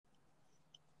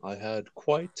I had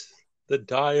quite the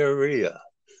diarrhea.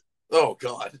 Oh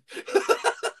God.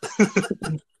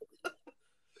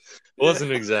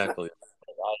 Wasn't exactly.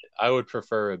 I would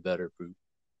prefer a better poop.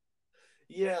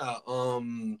 Yeah.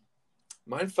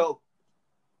 Mine felt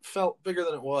bigger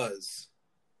than it was.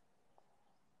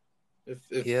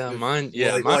 Yeah, If mine.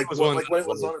 Yeah, like mine like was what one like when that it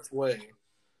was was on its way.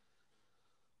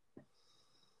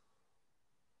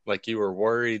 like you were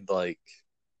worried, like,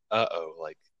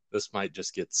 like this might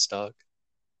just get stuck.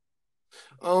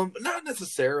 Not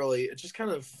necessarily. It just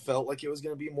kind of felt like it was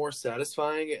going to be more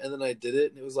satisfying, and then I did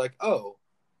it, and it was like, oh,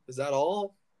 is that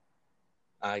all?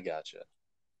 I gotcha.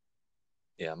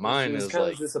 Yeah, It mine was is kind of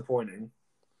like disappointing.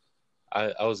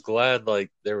 I was glad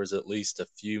like there was at least a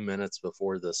few minutes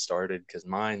before this started because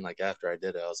mine like after I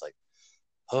did it I was like,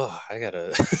 oh, I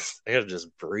gotta I gotta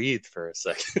just breathe for a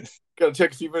second. Got to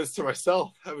take a few minutes to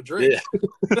myself, have a drink. Yeah.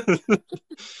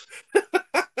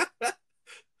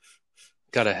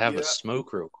 Gotta have a Yeah.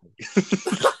 smoke real quick.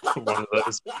 One of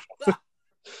those.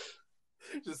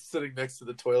 Just sitting next to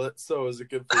the toilet. So is it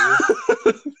good for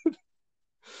you?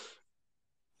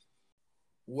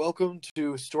 Welcome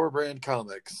to Store Brand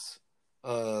Comics.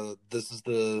 This is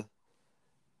the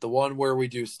one where we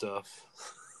do stuff.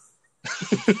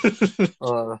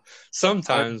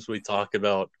 Sometimes we talk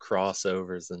about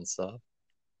crossovers and stuff.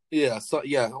 Yeah, so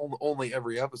only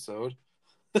every episode.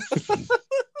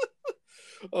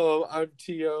 I'm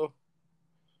Tio.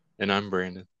 And I'm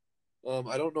Brandon.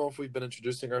 I don't know if we've been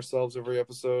introducing ourselves every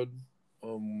episode.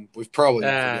 We've probably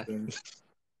been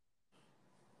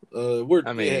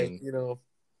forgetting.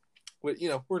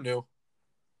 We're new.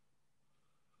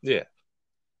 Yeah.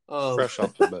 Fresh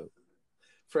off the boat.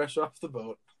 Fresh off the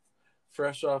boat.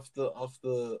 Fresh off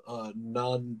the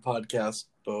non-podcast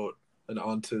boat and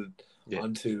onto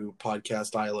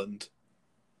podcast island.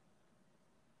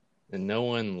 And no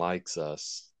one likes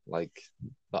us like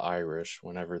the Irish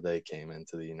whenever they came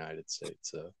into the United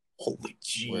States. So holy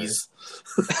jeez.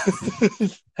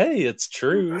 Hey, it's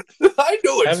true. I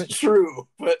know it's true,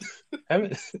 but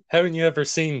haven't you ever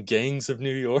seen Gangs of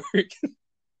New York?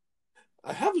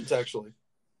 I haven't actually.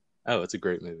 Oh, it's a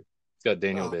great movie. It's got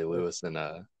Daniel Day-Lewis and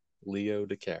Leo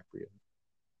DiCaprio.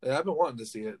 Yeah, I've been wanting to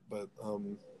see it, but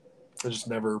I just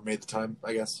never made the time,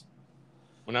 I guess.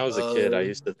 When I was a kid, I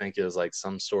used to think it was like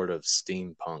some sort of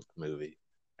steampunk movie,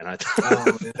 and I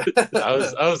thought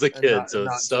I was a kid, so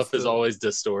stuff is always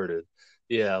distorted.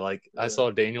 Yeah, like I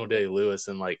saw Daniel Day-Lewis,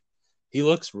 and like he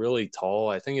looks really tall.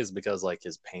 I think it's because like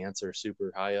his pants are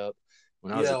super high up.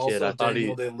 When I was a kid, I thought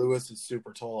Daniel Day-Lewis is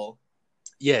super tall.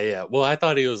 Yeah. Well, I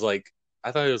thought he was like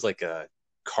a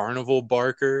carnival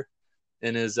barker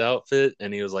in his outfit,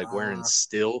 and he was like wearing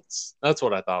stilts. That's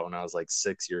what I thought when I was like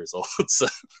 6 years old. So.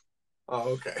 Oh,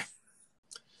 okay.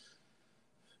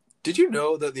 Did you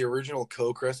know that the original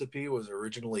Coke recipe was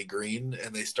originally green,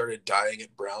 and they started dyeing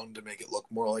it brown to make it look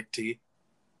more like tea?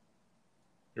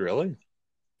 Really?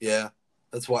 Yeah,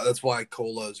 that's why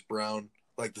cola is brown.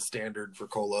 Like the standard for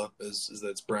cola is that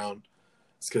it's brown.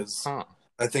 It's because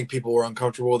I think people were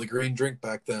uncomfortable with a green drink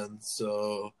back then.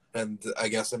 So, and I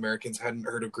guess Americans hadn't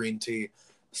heard of green tea,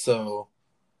 so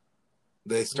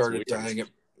they started dyeing it.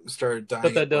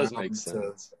 But that does make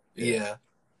sense.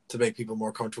 To make people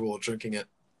more comfortable with drinking it.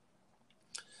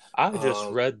 I just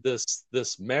read this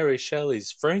Mary Shelley's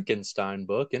Frankenstein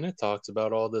book, and it talks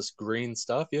about all this green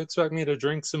stuff. You expect me to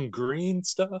drink some green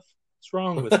stuff? What's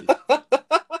wrong with you?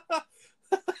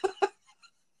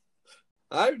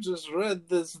 I've just read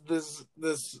this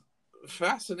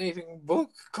fascinating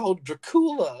book called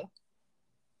Dracula.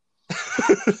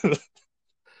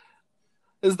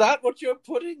 Is that what you're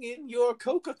putting in your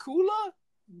Coca-Cola?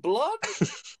 Blood?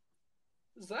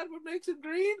 Is that what makes it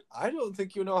green? I don't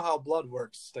think you know how blood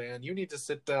works, Stan. You need to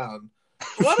sit down.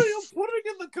 What are you putting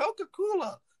in the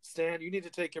Coca-Cola? Stan, you need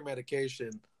to take your medication.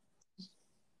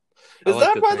 Is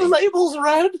that why the label's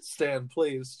red? Stan,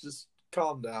 please, just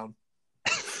calm down.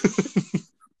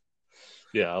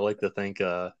 Yeah, I like to think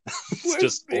it's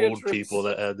just old people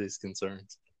that have these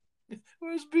concerns.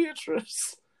 Where's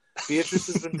Beatrice? Beatrice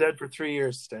has been dead for 3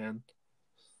 years, Stan.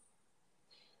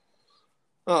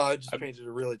 Oh, I just painted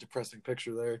a really depressing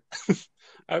picture there.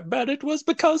 I bet it was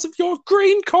because of your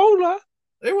green cola.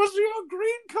 It was your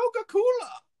green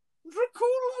Coca-Cola.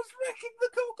 Dracula's making the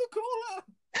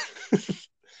Coca-Cola.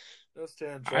 No,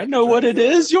 Stan, I know what it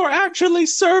is. You're actually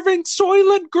serving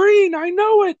Soylent Green. I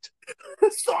know it.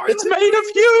 It's made of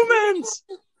humans.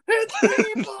 It's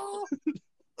people.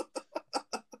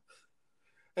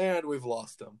 And we've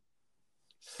lost him.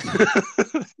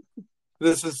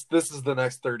 This is the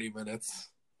next 30 minutes.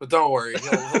 But don't worry,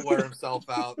 he'll wear himself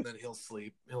out and then he'll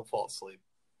sleep. He'll fall asleep.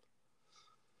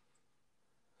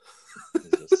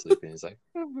 he's like,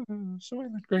 oh,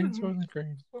 Soylent Green, Soylent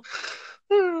Green.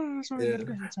 Soylent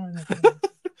Green, Soylent Green.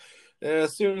 And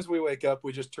as soon as we wake up,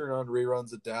 we just turn on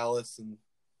reruns of Dallas, and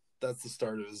that's the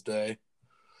start of his day.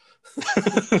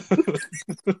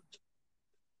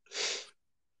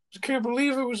 I can't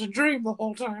believe it was a dream the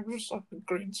whole time. It was Soylent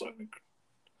Green, Soylent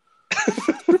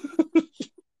Green.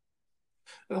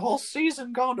 The whole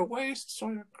season gone to waste.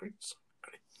 Soylent Green, Soylent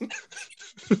Green.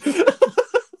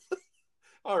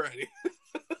 Alrighty.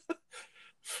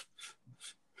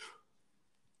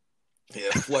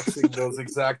 Yeah, flexing those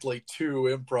exactly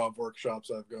 2 improv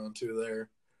workshops I've gone to there.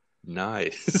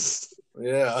 Nice.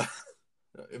 Yeah.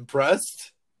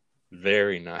 Impressed?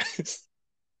 Very nice.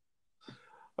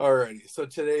 Alrighty, so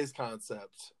today's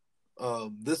concept.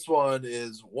 This one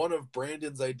is one of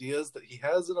Brandon's ideas that he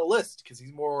has in a list because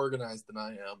he's more organized than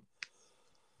I am.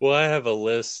 Well, I have a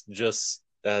list just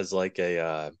as like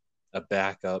a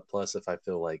backup. Plus, if I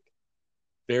feel like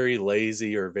very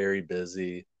lazy or very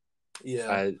busy,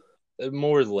 yeah,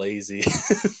 more lazy.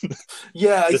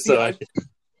 Yeah,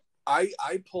 I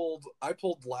pulled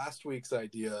last week's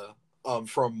idea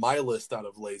from my list out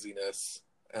of laziness,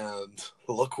 and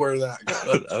look where that got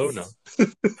us. Oh no!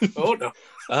 Oh no!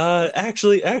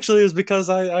 Actually, it was because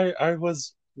I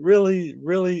was really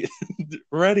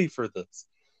ready for this.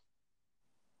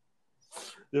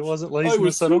 It wasn't laziness I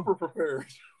was at all. super prepared.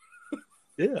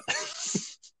 Yeah.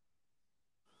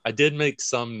 I did make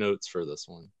some notes for this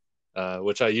one,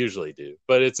 which I usually do,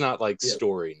 but it's not like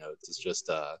story notes. It's just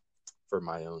for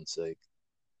my own sake.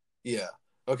 Yeah.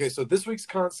 Okay, so this week's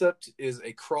concept is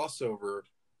a crossover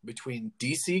between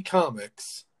DC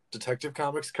Comics, Detective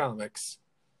Comics,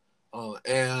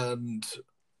 and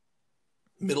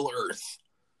Middle Earth.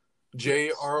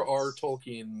 J.R.R.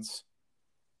 Tolkien's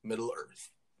Middle Earth.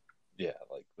 Yeah,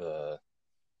 like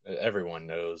everyone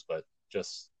knows, but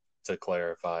just to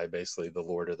clarify, basically the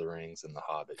Lord of the Rings and the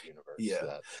Hobbit universe.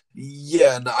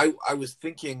 Yeah, and I was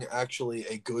thinking actually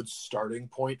a good starting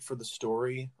point for the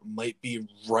story might be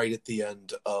right at the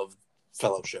end of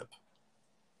Fellowship.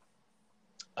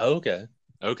 Okay.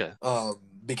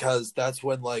 Because that's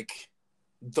when like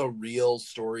the real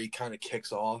story kind of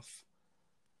kicks off.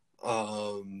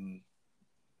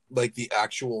 Like the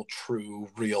actual true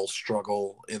real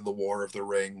struggle in the War of the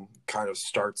Ring kind of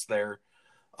starts there.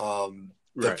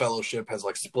 The Fellowship has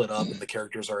like split up and the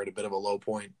characters are at a bit of a low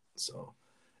point, so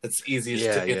it's easiest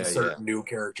to insert new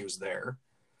characters there.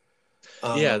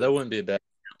 Yeah, that wouldn't be bad.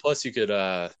 Plus you could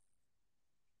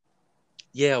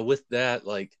with that,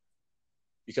 like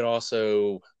you could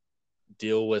also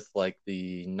deal with like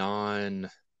the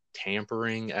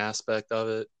non-tampering aspect of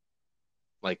it.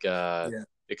 Like it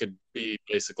could be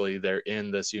basically they're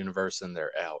in this universe and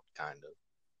they're out, kind of.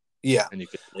 Yeah. And you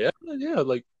could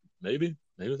like maybe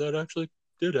that actually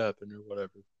did happen or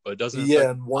whatever. But it doesn't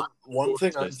Yeah, and one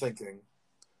thing I'm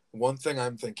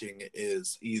thinking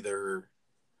is either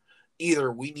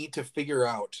we need to figure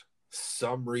out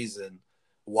some reason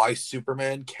why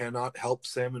Superman cannot help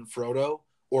Sam and Frodo,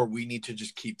 or we need to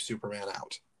just keep Superman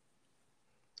out.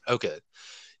 Okay.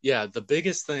 Yeah, the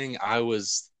biggest thing I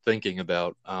was thinking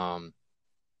about,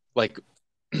 like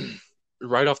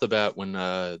right off the bat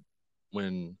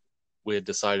when we had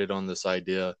decided on this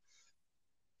idea,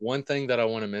 one thing that I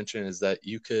want to mention is that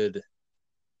you could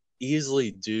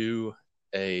easily do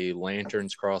a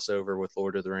Lanterns crossover with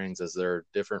Lord of the Rings, as there are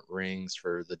different rings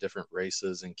for the different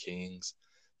races and kings.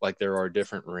 Like there are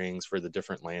different rings for the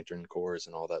different Lantern Corps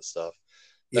and all that stuff.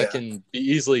 That can be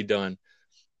easily done.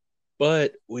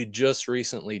 But we just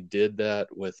recently did that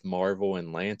with Marvel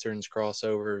and Lanterns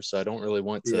crossover, so I don't really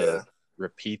want to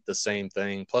repeat the same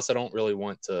thing. Plus, I don't really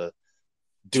want to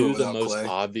do the most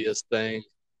obvious thing.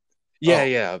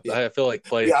 Yeah. I feel like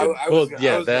Clay could.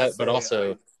 But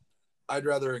also I'd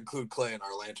rather include Clay in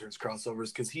our Lanterns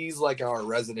crossovers because he's like our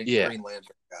resident Green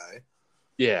Lantern guy.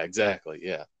 Yeah, exactly.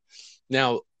 Yeah.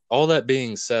 Now, all that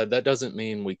being said, that doesn't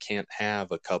mean we can't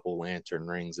have a couple Lantern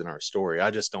rings in our story.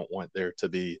 I just don't want there to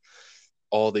be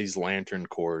all these Lantern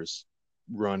Corps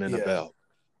running about.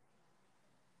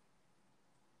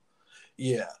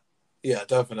 Yeah,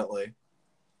 definitely.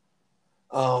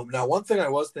 Now, one thing I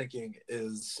was thinking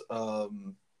is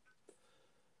one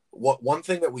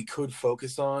thing that we could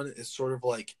focus on is sort of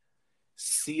like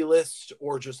C-list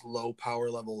or just low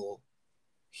power level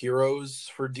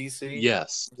heroes for DC.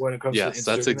 Yes. When it comes to Instagram,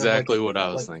 that's exactly what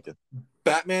I was thinking.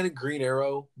 Batman and Green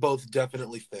Arrow both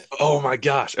definitely fit. Oh my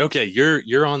gosh. Okay,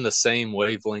 you're on the same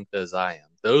wavelength as I am.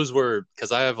 Those were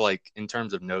because I have like in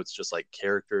terms of notes just like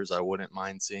characters I wouldn't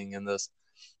mind seeing in this.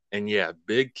 And yeah,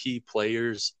 big key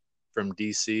players from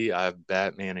DC, I have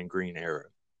Batman and Green Arrow.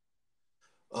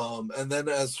 And then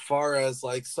as far as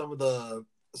like some of the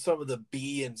some of the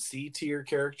B and C tier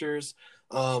characters.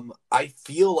 I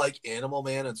feel like Animal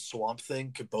Man and Swamp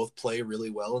Thing could both play really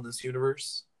well in this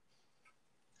universe.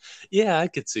 Yeah, I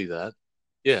could see that.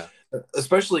 Yeah.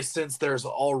 Especially since there's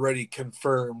already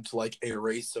confirmed like a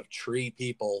race of tree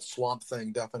people. Swamp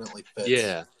Thing definitely fits.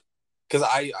 Yeah. Because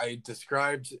I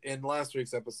described in last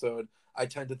week's episode, I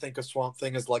tend to think of Swamp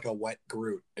Thing as like a wet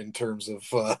Groot in terms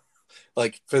of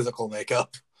like physical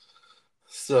makeup.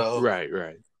 So Right.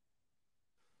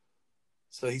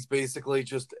 So he's basically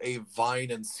just a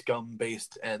vine and scum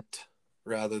based ent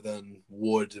rather than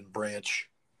wood and branch.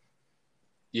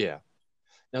 Yeah.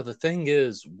 Now the thing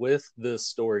is with this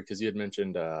story, because you had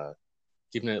mentioned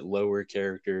giving it lower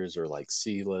characters or like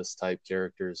C-list type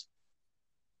characters,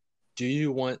 do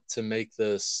you want to make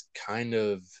this kind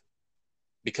of,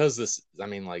 because this, I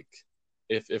mean, like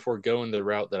if we're going the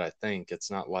route that I think,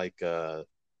 it's not like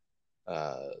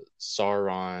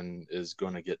Sauron is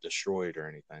going to get destroyed or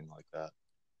anything like that.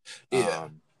 Yeah.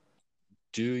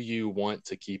 Do you want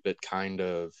to keep it kind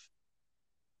of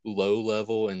low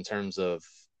level in terms of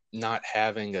not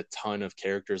having a ton of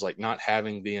characters, like not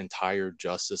having the entire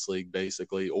Justice League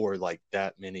basically, or like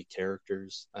that many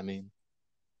characters? I mean,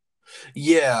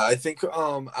 Yeah, I think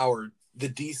the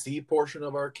DC portion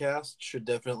of our cast should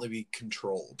definitely be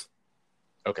controlled.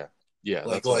 okay. Yeah,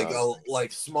 Like that's what I like was a thinking.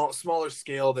 like smaller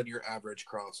scale than your average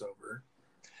crossover.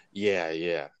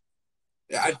 Yeah.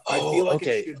 I Oh, feel like it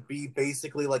okay. should be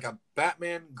basically like a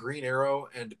Batman, Green Arrow,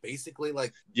 and basically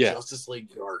like Yes. Justice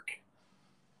League Dark.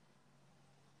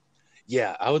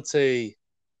 Yeah, I would say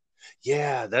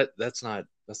yeah, that's not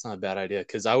a bad idea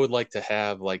because I would like to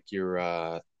have like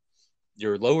your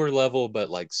lower level but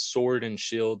like sword and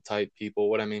shield type people.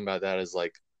 What I mean by that is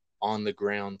like on the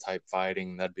ground type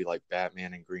fighting. That'd be like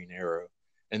Batman and Green Arrow.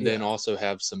 And then Yeah. also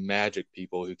have some magic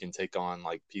people who can take on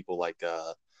like people like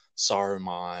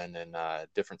Saruman and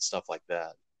different stuff like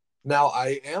that. Now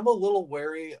I am a little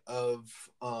wary of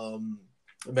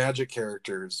magic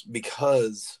characters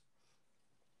because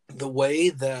the way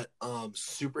that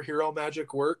superhero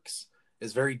magic works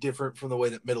is very different from the way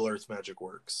that Middle Earth magic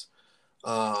works.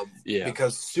 Yeah.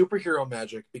 Because superhero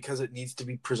magic, because it needs to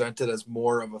be presented as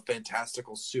more of a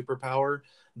fantastical superpower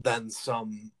than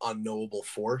some unknowable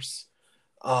force,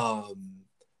 um,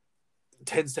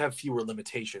 tends to have fewer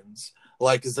limitations.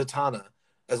 Like Zatanna,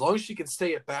 as long as she can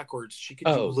say it backwards, she can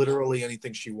do Oh, literally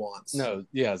anything she wants. no.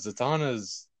 Yeah,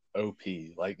 Zatanna's OP.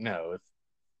 Like no,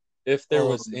 if there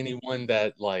was Um, anyone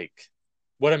that like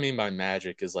what I mean by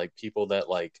magic is like people that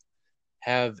like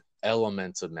have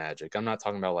elements of magic. I'm not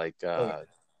talking about like okay.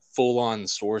 full on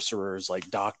sorcerers like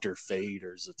Dr. Fate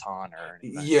or Zatanna or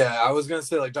anything. Yeah, I was gonna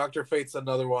say like Doctor Fate's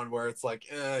another one where it's like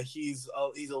he's a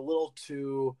little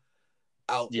too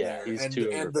out Yeah, there, he's and too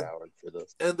and the overpowered for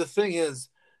this. and the thing is,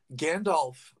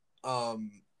 Gandalf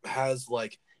has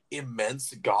like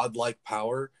immense godlike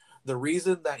power. The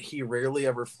reason that he rarely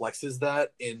ever flexes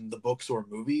that in the books or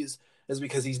movies is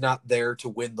because he's not there to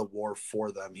win the war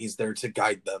for them. He's there to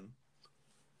guide them.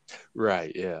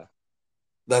 Right, yeah.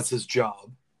 That's his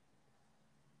job.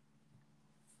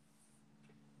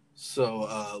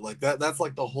 So like that's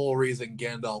like the whole reason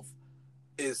Gandalf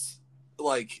is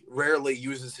like rarely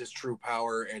uses his true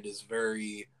power and is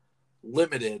very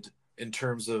limited in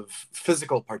terms of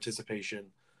physical participation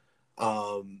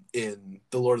in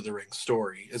the Lord of the Rings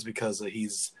story is because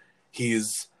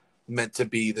he's meant to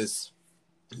be this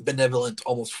benevolent,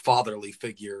 almost fatherly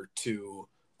figure to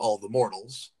all the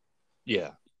mortals.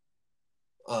 Yeah.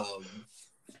 Um,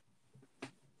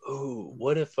 Ooh,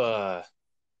 what if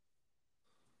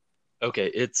okay,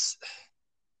 it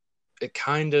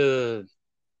kind of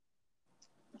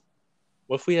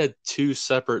what if we had two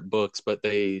separate books but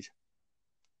they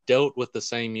dealt with the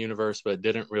same universe but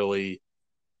didn't really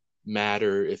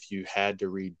matter if you had to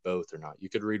read both or not. You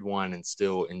could read one and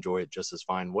still enjoy it just as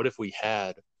fine. What if we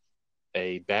had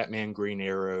a Batman Green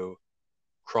Arrow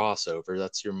crossover?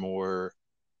 That's your more,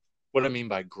 what I mean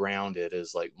by grounded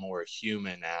is like more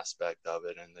human aspect of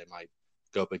it, and they might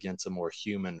go up against a more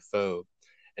human foe.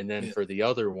 And then yeah. for the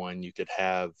other one, you could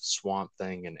have Swamp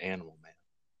Thing and Animal Man.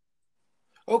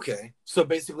 Okay, so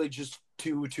basically just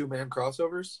two-man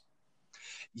crossovers.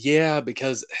 Yeah,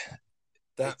 because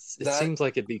That it that seems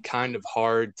like it'd be kind of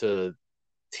hard to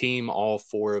team all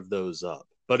four of those up.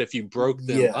 But if you broke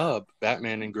them yeah up,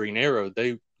 Batman and Green Arrow,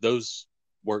 those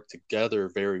work together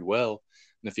very well.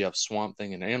 And if you have Swamp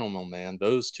Thing and Animal Man,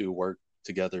 those two work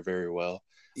together very well.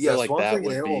 I yeah. feel like Swamp that Thing and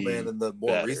would Animal Man be in the more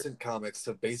better. recent comics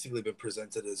have basically been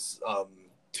presented as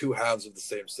two halves of the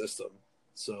same system.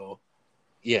 So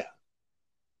Yeah.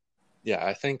 Yeah,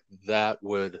 I think that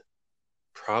would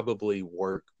probably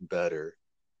work better.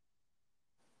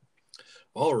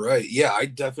 All right. Yeah, I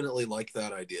definitely like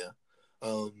that idea.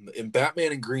 In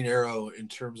Batman and Green Arrow, in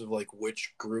terms of like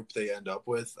which group they end up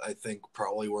with, I think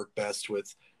probably work best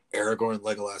with Aragorn,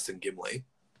 Legolas, and Gimli.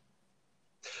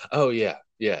 Oh yeah,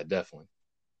 yeah, definitely.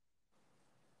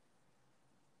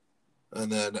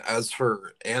 And then as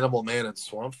for Animal Man and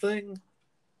Swamp Thing,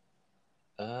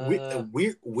 Uh,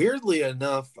 weirdly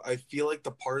enough, I feel like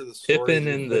the part of the story Pippin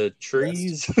they in fit the best.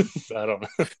 trees. I don't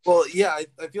know. Well, yeah,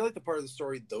 I feel like the part of the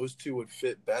story those two would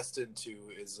fit best into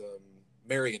is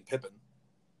Merry and Pippin.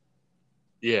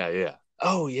 Yeah, yeah.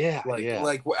 Oh yeah, like yeah,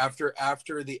 like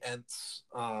after the Ents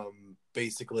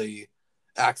basically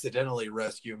accidentally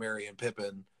rescue Merry and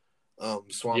Pippin,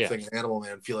 Swamp yeah, Thing and Animal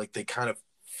Man feel like they kind of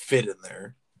fit in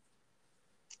there.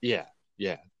 yeah,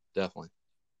 yeah, definitely.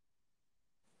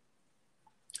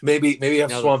 Maybe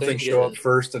have Now the Swamp Thing thing show up is,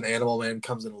 first and Animal Man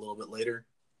comes in a little bit later.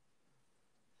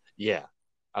 yeah,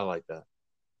 I like that.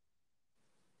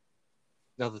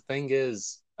 Now the thing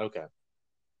is, okay,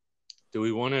 do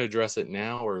we want to address it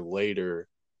now or later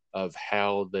of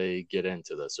how they get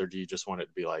into this, or do you just want it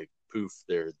to be like poof,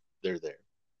 they're there?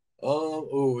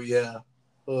 Oh yeah.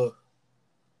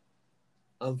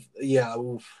 Yeah,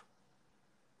 oof.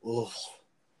 Oof.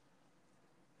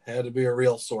 Had to be a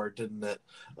real sword, didn't it?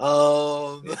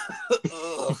 Yeah.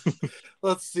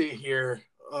 Let's see here.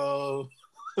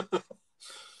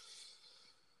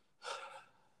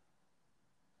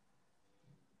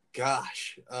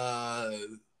 Gosh.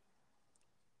 Oh,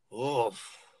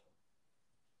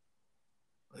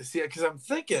 I see. Because I'm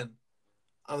thinking,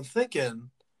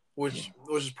 which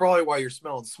is probably why you're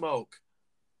smelling smoke.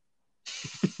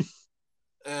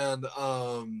 And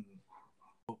oh,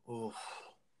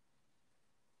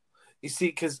 you see,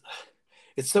 because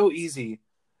it's so easy.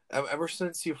 Ever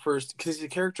since you first, because he's a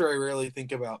character I rarely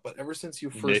think about, but ever since you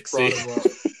first brought Nixie. him up,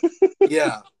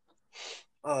 yeah,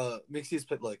 Mixius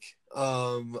Pitlick.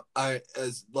 I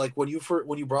as like when you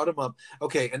brought him up,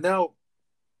 okay, and now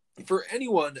for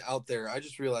anyone out there, I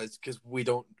just realized because we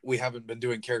haven't been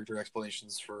doing character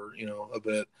explanations for a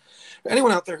bit. For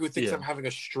anyone out there who thinks I'm Yeah. having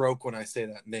a stroke when I say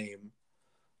that name,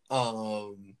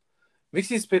 um,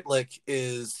 Mixius Pitlick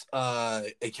is a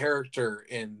character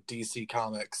in DC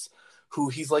Comics who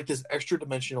he's like this extra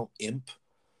dimensional imp,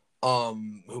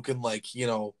 who can like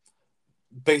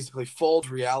basically fold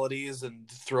realities and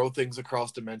throw things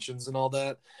across dimensions and all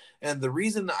that. And the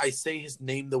reason I say his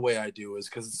name the way I do is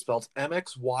because it's spelled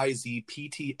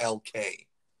MXYZPTLK.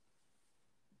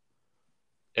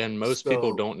 And most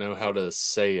people So don't know how to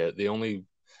say it. The only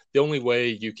way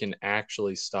you can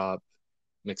actually stop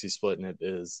Mixie splitting it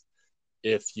is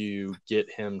if you get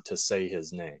him to say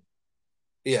his name.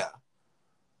 yeah,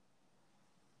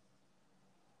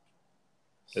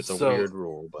 It's a so weird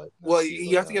rule, but well, that's you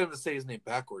usually have to how. get him to say his name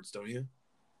backwards, don't you?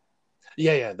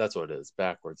 Yeah, yeah, that's what it is.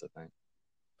 Backwards, I think.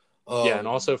 Yeah, and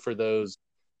Um. also for those,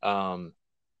 um,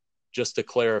 just to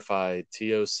clarify,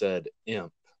 Tio said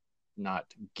imp, not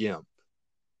gimp.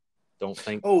 Don't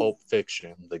think Oh, Pulp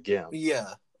Fiction, the gimp.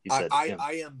 yeah. He I said I imp.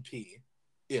 IMP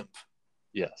imp.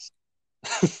 Yes.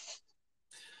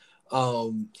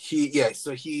 He yeah.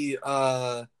 So he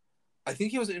I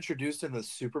think he was introduced in the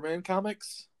Superman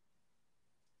comics.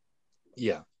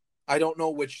 Yeah. I don't know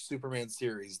which Superman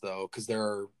series though, because there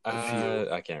are a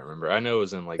few. I can't remember. I know it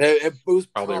was in like It was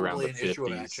probably around probably the an issue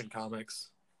of 50s. Action Comics.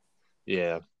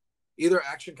 Yeah. Either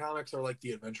Action Comics or like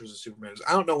the Adventures of Superman.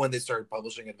 I don't know when they started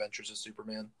publishing Adventures of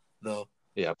Superman though.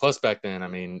 Yeah. Plus back then, I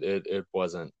mean, it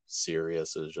wasn't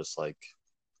serious. It was just like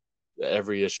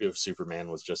every issue of Superman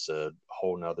was just a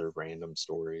whole nother random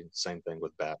story. Same thing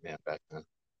with Batman back then.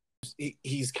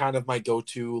 He's kind of my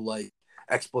go-to like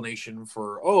explanation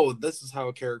for, oh, this is how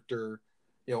a character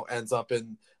ends up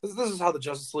in this is how the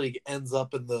Justice League ends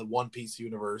up in the One Piece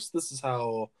universe. This is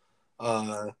how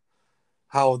the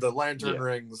Lantern Yeah.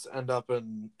 Rings end up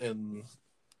in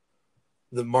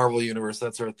the Marvel universe,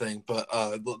 that sort of thing. But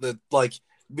like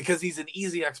because he's an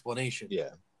easy explanation.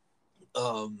 Yeah.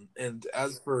 And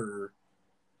as for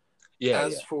Yeah.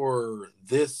 Yeah.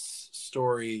 this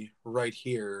story right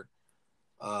here,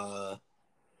 uh,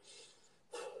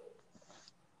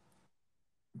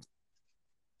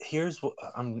 Here's what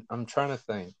I'm trying to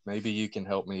think. Maybe you can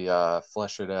help me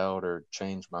flesh it out or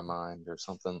change my mind or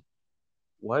something.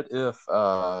 What if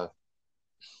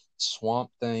Swamp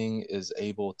Thing is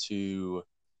able to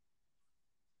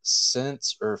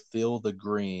sense or feel the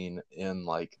green in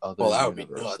like well, other that would be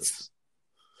nuts. universes?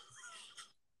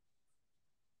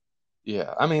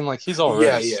 Yeah, I mean, like he's Yeah,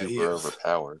 already yeah, he super is.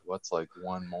 overpowered. What's like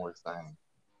one more thing?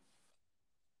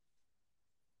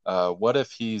 What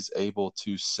if he's able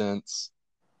to sense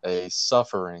a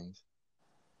suffering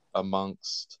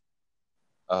amongst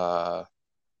uh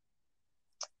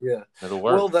Yeah. It'll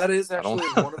Well, work. that is I don't.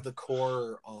 actually one of the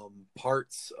core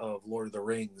parts of Lord of the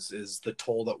Rings is the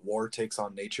toll that war takes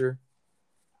on nature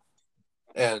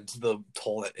and the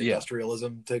toll that Yeah.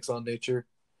 industrialism takes on nature.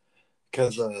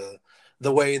 Because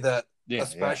the way that, Yeah.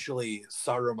 especially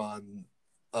Saruman,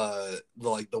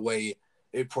 the way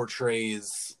it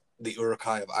portrays the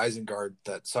Uruk-hai of Isengard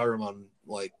that Saruman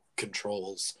like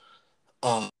controls,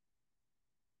 um,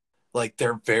 like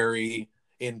they're very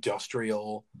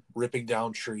industrial, ripping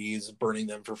down trees, burning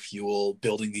them for fuel,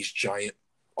 building these giant,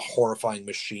 horrifying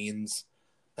machines,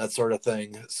 that sort of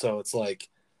thing. So it's like,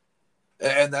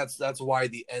 and that's why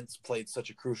the Ents played such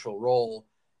a crucial role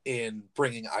in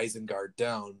bringing Isengard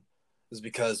down, is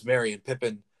because Merry and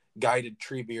Pippin guided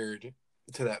Treebeard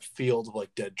to that field of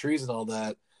like dead trees and all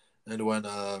that. And when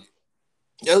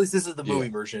at least this is the movie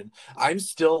version. I'm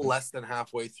still less than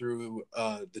halfway through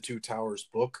the Two Towers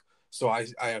book, so I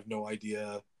have no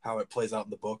idea how it plays out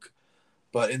in the book.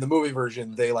 But in the movie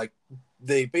version,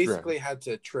 they basically had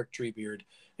to trick Treebeard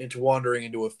into wandering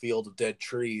into a field of dead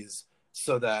trees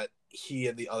so that he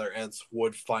and the other Ents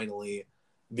would finally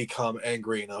become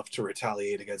angry enough to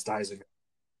retaliate against Isengard.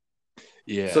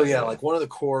 Yeah. So yeah, like one of the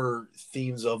core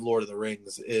themes of Lord of the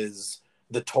Rings is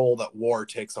the toll that war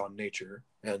takes on nature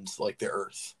and like the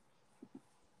earth.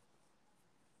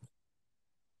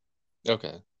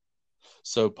 Okay.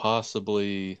 So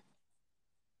possibly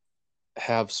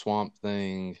have Swamp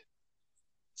Thing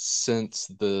sense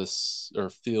this or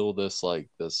feel this like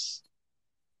this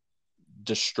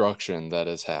destruction that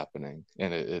is happening,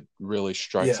 and it really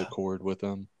strikes a chord with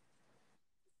him.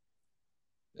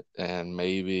 And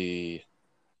maybe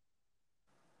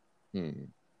I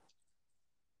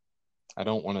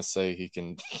don't want to say he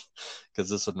can because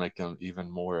this would make him even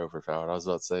more overpowered. I was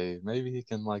about to say maybe he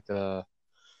can like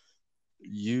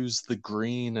use the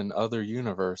green in other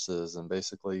universes and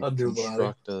basically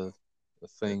construct a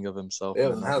thing of himself in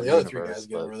another how the universe. other three guys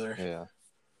get over there?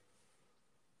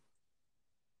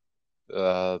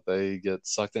 Yeah. They get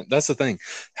sucked in. That's the thing.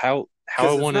 How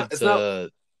I wanted to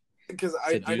because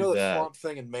I know that Swamp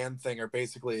Thing and Man Thing are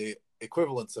basically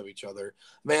equivalents of each other.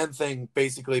 Man Thing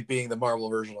basically being the Marvel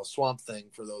version of Swamp Thing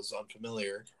for those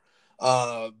unfamiliar.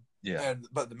 But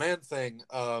the Man Thing,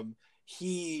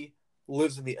 he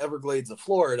lives in the Everglades of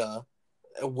Florida,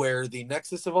 where the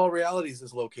Nexus of all realities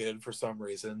is located for some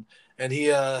reason, and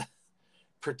he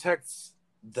protects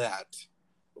that.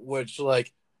 Which,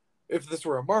 like, if this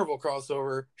were a Marvel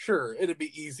crossover, sure, it'd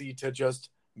be easy to just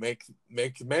make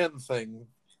Man Thing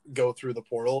go through the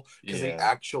portal because he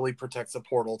actually protects a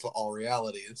portal to all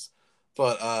realities.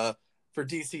 But for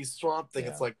DC Swamp Thing,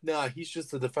 it's like, nah, he's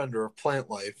just a defender of plant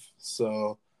life.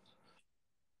 So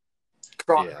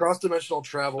cross-dimensional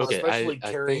travel, especially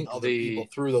carrying other people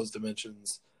through those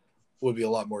dimensions, would be a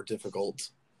lot more difficult.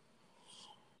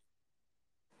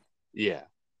 Yeah.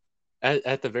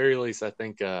 At the very least, I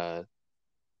think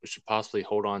we should possibly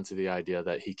hold on to the idea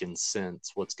that he can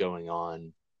sense what's going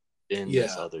on in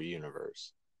this other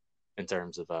universe in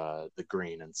terms of the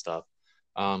green and stuff.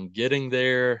 Getting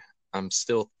there, I'm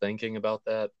still thinking about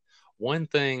that. One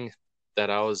thing that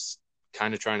I was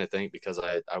kind of trying to think, because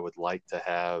I would like to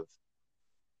have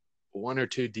one or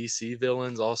two DC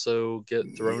villains also get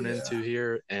thrown into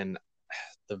here, and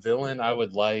the villain I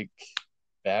would like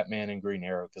Batman and Green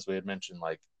Arrow, because we had mentioned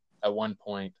like at one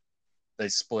point they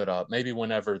split up. Maybe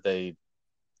whenever they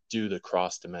do the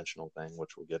cross-dimensional thing,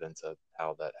 which we'll get into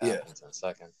how that happens in a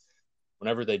second.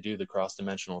 Whenever they do the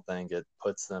cross-dimensional thing, it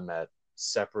puts them at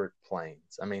separate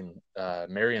planes. I mean,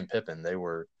 Merry and Pippin, they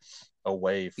were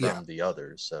away from the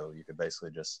others, so you could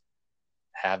basically just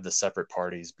have the separate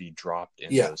parties be dropped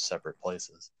in those separate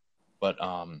places. But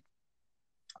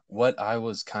what I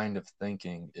was kind of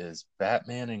thinking is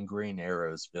Batman and Green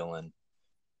Arrow's villain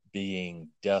being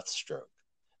Deathstroke.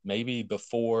 Maybe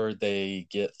before they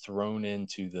get thrown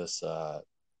into this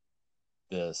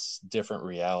this different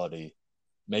reality,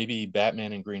 maybe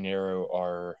Batman and Green Arrow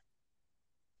are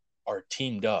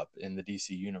teamed up in the DC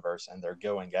universe and they're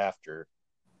going after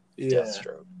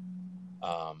Deathstroke.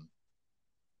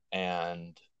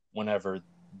 And whenever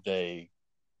they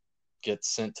get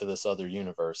sent to this other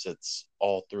universe, it's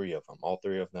all three of them. All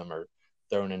three of them are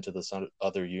thrown into this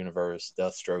other universe.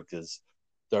 Deathstroke is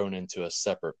thrown into a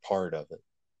separate part of it.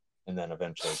 And then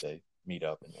eventually they meet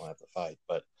up and you'll have the fight.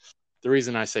 But the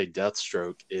reason I say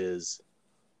Deathstroke is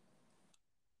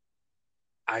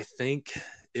I think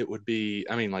it would be,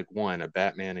 I mean, like one, a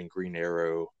Batman and Green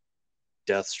Arrow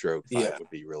Deathstroke fight would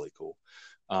be really cool.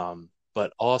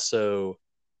 But also,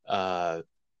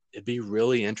 it'd be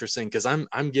really interesting because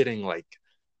I'm getting like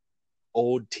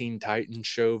old Teen Titans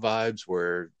show vibes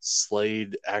where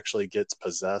Slade actually gets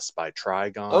possessed by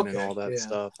Trigon and all that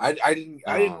stuff. I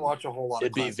didn't watch a whole lot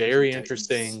it'd of be classic very Teen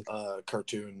interesting Titans,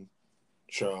 cartoon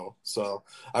show, so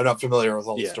I'm not familiar with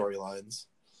all the storylines.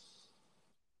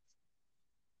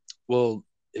 Well,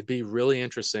 it'd be really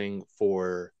interesting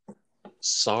for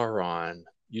Sauron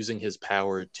using his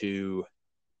power to,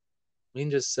 we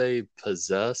can just say,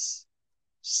 possess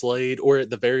Slade, or at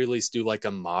the very least do like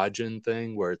a Majin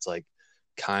thing where it's like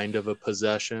kind of a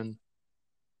possession.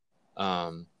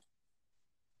 And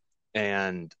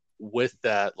with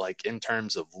that, like in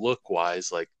terms of look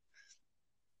wise, like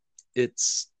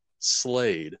it's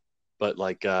Slade, but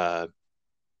like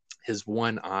his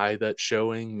one eye that's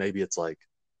showing, maybe it's like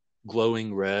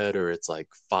glowing red, or it's like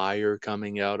fire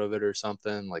coming out of it or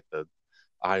something, like the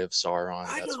Eye of Sauron,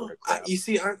 that sort of crap. You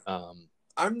see,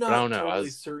 I'm not totally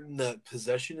certain that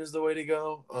possession is the way to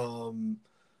go.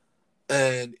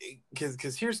 And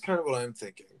because here's kind of what I'm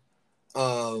thinking.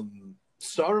 Saruman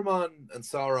and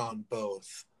Sauron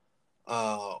both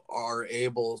are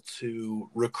able to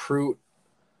recruit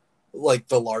like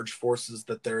the large forces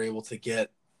that they're able to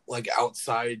get like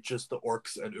outside just the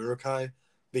orcs and Uruk-hai,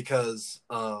 because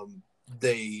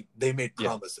they made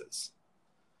promises.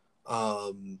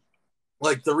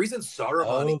 Like the reason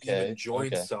Saruman even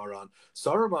joined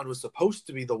Saruman was supposed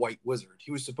to be the White Wizard.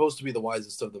 He was supposed to be the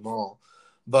wisest of them all,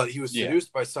 but he was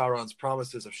seduced by Sauron's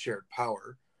promises of shared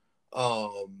power,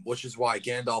 which is why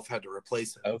Gandalf had to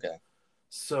replace him.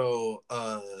 So,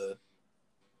 and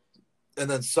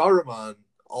then Saruman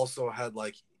also had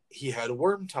he had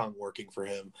Wormtongue working for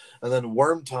him, and then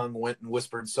Wormtongue went and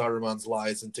whispered Saruman's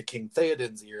lies into King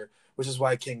Theoden's ear, which is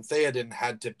why King Theoden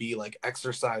had to be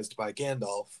exorcised by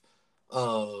Gandalf.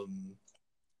 And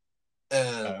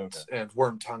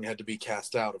Wormtongue had to be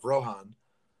cast out of Rohan.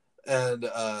 And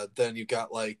then you got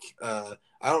I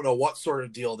don't know what sort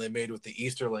of deal they made with the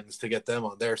Easterlings to get them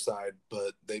on their side,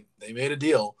 but they made a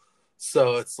deal.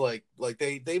 So it's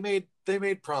they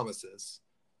made promises.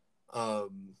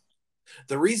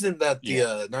 The reason that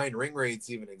the 9 ring raids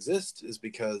even exist is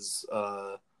because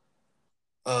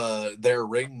their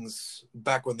rings,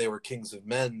 back when they were kings of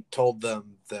men, told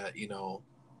them that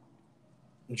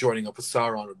joining up with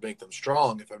Sauron would make them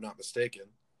strong, if I'm not mistaken.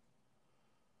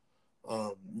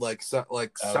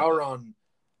 Sauron,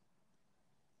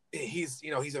 he's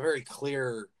a very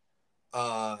clear,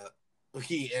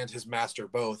 he and his master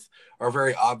both are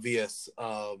very obvious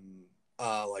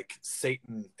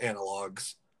Satan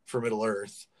analogs for Middle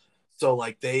Earth. So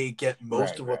they get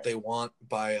most of what they want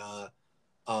by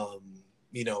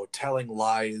telling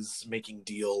lies, making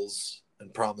deals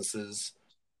and promises.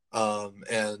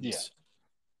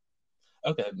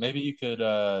 Okay, maybe you could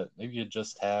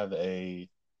just have a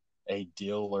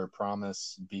deal or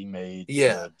promise be made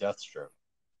to Deathstroke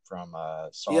from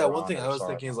Sauron. One thing I was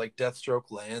thinking is Deathstroke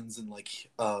lands in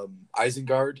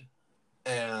Isengard,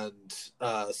 and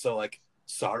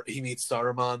he meets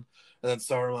Saruman, and then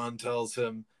Saruman tells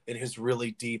him in his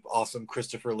really deep, awesome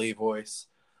Christopher Lee voice,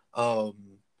 whatever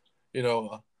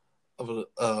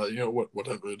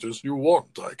it is you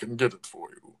want, I can get it for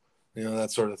you. That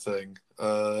sort of thing.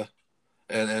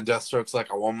 And Deathstroke's I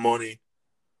want money,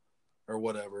 or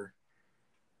whatever.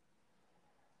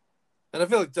 And I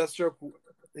feel like Deathstroke,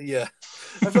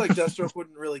 Deathstroke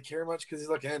wouldn't really care much, because he's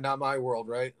hey, not my world,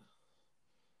 right?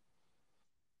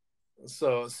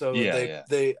 So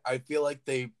I feel like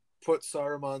they put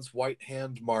Saruman's white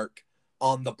hand mark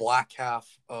on the black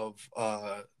half of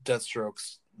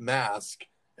Deathstroke's mask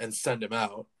and send him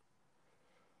out,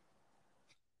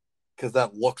 because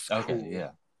that looks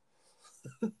cool.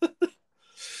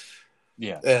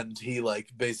 And he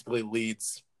basically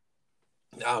leads,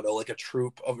 I don't know, a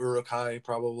troop of Uruk-hai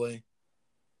probably.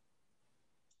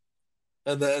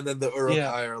 And then the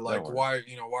Uruk-hai are why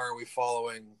are we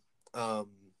following a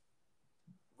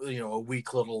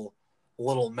weak little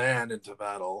man into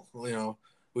battle? We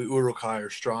Uruk-hai are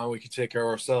strong, we can take care of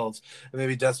ourselves. And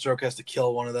maybe Deathstroke has to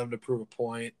kill one of them to prove a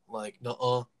point.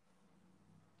 Nuh-uh.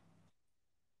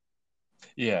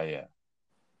 Yeah,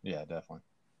 definitely.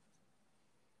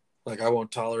 I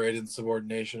won't tolerate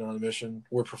insubordination on a mission.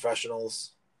 We're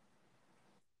professionals.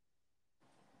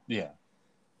 Yeah,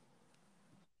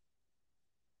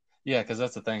 because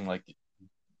that's the thing.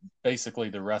 Basically,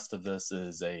 the rest of this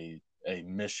is a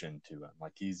mission to him.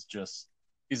 He's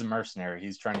a mercenary.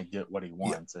 He's trying to get what he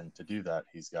wants, and to do that,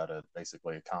 he's got to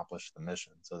basically accomplish the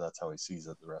mission. So that's how he sees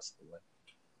it the rest of the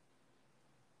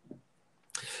way.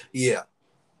 Yeah.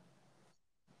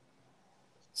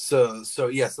 So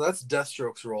that's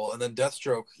Deathstroke's role, and then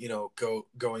Deathstroke,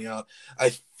 going out.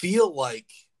 I feel like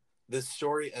this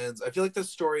story ends. I feel like this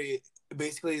story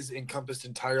basically is encompassed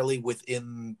entirely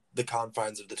within the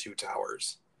confines of the Two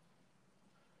Towers.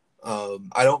 I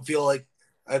feel like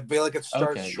it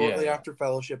starts shortly after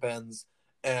Fellowship ends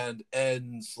and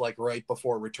ends like right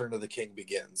before Return of the King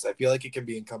begins. I feel like it can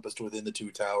be encompassed within the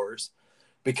Two Towers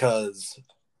because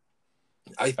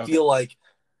I feel like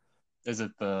is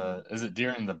it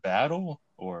during the battle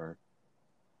or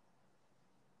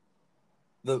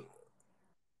the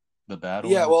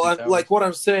battle? Yeah, well, like what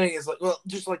I'm saying is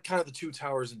just like kind of the Two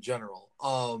Towers in general.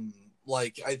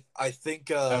 Like I think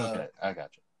okay, I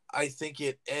got you. I think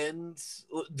it ends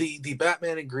the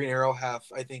Batman and Green Arrow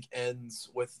half. I think ends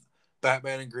with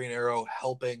Batman and Green Arrow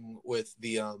helping with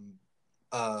the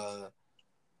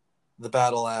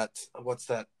battle at what's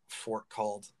that fort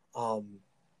called? I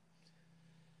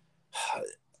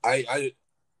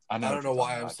don't know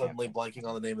why I'm suddenly blanking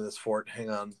on the name of this fort. Hang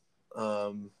on.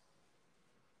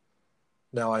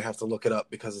 Now I have to look it up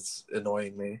because it's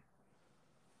annoying me.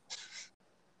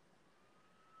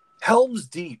 Helm's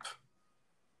Deep.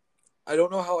 I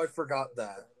don't know how I forgot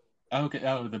that. Okay.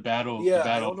 Oh, the battle. Yeah, the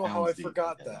battle I don't know how I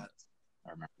forgot that. I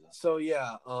remember that. So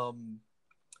yeah,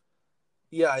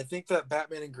 yeah, I think that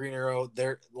Batman and Green Arrow,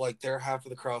 their half of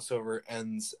the crossover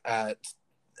ends at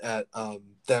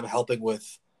them helping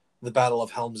with the Battle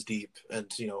of Helm's Deep, and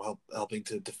helping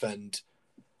to defend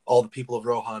all the people of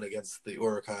Rohan against the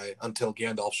Uruk-hai until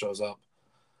Gandalf shows up.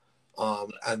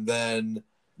 And then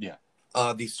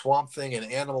the Swamp Thing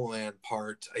and Animal Man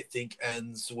part, I think,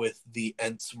 ends with the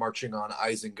Ents marching on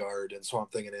Isengard, and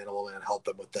Swamp Thing and Animal Man help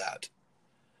them with that.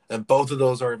 And both of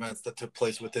those are events that took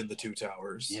place within the Two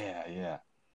Towers. Yeah.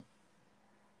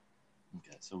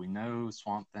 Okay, so we know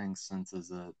Swamp Thing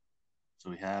senses it, so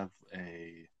we have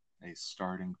a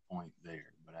starting point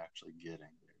there, but actually getting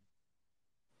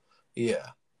there.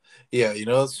 Yeah,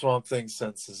 Swamp Thing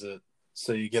senses it.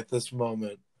 So you get this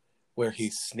moment where he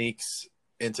sneaks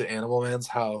into Animal Man's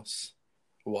house,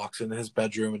 walks into his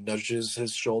bedroom and nudges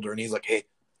his shoulder, and he's like, hey,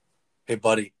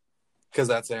 buddy. Because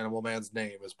that's Animal Man's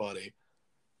name, is Buddy.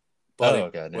 Buddy,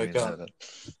 wake up.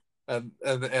 And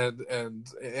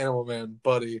Animal Man,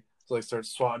 Buddy, starts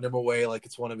swatting him away like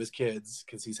it's one of his kids,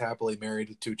 because he's happily married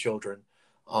with 2 children.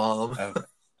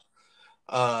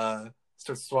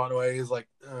 Starts swatting away. He's like,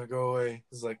 go away.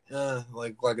 He's like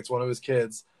it's one of his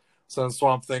kids. So then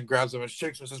Swamp Thing grabs him and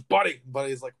shakes him and says, Buddy. And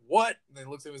Buddy's like, what? And then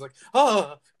he looks at him, he's like,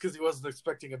 because he wasn't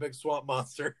expecting a big swamp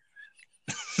monster.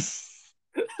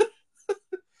 And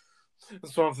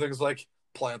Swamp Thing's like,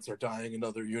 plants are dying in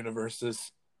other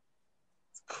universes.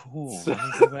 Cool. Let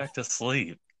me go back to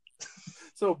sleep.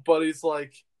 So Buddy's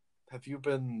like, have you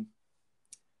been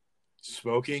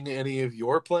smoking any of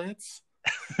your plants?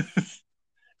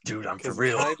 Dude, I'm for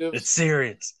real. It's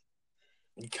serious.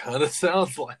 It kind of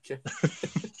sounds like it.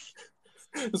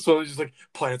 So he's just like,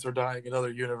 plants are dying in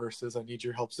other universes. I need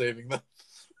your help saving them.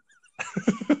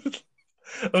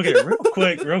 Okay, real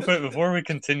quick, before we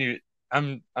continue,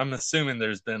 I'm assuming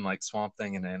there's been like Swamp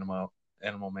Thing and Animal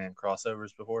Man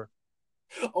crossovers before.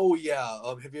 Oh yeah.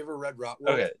 Have you ever read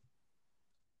Rotworld?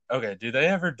 Okay. Do they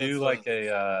ever do like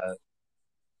a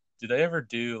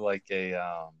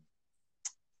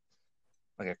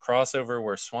crossover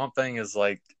where Swamp Thing is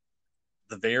like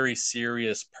the very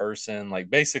serious person, like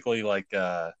basically like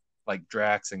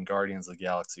Drax in Guardians of the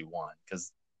Galaxy 1?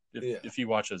 Because if you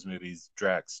watch those movies,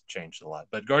 Drax changed a lot.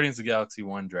 But Guardians of the Galaxy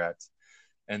 1 Drax,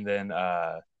 and then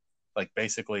like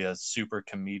basically a super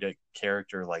comedic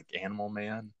character like Animal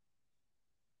Man.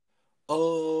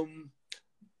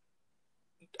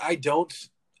 I don't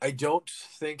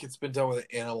think it's been done with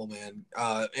Animal Man.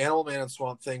 Animal Man and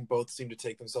Swamp Thing both seem to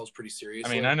take themselves pretty seriously.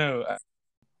 I mean, I know.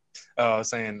 I was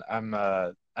saying I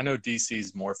know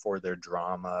DC's more for their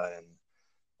drama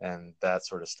and that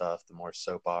sort of stuff, the more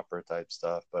soap opera type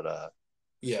stuff. But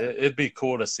it'd be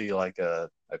cool to see like a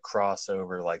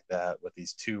crossover like that with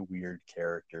these 2 weird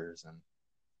characters, and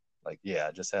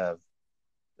just have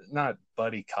not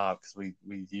buddy cop, because we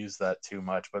use that too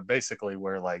much, but basically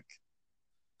where like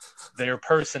their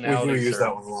personalities we use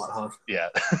that one a lot, huh? Yeah.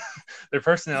 Their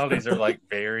personalities are like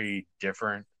very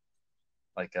different.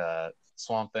 Like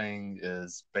Swamp Thing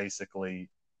is basically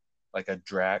like a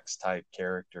Drax type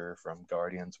character from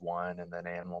Guardians 1, and then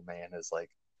Animal Man is like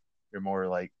you're more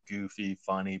like goofy,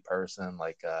 funny person,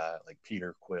 like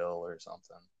Peter Quill or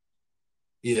something.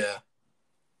 Yeah.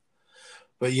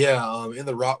 But yeah, in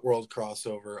the Rotworld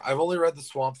crossover, I've only read the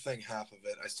Swamp Thing half of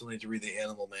it. I still need to read the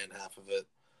Animal Man half of it.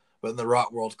 But in the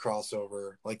Rotworld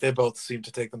crossover, like they both seem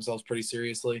to take themselves pretty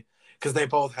seriously, because they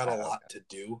both had a lot to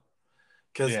do.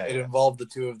 Because it involved the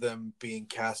 2 of them being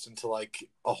cast into like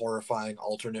a horrifying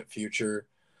alternate future,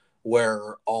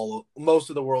 where most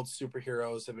of the world's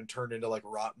superheroes have been turned into like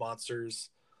rot monsters.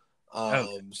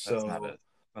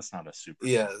 That's not a super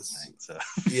yes, thing, so.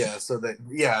 Yeah, so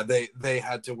they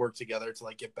had to work together to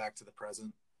like get back to the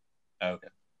present. Okay.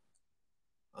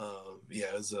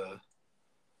 It was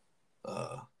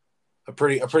a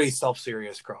pretty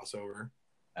self-serious crossover.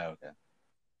 Okay.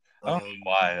 I don't know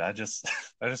why. I just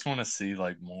want to see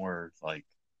like more like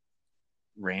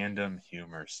random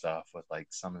humor stuff with like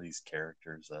some of these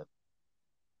characters that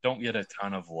don't get a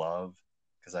ton of love,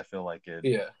 because I feel like it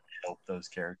helped those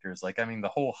characters. Like, I mean, the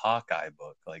whole Hawkeye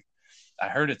book, like, I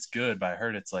heard it's good, but I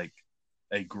heard it's like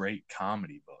a great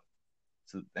comedy book.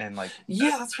 So, and like,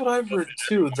 that's what I've heard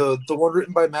too. The one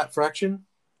written by Matt Fraction.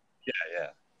 Yeah.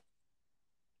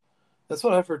 That's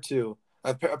what I've heard too.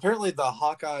 Apparently, the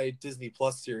Hawkeye Disney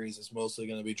Plus series is mostly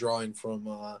going to be drawing from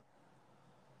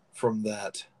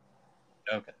that.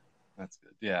 Okay, that's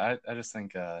good. Yeah, I just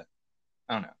think I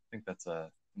don't know. I think that's an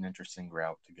interesting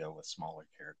route to go with smaller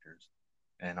characters,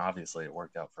 and obviously it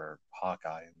worked out for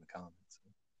Hawkeye in the comics.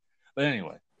 But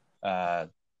anyway,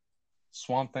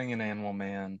 Swamp Thing and Animal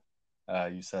Man.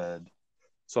 You said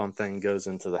Swamp Thing goes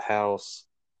into the house,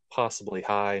 possibly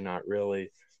high, not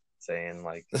really, saying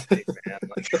like, "Hey man,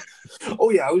 like." Oh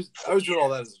yeah, I was doing all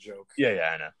that as a joke. Yeah,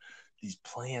 I know. These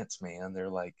plants, man, they're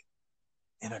like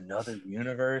in another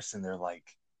universe, and they're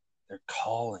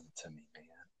calling to me, man.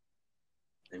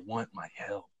 They want my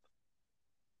help.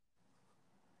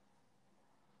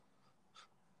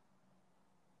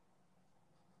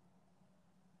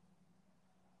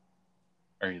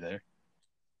 Are you there?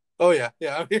 Oh yeah,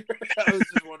 I'm here. I was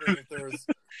just wondering if there was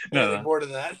anything more to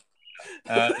that.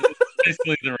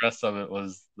 Basically, the rest of it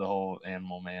was the whole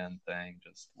Animal Man thing,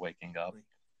 just waking up.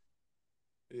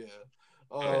 Yeah.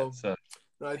 So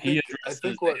I he think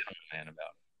addresses what Animal Man about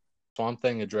it. Swamp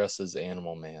Thing addresses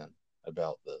Animal Man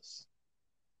about this.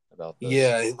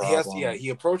 Yeah, problem. he has. He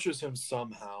approaches him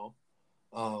somehow.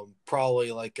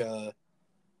 Probably like I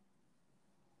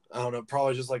don't know.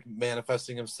 Probably just like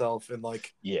manifesting himself in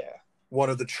like one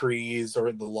of the trees or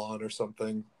in the lawn or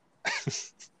something.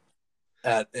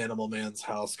 At Animal Man's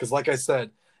house, because like I said,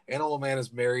 Animal Man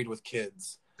is married with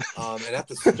kids. And at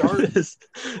the start,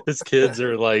 his kids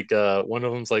are like one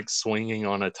of them's like swinging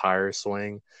on a tire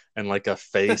swing, and like a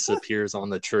face appears on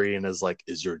the tree and is like,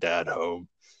 "Is your dad home?"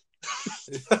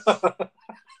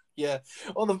 Yeah.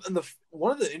 Well,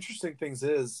 one of the interesting things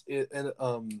is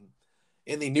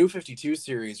in the New 52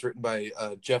 series written by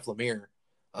Jeff Lemire,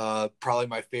 probably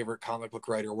my favorite comic book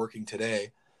writer working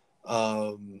today.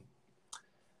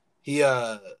 He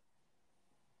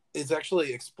it's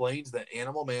actually explains that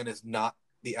Animal Man is not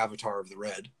the Avatar of the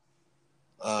Red.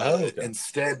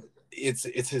 Instead,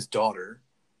 it's his daughter.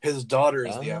 His daughter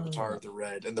is the Avatar of the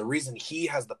Red, and the reason he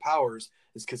has the powers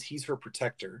is because he's her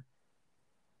protector.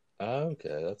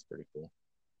 Okay, that's pretty cool.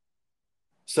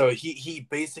 So he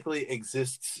basically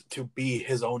exists to be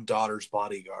his own daughter's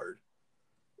bodyguard.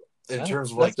 In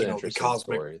terms of like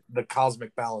the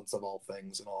cosmic balance of all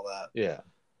things and all that. Yeah,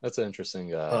 that's an interesting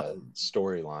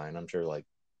storyline. I'm sure like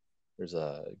there's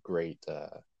a great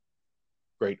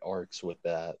arcs with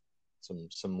that.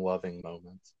 Some loving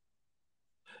moments.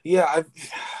 Yeah,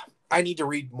 I need to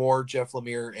read more Jeff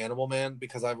Lemire Animal Man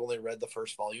because I've only read the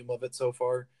first volume of it so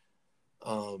far.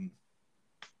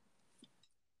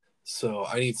 So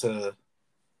I need to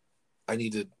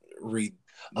read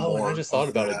more. And I just thought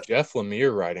about it. Jeff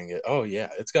Lemire writing it. Oh yeah,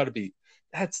 it's got to be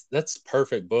that's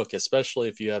perfect book, especially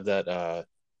if you have that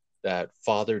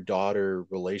father-daughter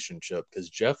relationship, because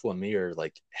Jeff Lemire,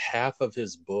 like half of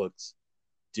his books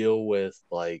deal with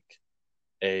like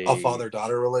a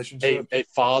father-daughter relationship, a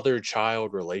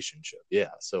father-child relationship.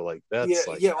 Yeah, so like that's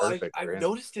perfect. I've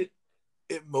noticed it.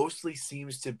 It mostly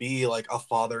seems to be like a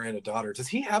father and a daughter. Does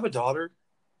he have a daughter?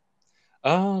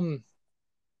 I'm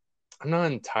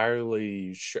not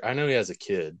entirely sure. I know he has a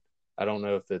kid. I don't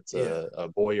know if it's a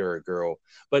boy or a girl,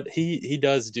 but he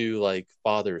does do like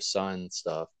father-son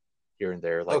stuff here and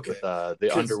there, like with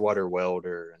the underwater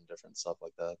welder and different stuff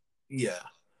like that. Yeah,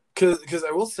 because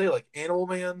I will say, like Animal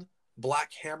Man,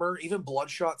 Black Hammer, even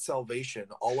Bloodshot Salvation,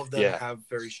 all of them have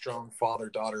very strong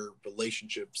father-daughter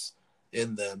relationships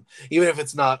in them, even if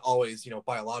it's not always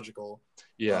biological.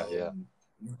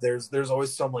 There's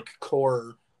always some like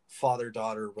core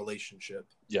father-daughter relationship.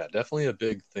 Yeah, definitely a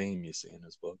big theme you see in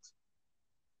his books.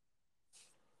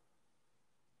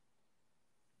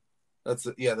 That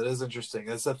is interesting.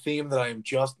 It's a theme that I'm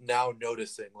just now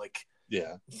noticing. Like,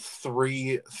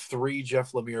 three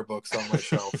Jeff Lemire books on my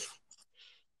shelf.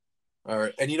 All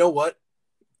right, and you know what?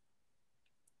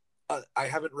 I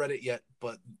haven't read it yet,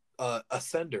 but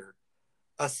Ascender.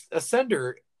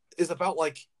 Ascender is about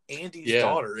like Andy's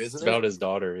daughter, isn't it's about his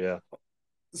daughter, yeah.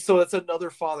 So it's another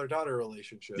father-daughter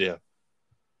relationship. Yeah.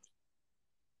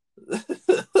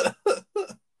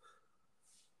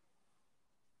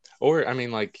 Or, I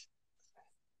mean, like,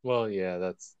 well, yeah,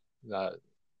 that's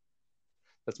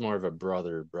more of a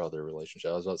brother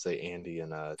relationship. I was about to say Andy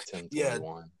and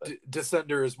 1021. Yeah,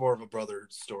 Descender is more of a brother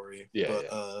story.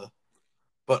 Yeah,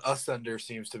 but Ascender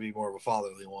seems to be more of a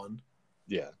fatherly one.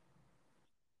 Yeah.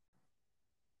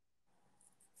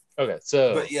 Okay,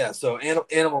 so but yeah, so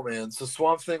Animal Man. So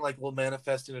Swamp Thing like will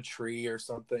manifest in a tree or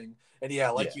something, and yeah,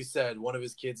 like you said, one of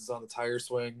his kids is on the tire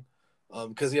swing,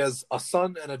 because he has a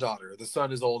son and a daughter. The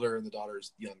son is older and the daughter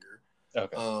is younger.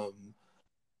 Okay.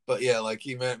 But yeah, like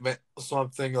he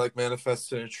Swamp Thing like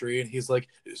manifests in a tree, and he's like,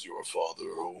 "Is your father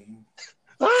home?"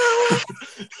 Dad!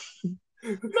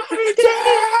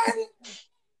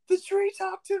 The tree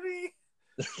talked to me.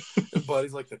 And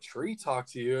Buddy's like, the tree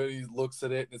talked to you, and he looks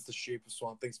at it, and it's the shape of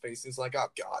Swamp Thing's face. He's like, oh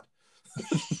god.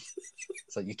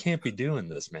 It's like, you can't be doing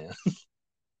this, man.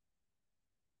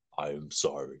 I am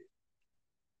sorry.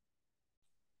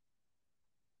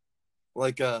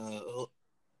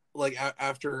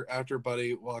 After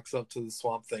Buddy walks up to the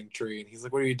Swamp Thing tree, and he's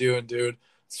like, what are you doing, dude?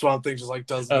 Swamp Thing just like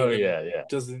doesn't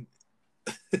doesn't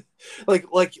like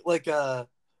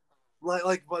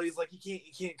Buddy's like, you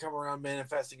can't come around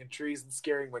manifesting in trees and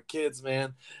scaring my kids,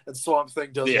 man. And Swamp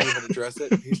Thing doesn't even address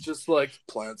it. He's just like,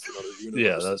 plants in other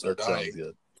universes are dying. Sounds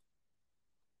good.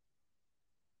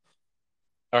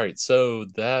 All right, so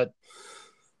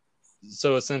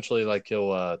essentially, like,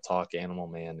 he'll talk Animal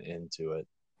Man into it.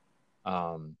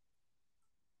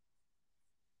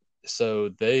 So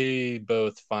they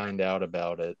both find out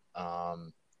about it.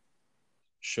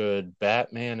 Should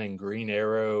Batman and Green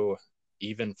Arrow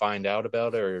even find out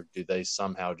about it, or do they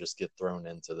somehow just get thrown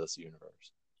into this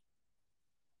universe?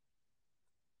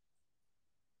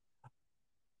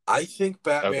 I think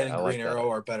Batman and Green Arrow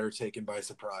are better taken by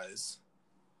surprise.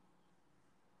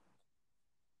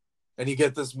 And you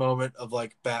get this moment of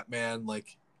like Batman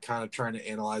like kind of trying to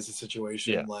analyze the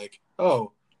situation, like,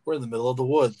 oh, we're in the middle of the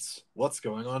woods. What's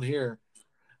going on here?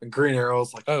 And Green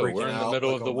Arrow's like, oh, we're in the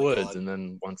middle of the woods, God. And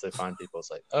then once they find people,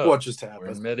 it's like, oh, what just happened?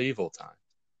 We're in medieval time.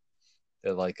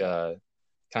 It like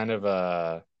kind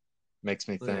of makes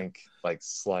me think, like,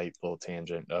 slight little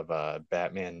tangent of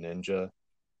Batman Ninja,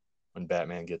 when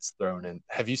Batman gets thrown in.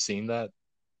 Have you seen that?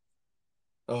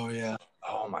 Oh yeah.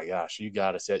 Oh my gosh, you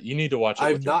gotta see it. You need to watch it.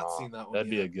 I've not seen that one. That'd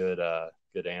be a good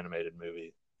animated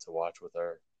movie to watch with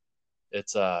her.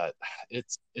 It's so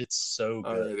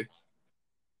good. Alrighty.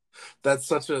 That's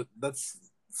such a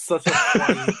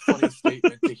funny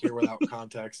statement to hear without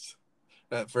context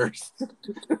at first.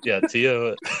 Yeah,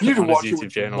 Tio you on his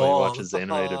YouTube channel, he watches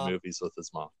animated movies with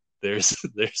his mom. There's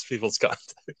people's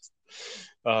context.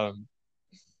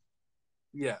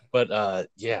 Yeah. But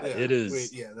it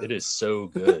is so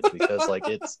good because like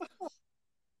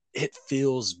it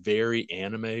feels very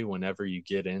anime whenever you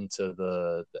get into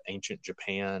the ancient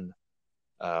Japan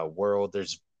world.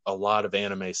 There's a lot of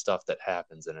anime stuff that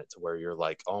happens in it to where you're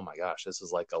like, oh my gosh, this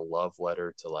is like a love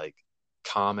letter to like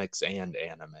comics and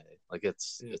anime. Like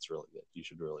it's really good. You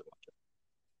should really watch it.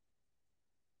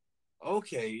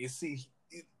 Okay, you see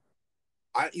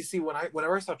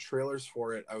whenever I saw trailers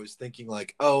for it, I was thinking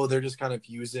like, oh, they're just kind of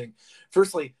using.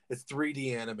 Firstly, it's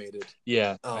 3D animated.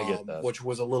 Yeah, I get that. Which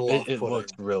was a little off-putting. It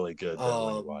looked really good though,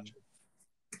 when you watch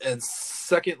it. And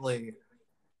secondly,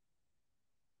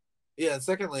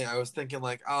 I was thinking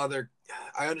like, oh,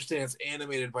 I understand it's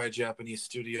animated by a Japanese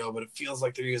studio, but it feels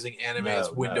like they're using anime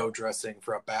as window dressing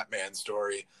for a Batman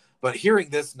story. But hearing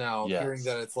this now, hearing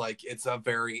that it's like it's a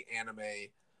very anime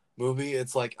movie,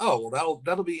 it's like, oh well,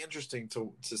 that'll be interesting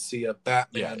to see a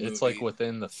Batman movie. It's like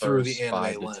within the first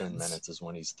 5 to 10 minutes is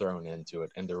when he's thrown into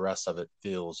it, and the rest of it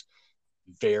feels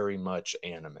very much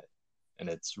anime, and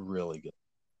it's really good.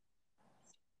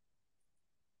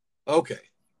 Okay.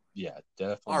 Yeah,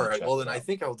 definitely. All right, well then I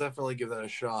think I'll definitely give that a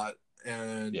shot,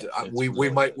 and we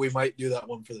might do that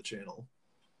one for the channel.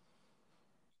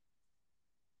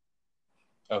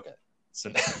 Okay,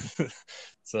 so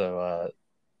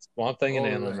Swamp Thing and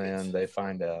Animal Man, they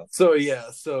find out. So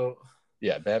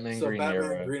Batman, Green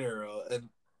Arrow,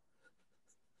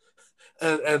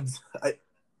 and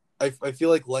I feel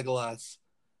like Legolas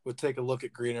would take a look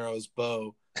at Green Arrow's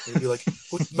bow and be like,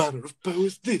 "What manner of bow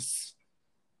is this?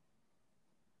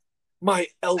 My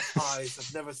elf eyes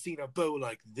have never seen a bow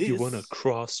like this. You want to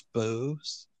cross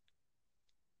bows?"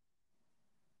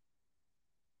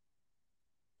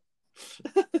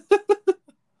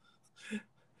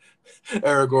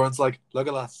 Aragorn's like,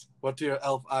 Legolas, what do your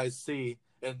elf eyes see?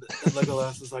 And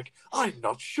Legolas is like, I'm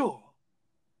not sure.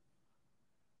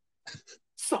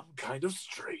 some kind of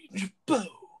strange bow.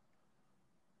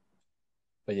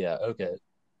 But yeah, okay.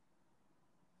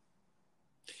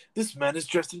 This man is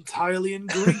dressed entirely in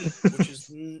green, which is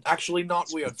actually not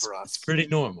weird for us. It's pretty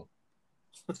normal.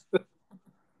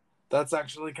 That's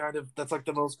actually that's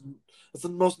the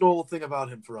most normal thing about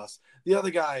him for us. The other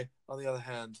guy, on the other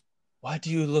hand, why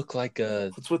do you look like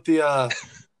a? What's with the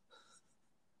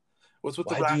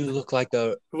Why do you look like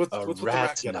a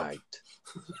rat knight?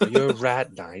 You're a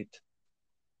rat knight.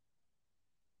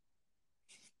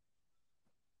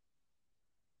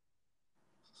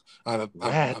 I'm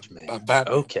Batman.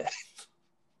 Okay.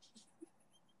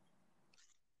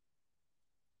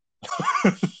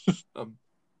 I'm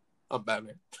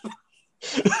Batman.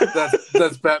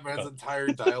 That's Batman's entire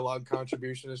dialogue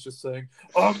contribution is just saying,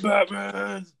 "I'm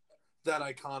Batman." That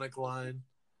iconic line.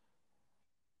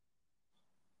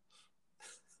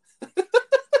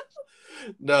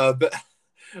 No, but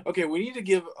okay, we need to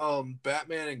give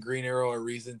Batman and Green Arrow a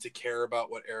reason to care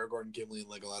about what Aragorn, Gimli, and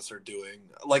Legolas are doing,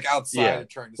 like outside of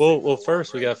trying to. Well,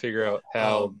 first we got to figure out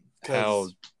how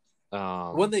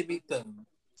when they meet them,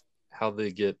 how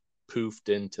they get poofed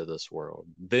into this world,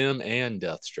 them and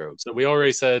Deathstroke. So we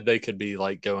already said they could be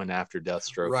like going after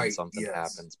Deathstroke when something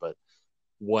happens, but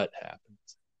what happens?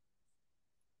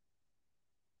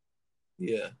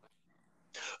 Yeah.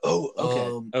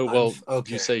 Oh, okay.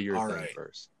 Okay. You say your thing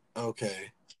first.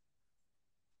 Okay.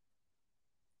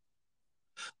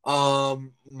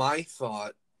 My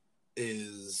thought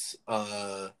is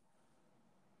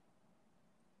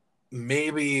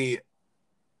maybe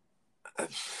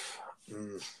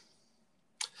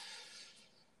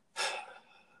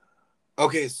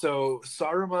okay, so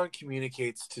Saruman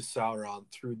communicates to Sauron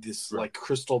through this like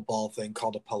crystal ball thing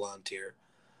called a Palantir.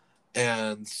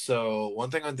 And so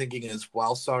one thing I'm thinking is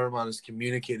while Saruman is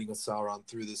communicating with Sauron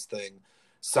through this thing,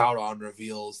 Sauron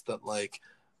reveals that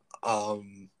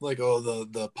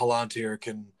the Palantir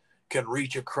can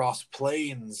reach across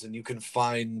planes and you can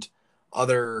find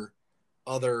other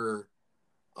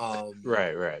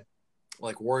right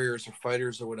like warriors or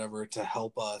fighters or whatever to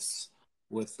help us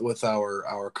with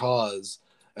our cause.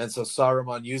 And so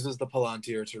Saruman uses the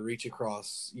Palantir to reach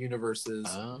across universes,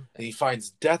 and he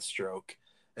finds Deathstroke.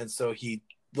 And so he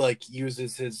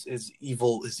uses his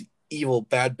evil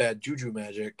bad juju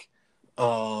magic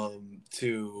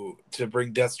to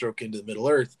bring Deathstroke into the Middle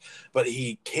Earth, but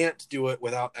he can't do it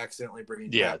without accidentally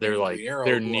bringing they're like Green Arrow,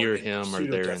 they're near him or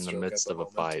they're in the midst of a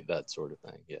fight, that sort of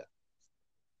thing.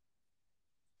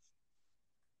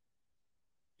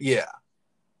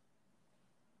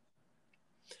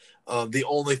 The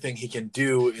only thing he can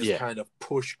do is kind of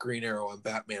push Green Arrow and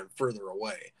Batman further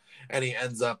away. And he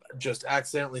ends up just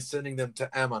accidentally sending them to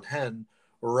Amon-Hen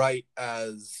right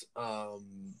as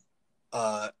Aragorn,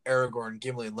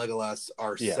 Gimli, and Legolas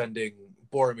are sending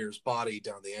Boromir's body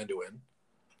down the Anduin.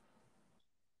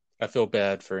 I feel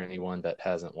bad for anyone that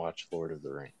hasn't watched Lord of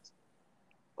the Rings.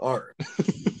 All right.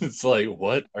 It's like,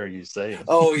 what are you saying?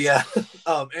 Oh, yeah.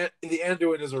 The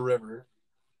Anduin is a river.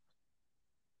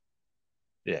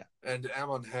 Yeah. And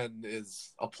Amon-Hen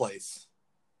is a place.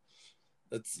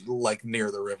 It's like near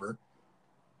the river.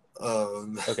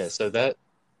 Okay, so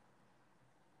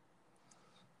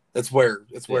it's where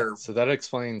so that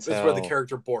explains how where the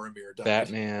character Boromir died.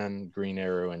 Batman, Green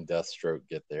Arrow, and Deathstroke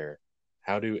get there.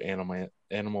 How do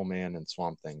Animal Man and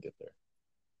Swamp Thing get there?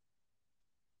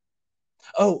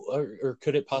 Oh, or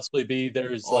could it possibly be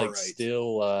there's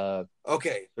still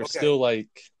still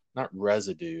like not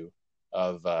residue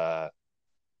of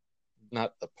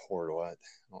not the portal. I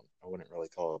wouldn't really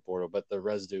call it a portal, but the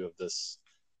residue of this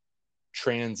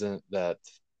transient that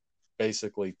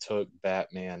basically took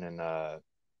Batman and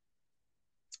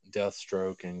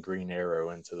Deathstroke and Green Arrow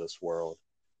into this world.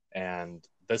 And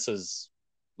this is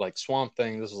like Swamp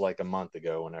Thing. This was like a month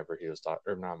ago whenever he was talking,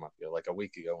 or not a month ago, like a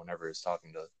week ago whenever he was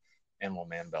talking to Animal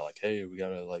Man about like, hey, we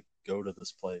gotta like go to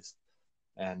this place.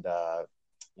 And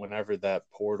whenever that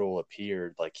portal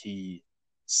appeared, like he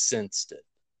sensed it.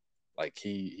 Like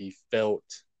he felt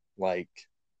like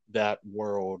that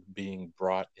world being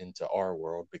brought into our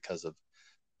world because of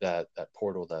that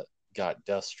portal that got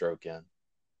Deathstroke in.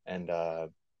 And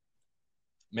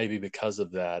maybe because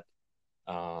of that,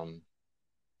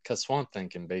 because Swamp Thing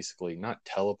can basically not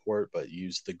teleport, but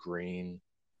use the green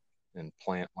and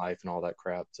plant life and all that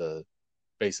crap to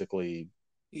basically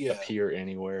appear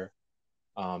anywhere.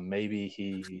 Maybe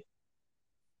he.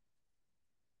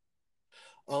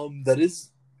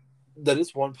 That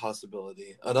is one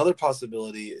possibility. Another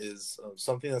possibility is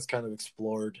something that's kind of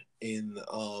explored in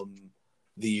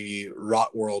the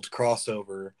Rot World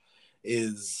crossover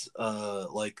is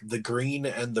like the green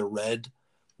and the red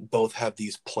both have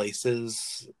these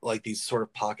places, like these sort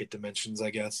of pocket dimensions, I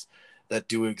guess, that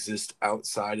do exist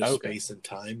outside of space and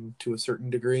time to a certain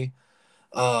degree.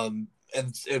 And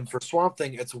for Swamp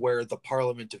Thing, it's where the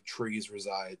Parliament of Trees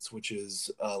resides, which is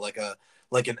like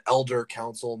an elder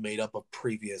council made up of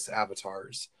previous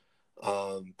avatars,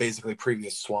 basically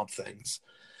previous Swamp Things.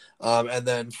 And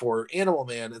then for Animal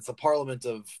Man, it's the Parliament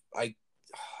of I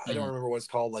don't remember what it's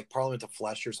called, like Parliament of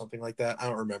Flesh or something like that. I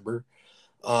don't remember.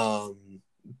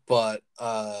 But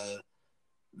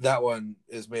that one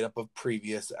is made up of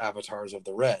previous avatars of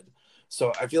the Red.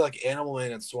 So I feel like Animal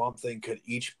Man and Swamp Thing could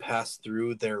each pass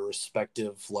through their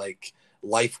respective like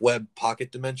life web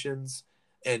pocket dimensions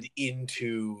and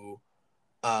into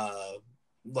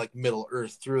like Middle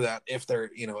Earth through that, if they're,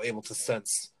 you know, able to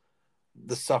sense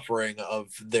the suffering of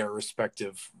their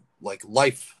respective like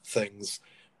life things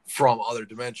from other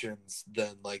dimensions.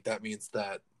 Then like that means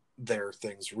that their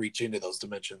things reach into those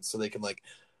dimensions, so they can like,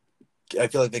 I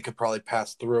feel like they could probably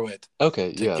pass through it.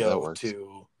 Okay, to yeah, go that works.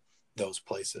 to those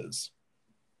places.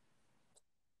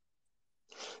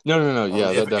 No. Yeah,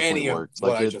 If that definitely any of works.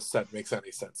 what Like I just said makes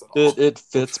any sense at all. it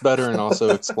fits better and also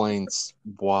explains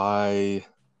why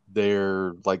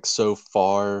they're like so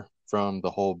far from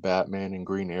the whole Batman and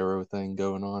Green Arrow thing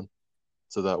going on.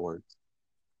 So that works.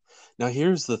 Now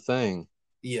here's the thing.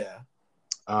 Yeah.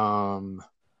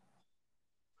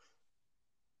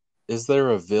 Is there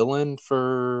a villain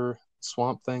for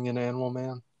Swamp Thing and Animal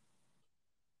Man?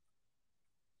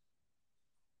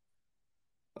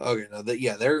 Okay. No. That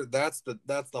yeah. There. That's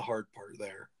the hard part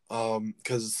there.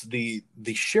 Because the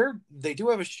shared, they do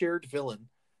have a shared villain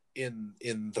in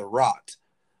the Rot,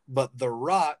 but the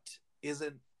Rot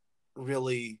isn't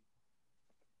really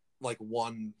like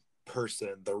one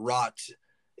person. The Rot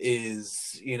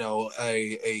is, you know,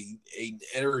 a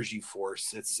energy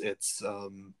force. It's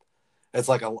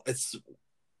like it's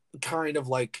kind of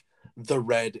like the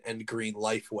red and green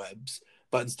life webs,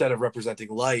 but instead of representing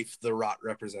life, the Rot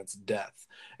represents death.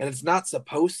 And it's not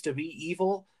supposed to be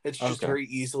evil. It's just very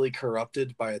easily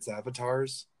corrupted by its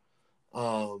avatars.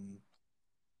 Because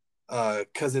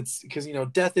you know,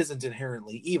 death isn't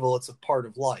inherently evil, it's a part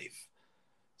of life.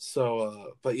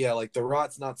 So but yeah, like the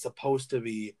Rot's not supposed to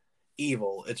be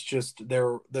evil. It's just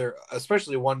they're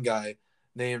especially one guy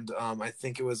named I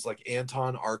think it was like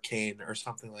Anton Arcane or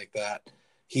something like that.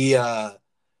 He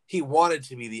wanted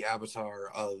to be the avatar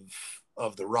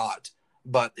of the Rot,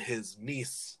 but his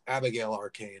niece Abigail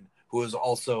Arcane, who was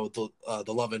also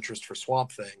the love interest for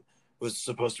Swamp Thing, was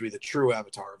supposed to be the true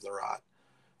avatar of the Rot.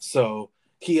 So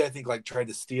he, I think, like tried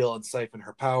to steal and siphon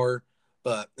her power,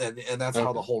 but and that's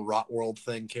how the whole Rot World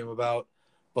thing came about.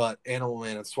 But Animal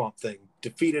Man and Swamp Thing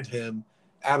defeated him.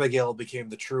 Abigail became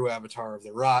the true avatar of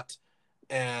the Rot,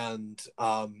 and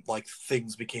like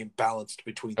things became balanced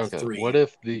between the three. What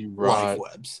if the Rot life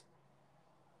webs?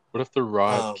 What if the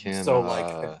Rot can so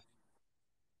like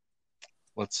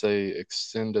let's say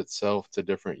extend itself to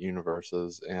different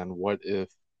universes, and what if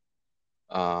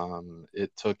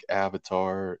it took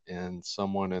Avatar in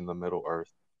someone in the Middle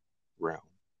Earth realm?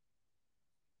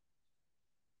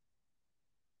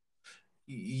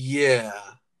 Yeah,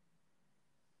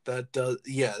 that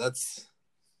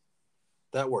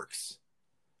works.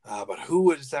 But who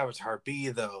would his avatar be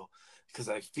though? Because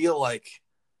I feel like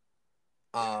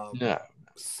No.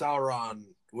 Sauron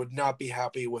would not be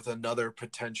happy with another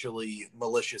potentially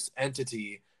malicious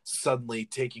entity suddenly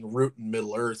taking root in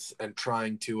Middle Earth and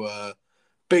trying to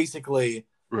basically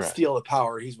steal the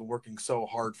power he's been working so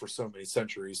hard for so many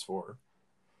centuries for.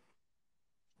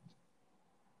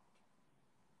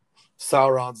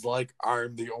 Sauron's like,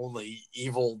 I'm the only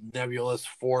evil nebulous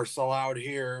force allowed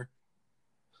here.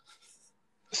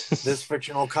 This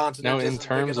fictional continent. Now, in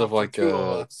terms of like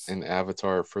an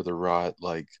avatar for the Rot,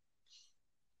 like,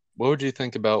 what would you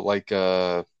think about like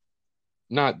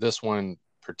not this one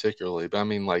particularly, but I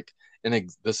mean like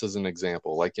this is an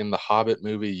example. Like in the Hobbit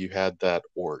movie, you had that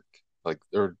orc, like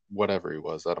or whatever he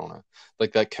was, I don't know,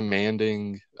 like that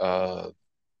commanding.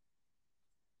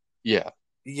 Yeah.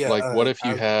 Like, what if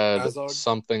you had Azog?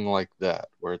 something like that,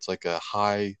 where it's like a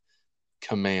high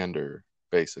commander,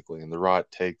 basically, and the Rot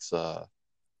takes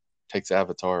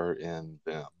Avatar in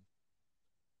them.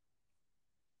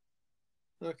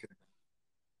 Okay.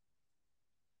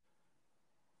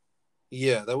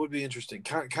 Yeah, that would be interesting.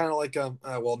 Kind of like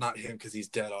well, not him because he's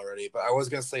dead already, but I was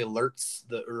gonna say Lurtz,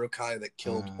 the Uruk-hai that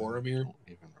killed Boromir. I don't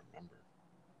even remember.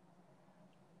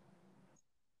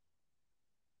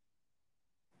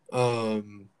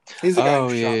 He's the guy who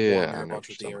shot yeah, Boromir a bunch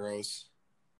with the arrows.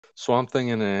 Swamp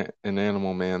Thing and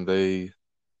Animal Man, they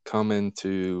come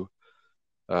into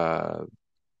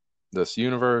this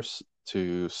universe,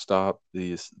 to stop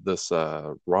this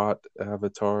rot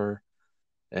avatar,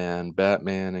 and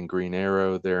Batman and Green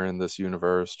Arrow, they're in this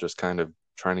universe just kind of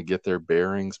trying to get their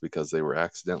bearings because they were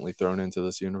accidentally thrown into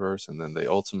this universe, and then they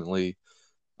ultimately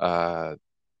uh,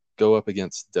 go up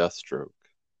against Deathstroke.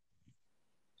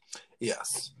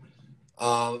 Yes.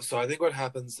 So I think what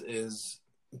happens is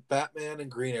Batman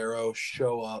and Green Arrow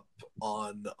show up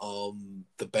on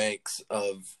the banks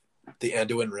of the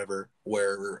Anduin River,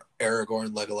 where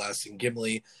Aragorn, Legolas, and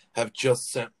Gimli have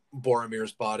just sent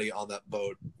Boromir's body on that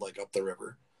boat, like up the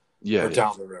river, or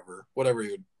down the river, whatever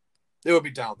it would be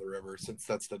down the river, since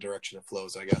that's the direction it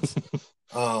flows, I guess.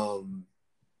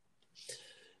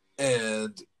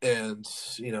 And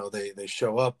you know, they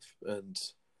show up, and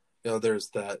you know, there's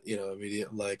that, you know,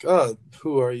 immediate like, oh,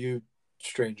 who are you,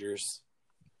 strangers?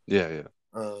 Yeah.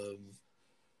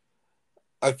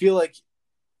 I feel like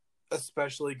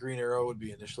especially Green Arrow would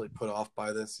be initially put off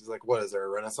by this. He's like, what is there, a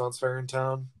Renaissance fair in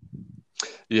town?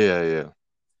 Yeah.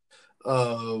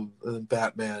 And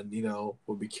Batman, you know,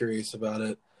 would be curious about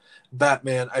it.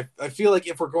 Batman, I feel like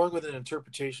if we're going with an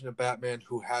interpretation of Batman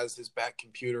who has his Bat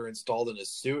computer installed in his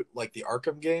suit, like the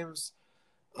Arkham games,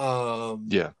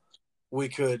 we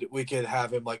could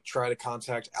have him like try to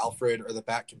contact Alfred or the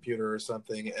Bat computer or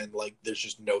something, and like there's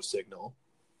just no signal.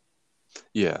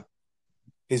 Yeah.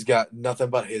 He's got nothing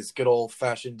but his good old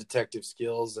fashioned detective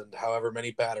skills and however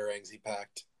many batarangs he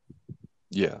packed.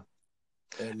 Yeah.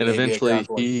 And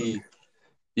eventually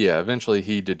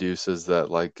he deduces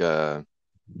that like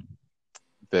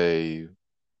they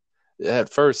at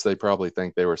first they probably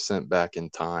think they were sent back in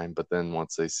time, but then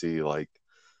once they see like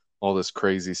all this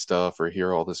crazy stuff or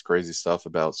hear all this crazy stuff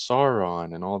about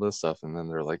Sauron and all this stuff, and then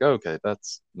they're like, okay,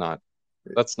 that's not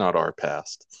our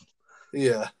past.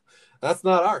 Yeah, that's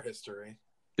not our history.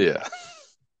 Yeah.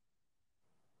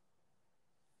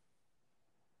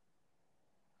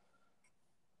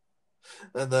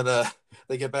 And then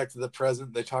they get back to the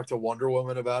present. They talk to Wonder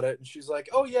Woman about it, and she's like,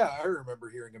 "Oh yeah, I remember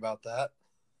hearing about that."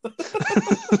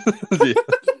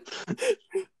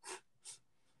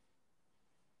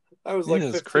 I was like,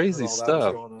 it's crazy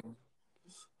stuff.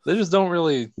 They just don't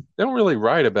really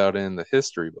write about it in the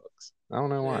history books. I don't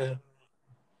know why. Yeah.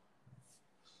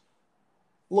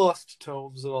 Lost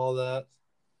tomes and all that.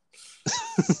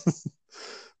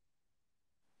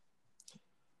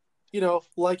 You know,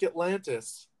 like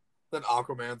Atlantis. Then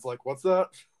Aquaman's like, "What's that?"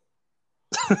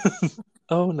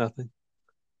 Oh, nothing.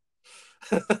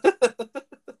 And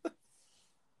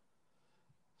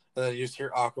then you just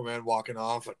hear Aquaman walking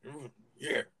off, like,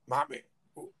 yeah, mommy.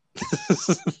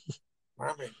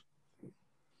 Mommy.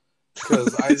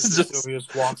 Because I just assume he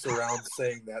just walks around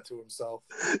saying that to himself.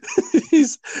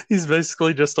 He's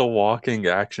basically just a walking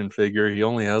action figure. He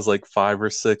only has like 5 or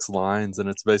 6 lines, and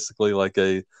it's basically like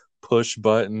a push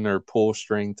button or pull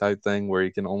string type thing where he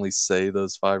can only say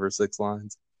those 5 or 6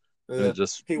 lines. And it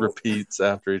just repeats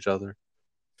after each other.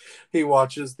 He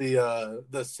watches the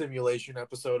simulation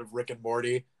episode of Rick and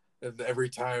Morty, and every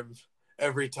time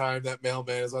that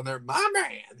mailman is on there, "My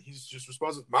man," he's just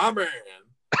responds with, "My man."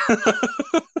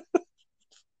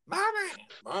 My man,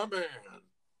 my man,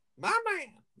 my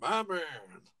man, my man.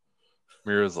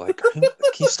 Mira's like, can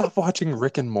you stop watching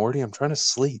Rick and Morty? I'm trying to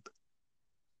sleep.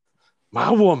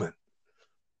 My woman.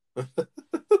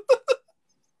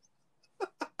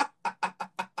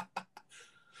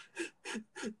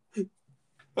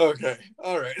 Okay,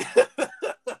 all right.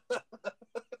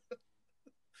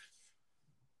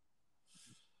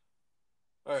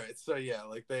 All right, so yeah,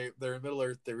 like they're in Middle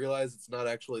Earth. They realize it's not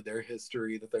actually their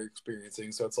history that they're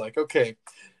experiencing. So it's like, okay,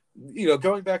 you know,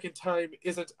 going back in time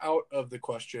isn't out of the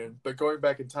question, but going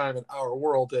back in time in our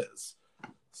world is.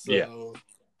 So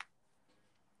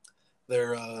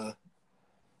they're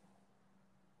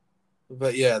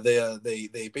but yeah,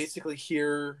 they basically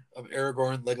hear of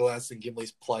Aragorn, Legolas, and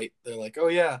Gimli's plight. They're like, oh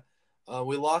yeah,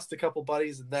 we lost a couple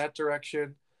buddies in that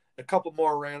direction. A couple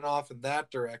more ran off in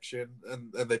that direction,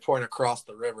 and they point across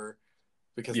the river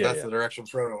because that's the direction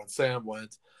Frodo and Sam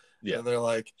went. Yeah. And they're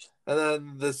like, and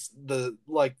then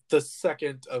the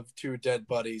second of 2 dead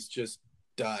buddies just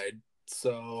died.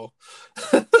 So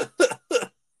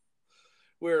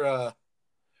we're a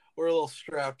little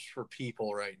strapped for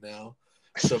people right now.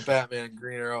 So Batman and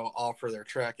Green Arrow offer their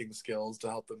tracking skills to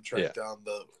help them track down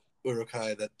the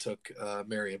Uruk-hai that took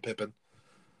Merry and Pippin.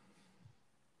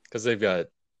 Because they've got.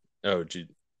 Oh, did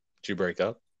you break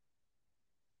up?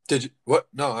 Did you? What?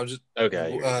 No, I'm just.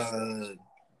 Okay.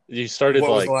 You started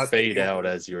like fade out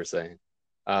as you were saying.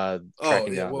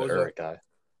 Tracking down the Uruk-hai.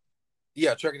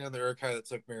 Yeah, tracking down the Uruk-hai that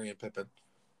took Merry and Pippin.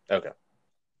 Okay.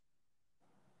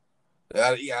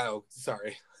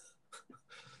 Sorry.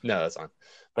 No, that's fine.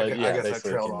 But I yeah, guess I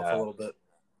basically it trailed can. off a little bit.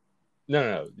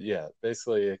 No. Yeah,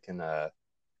 basically it can.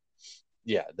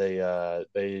 Yeah,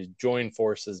 they join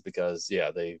forces because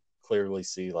yeah, they clearly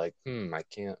see like, we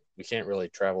can't really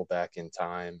travel back in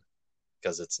time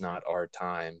because it's not our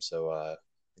time. So I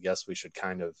guess we should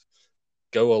kind of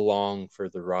go along for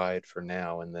the ride for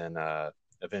now, and then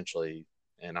eventually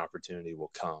an opportunity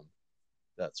will come.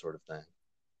 That sort of thing.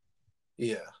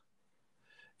 Yeah.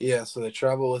 Yeah, so they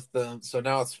travel with them. So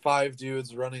now it's 5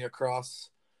 dudes running across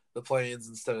the plains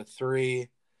instead of 3.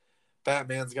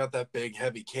 Batman's got that big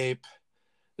heavy cape.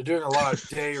 They're doing a lot of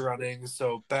day running,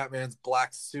 so Batman's black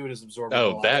suit is absorbing a Oh, lot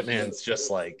of heat. Batman's just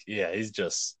like, yeah, he's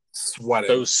just Sweating.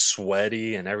 so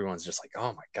sweaty, and everyone's just like,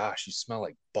 oh my gosh, you smell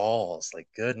like balls. Like,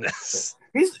 goodness.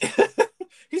 He's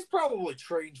he's probably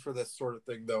trained for this sort of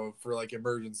thing though, for like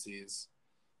emergencies.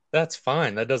 That's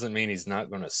fine. That doesn't mean he's not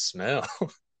going to smell.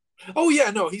 Oh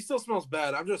yeah, no, he still smells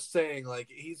bad. I'm just saying, like,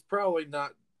 he's probably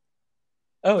not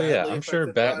Oh yeah, badly I'm sure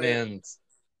affected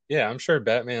by it. I'm sure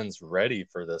Batman's ready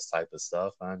for this type of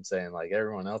stuff. I'm saying like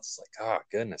everyone else is like, oh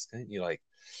goodness, couldn't you like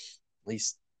at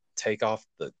least take off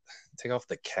the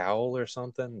cowl or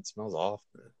something? It smells awful.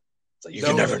 It's like you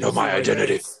can never know my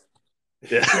identity.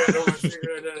 Yeah. You can't know my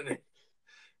secret identity.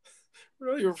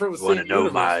 Well, you're from the You want to same know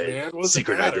universe, my man. What's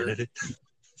secret identity?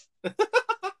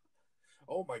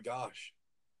 Oh my gosh.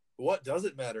 What does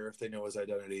it matter if they know his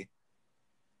identity?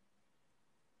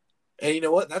 And you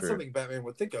know what? That's True. something Batman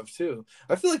would think of too.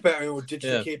 I feel like Batman would ditch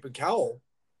the cape and cowl.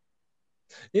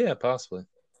 Yeah, possibly.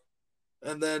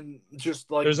 And then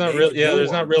just like there's not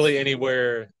really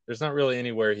anywhere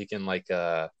he can like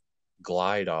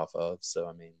glide off of. So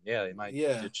I mean, yeah, they might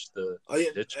ditch the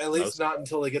ditch at least not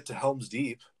until they get to Helm's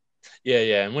Deep.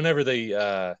 Yeah, and whenever they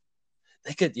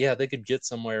could get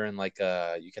somewhere and like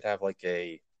you could have like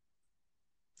a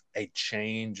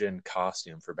change in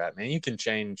costume for Batman. You can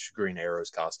change Green Arrow's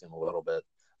costume a little bit.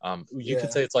 You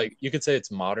could say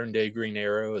it's modern day Green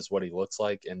Arrow is what he looks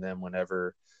like, and then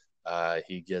whenever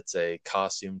he gets a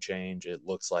costume change, it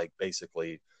looks like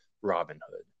basically Robin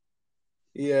Hood.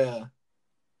 Yeah,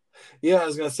 I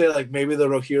was gonna say like maybe the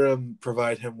Rohirrim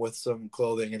provide him with some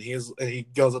clothing, and he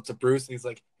goes up to Bruce and he's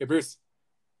like, "Hey Bruce,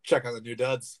 check out the new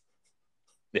duds."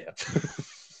 Yeah.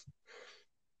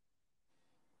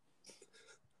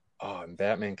 Oh, and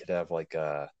Batman could have like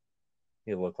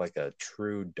he look like a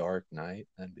true Dark Knight.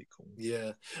 That'd be cool.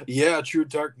 Yeah, true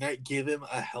Dark Knight. Give him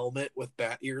a helmet with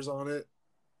bat ears on it.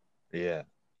 Yeah.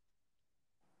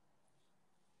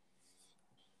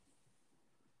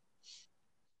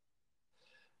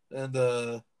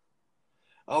 And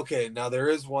okay, now there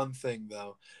is one thing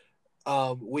though.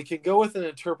 We can go with an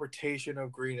interpretation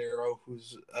of Green Arrow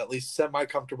who's at least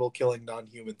semi-comfortable killing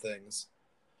non-human things.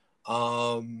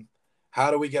 How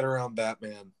do we get around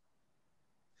Batman?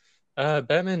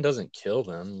 Batman doesn't kill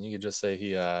them. You could just say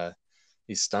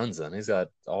he stuns them. He's got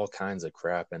all kinds of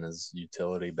crap in his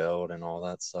utility belt and all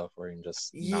that stuff where he can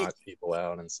just knock people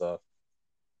out and stuff.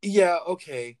 Yeah,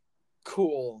 okay.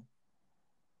 Cool.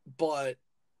 But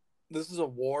this is a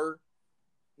war.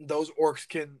 Those orcs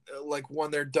can, like,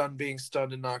 when they're done being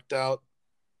stunned and knocked out,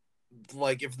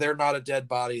 like, if they're not a dead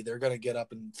body, they're going to get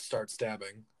up and start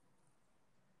stabbing.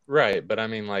 Right, but I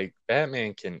mean, like,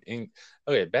 Batman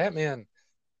Batman,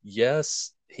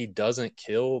 yes, he doesn't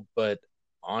kill, but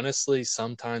honestly,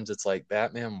 sometimes it's like,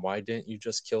 Batman, why didn't you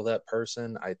just kill that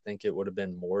person? I think it would have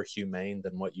been more humane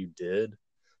than what you did.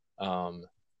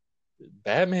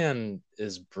 Batman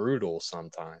is brutal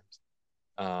sometimes.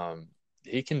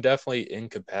 He can definitely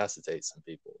incapacitate some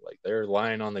people. Like they're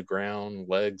lying on the ground,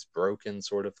 legs broken,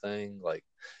 sort of thing. Like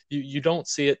you don't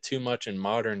see it too much in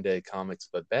modern day comics,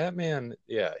 but Batman,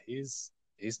 yeah, he's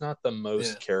not the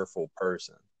most careful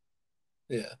person.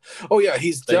 Yeah. Oh yeah,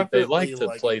 he's definitely they like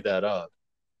to play that up.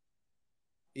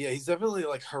 Yeah, he's definitely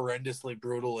like horrendously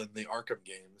brutal in the Arkham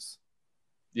games.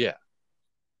 Yeah.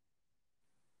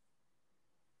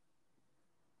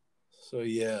 So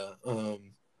yeah.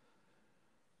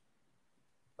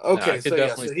 Okay, so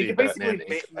he can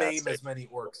basically maim as many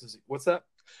orcs as what's that?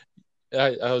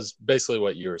 I was basically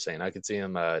what you were saying. I could see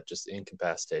him just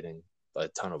incapacitating a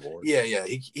ton of orcs. Yeah.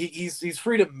 He's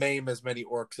free to maim as many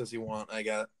orcs as he wants, I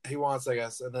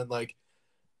guess. And then like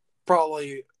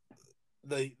probably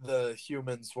the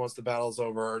humans, once the battle's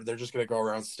over, they're just gonna go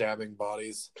around stabbing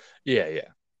bodies. Yeah.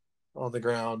 On the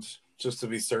ground, just to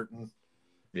be certain.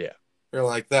 Yeah. You're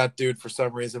like, that dude for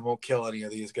some reason won't kill any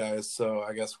of these guys, so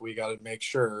I guess we got to make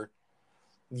sure,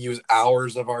 use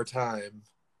hours of our time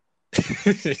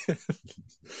to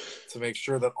make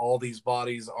sure that all these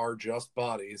bodies are just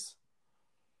bodies.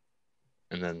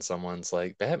 And then someone's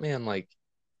like, Batman, like,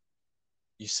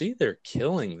 you see they're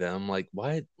killing them. Like,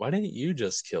 why didn't you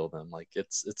just kill them? Like,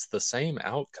 it's the same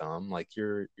outcome. Like,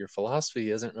 your philosophy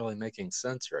isn't really making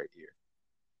sense right here.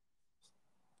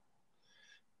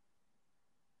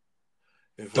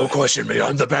 Don't question me.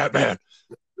 I'm the Batman.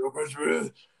 Don't question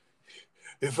me.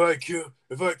 If I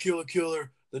kill a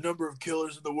killer, the number of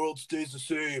killers in the world stays the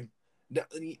same.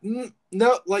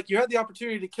 No, like you had the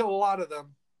opportunity to kill a lot of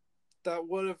them. That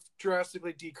would have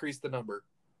drastically decreased the number.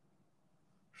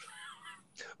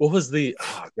 What was the?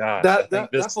 Oh God! That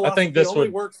philosophy only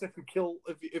would works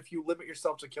if you limit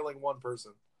yourself to killing one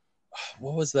person.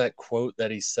 What was that quote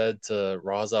that he said to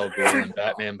Ra's al Ghul in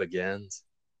Batman Begins?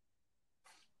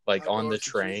 Like on the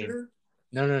train?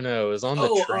 No. It was on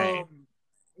the train.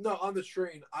 No, on the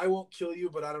train. I won't kill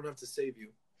you, but I don't have to save you.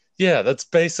 Yeah, that's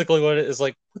basically what it is.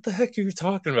 Like, what the heck are you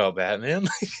talking about, Batman?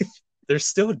 They're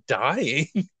still dying.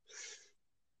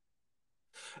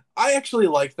 I actually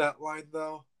like that line,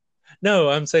 though. No,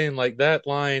 I'm saying like that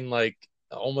line, like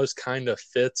almost kind of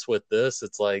fits with this.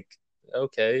 It's like,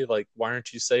 okay, like why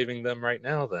aren't you saving them right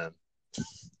now? Then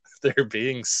they're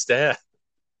being stabbed.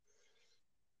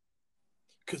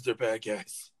 Because they're bad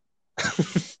guys.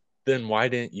 Then why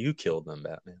didn't you kill them,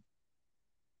 Batman?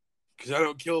 Because I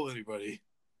don't kill anybody.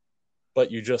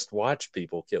 But you just watch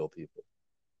people kill people.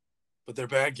 But they're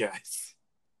bad guys.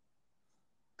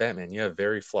 Batman, you have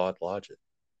very flawed logic.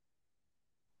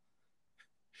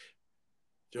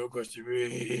 Don't question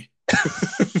me.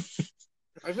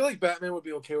 I feel like Batman would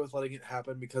be okay with letting it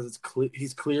happen because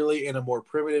he's clearly in a more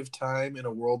primitive time in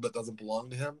a world that doesn't belong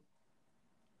to him.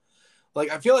 Like,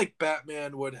 I feel like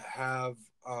Batman would have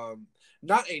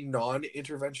not a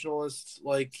non-interventionalist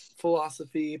like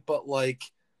philosophy, but like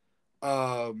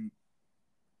I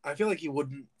feel like he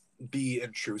wouldn't be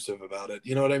intrusive about it.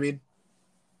 You know what I mean?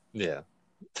 Yeah.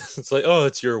 It's like, oh,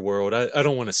 it's your world. I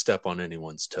don't want to step on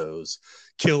anyone's toes.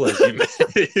 Kill as you may.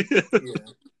 Yeah.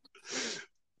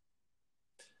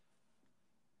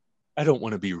 I don't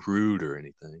want to be rude or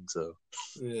anything, so.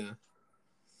 Yeah.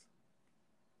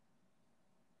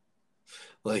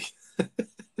 Like,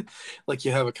 like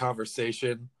you have a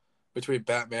conversation between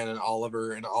Batman and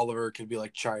Oliver can be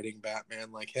like chiding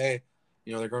Batman, like, hey,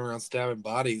 you know, they're going around stabbing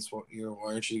bodies. Well, you know,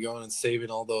 why aren't you going and saving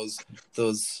all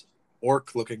those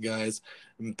orc-looking guys?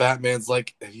 And Batman's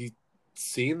like, have you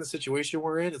seen the situation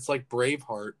we're in? It's like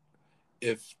Braveheart,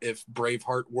 if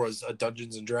Braveheart was a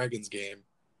Dungeons and Dragons game.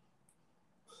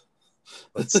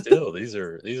 But still, these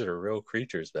are real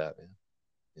creatures, Batman.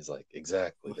 He's like,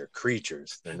 exactly, they're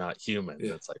creatures. They're not human.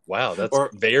 Yeah. It's like, wow, that's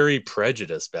very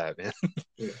prejudiced, Batman.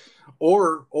 Yeah.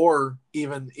 Or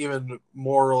even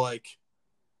more like,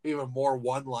 even more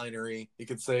one-linery, you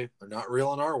could say they're not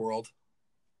real in our world.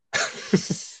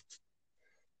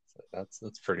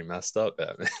 That's pretty messed up,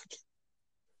 Batman.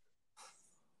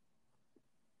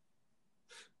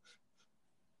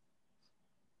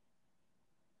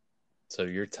 So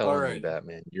you're telling me,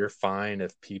 Batman, you're fine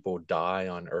if people die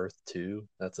on Earth too?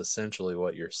 That's essentially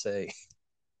what you're saying.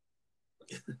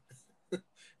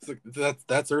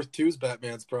 That's Earth 2's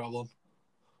Batman's problem.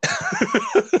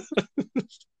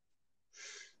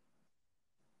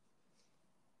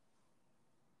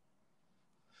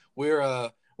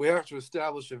 We have to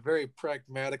establish a very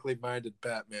pragmatically minded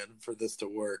Batman for this to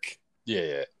work.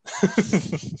 Yeah.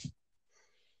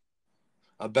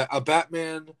 A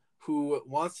Batman who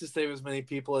wants to save as many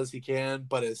people as he can,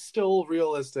 but is still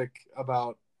realistic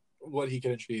about what he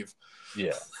can achieve.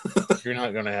 Yeah. You're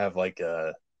not going to have like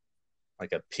a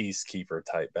peacekeeper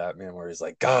type Batman where he's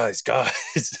like, guys,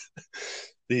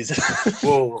 these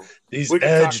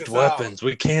edged weapons,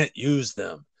 we can't use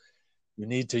them. You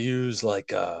need to use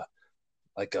like a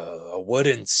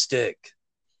wooden stick.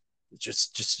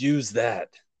 Just use that.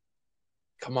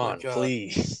 Come on,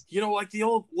 please. You know, like the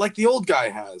old guy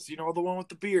has, you know, the one with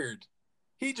the beard.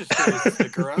 He just doesn't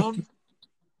stick around.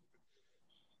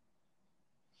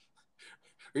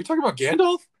 Are you talking about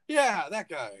Gandalf? Yeah, that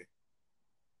guy.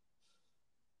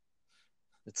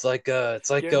 It's like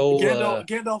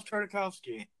Gandalf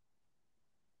Tartakovsky.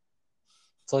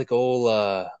 It's like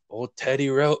old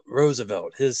Teddy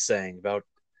Roosevelt, his saying about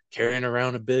carrying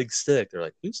around a big stick. They're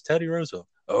like, who's Teddy Roosevelt?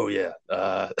 Oh yeah.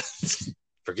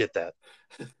 Forget that.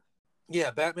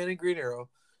 Yeah, Batman and Green Arrow.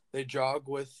 They jog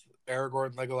with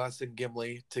Aragorn, Legolas, and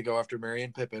Gimli to go after Merry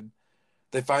and Pippin.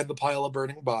 They find the pile of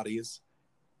burning bodies.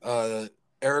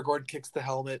 Aragorn kicks the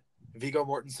helmet. Viggo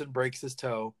Mortensen breaks his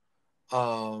toe.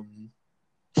 What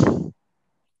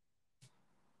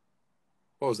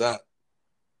was that?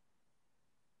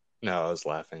 No, I was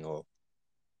laughing a little.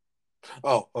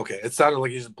 Oh, okay. It sounded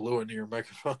like you just blew into your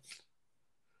microphone.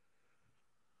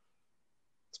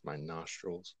 It's my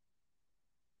nostrils.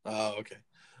 Oh, okay.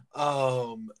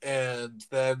 And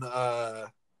then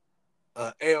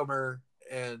Aomer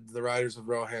and the Riders of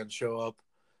Rohan show up,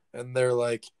 and they're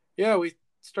like, "Yeah, we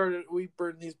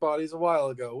burned these bodies a while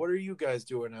ago. What are you guys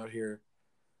doing out here?"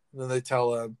 And then they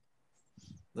tell them,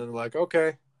 and they're like,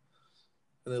 "Okay,"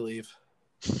 and they leave.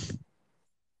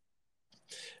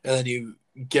 And then you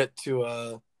get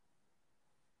to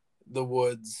the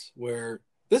woods where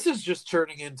this is just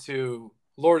turning into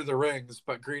Lord of the Rings,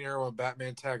 but Green Arrow and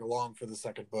Batman tag along for the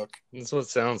second book. That's what it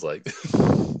sounds like.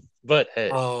 But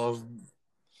hey,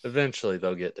 eventually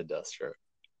they'll get to Deathstroke.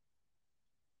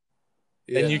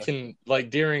 Yeah. And you can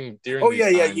during these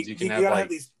times you can have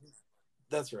these.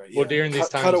 That's right. Well, during these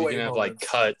times you can have moments.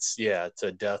 Cuts, to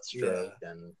Deathstroke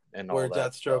and all where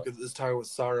that. Deathstroke is talking with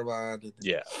Saruman. And...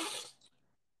 Yeah.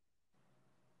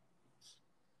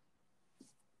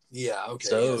 Yeah. Okay.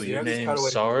 So your name's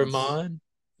Saruman. Moments.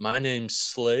 My name's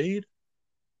Slade.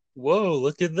 Whoa!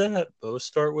 Look at that. Both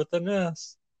start with an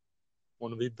S.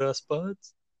 Want to be best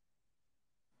buds?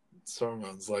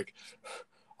 Saruman's like,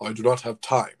 I do not have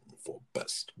time for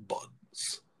best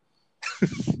buds.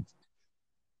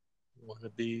 Want to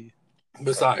be?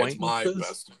 Besides, my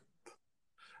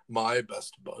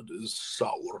best bud is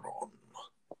Sauron.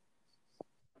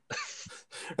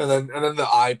 and then the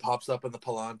eye pops up in the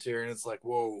Palantir, and it's like,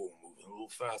 whoa, moving a little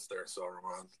fast there,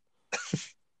 Saruman.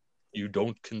 You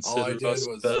don't consider us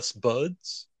best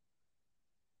buds?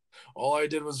 All I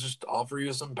did was just offer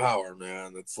you some power,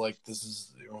 man. It's like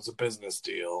it's a business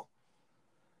deal.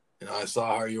 And I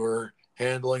saw how you were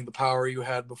handling the power you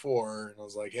had before, and I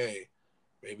was like, hey,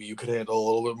 maybe you could handle a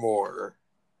little bit more.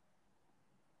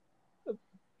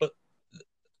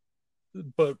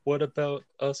 But what about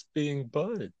us being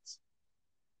buds?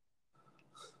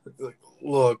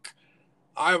 Look,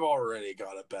 I've already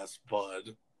got a best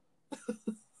bud.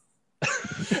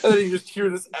 And then you just hear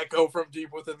this echo from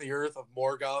deep within the earth of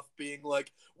Morgoth being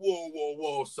like, whoa, whoa,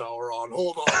 whoa, Sauron,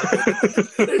 hold on.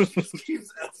 It just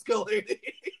keeps escalating.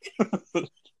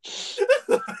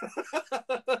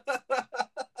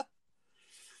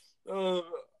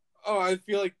 I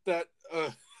feel like that...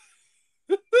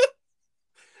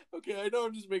 Okay, I know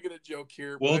I'm just making a joke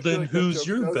here. Well, then who's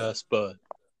your best bud?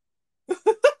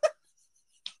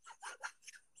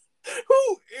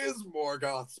 Who is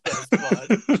Morgoth's best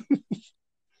bud?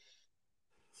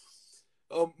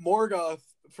 Morgoth,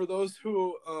 for those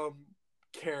who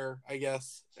care, I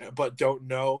guess, but don't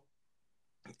know,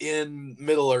 in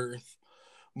Middle-earth,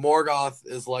 Morgoth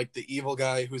is like the evil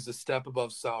guy who's a step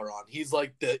above Sauron. He's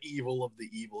like the evil of the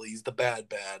evil. He's the bad.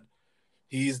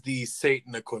 He's the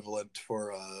Satan equivalent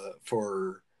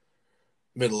for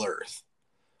Middle-earth.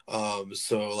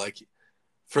 So like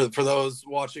for those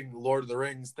watching Lord of the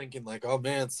Rings thinking like, oh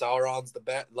man, Sauron's the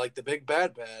big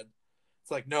bad.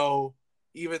 It's like, no,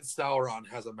 even Sauron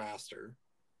has a master.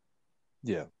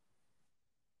 Yeah.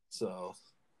 So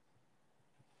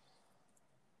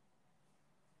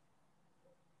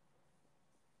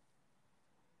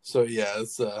yeah,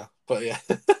 it's but yeah.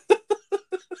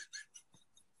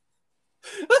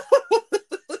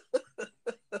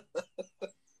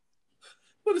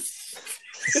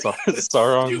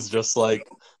 Sauron's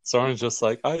just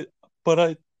like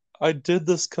I did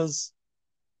this because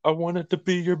I wanted to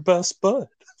be your best bud.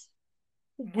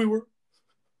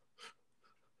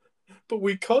 But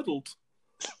we cuddled.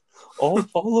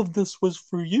 All of this was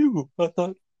for you. I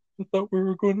thought we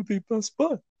were going to be best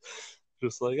bud.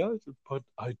 Just like but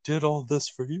I did all this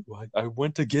for you. I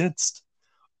went against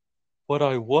what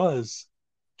I was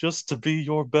just to be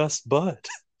your best bud.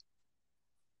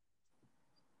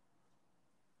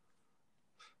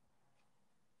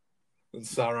 And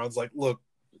Sauron's like, look,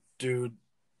 dude,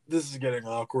 this is getting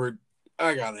awkward.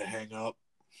 I gotta hang up.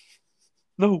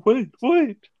 No, wait.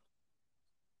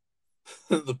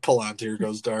 The Palantir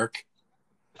goes dark.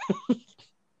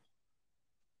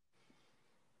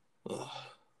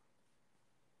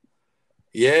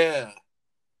 Yeah.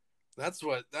 That's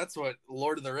what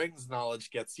Lord of the Rings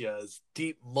knowledge gets you, is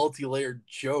deep, multi-layered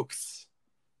jokes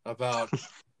about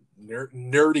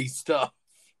nerdy stuff.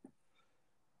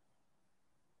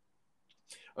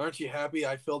 Aren't you happy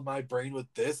I filled my brain with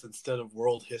this instead of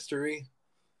world history?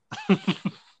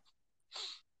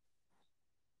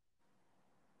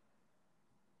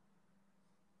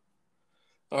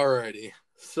 Alrighty.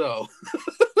 So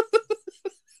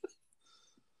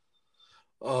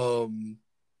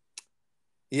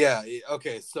yeah,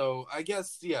 okay, so I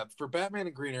guess, yeah, for Batman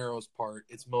and Green Arrow's part,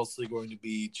 it's mostly going to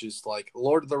be just like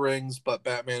Lord of the Rings, but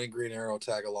Batman and Green Arrow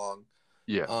tag along.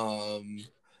 Yeah.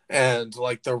 And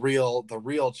like the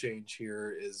real change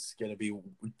here is going to be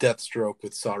Deathstroke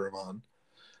with Saruman.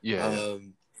 Yeah.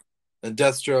 And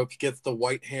Deathstroke gets the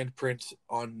white handprint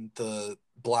on the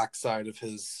black side of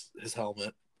his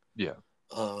helmet. Yeah.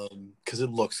 Because it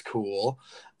looks cool.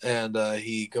 And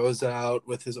he goes out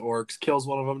with his orcs, kills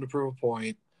one of them to prove a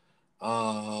point.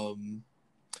 And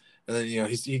then,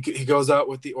 he goes out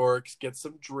with the orcs, gets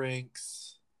some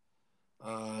drinks,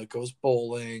 goes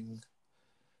bowling,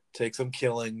 takes some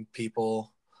killing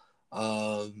people.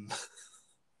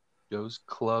 Goes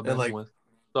clubbing with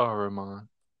Saruman.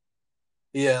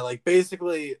 Yeah,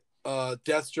 basically,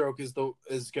 Deathstroke is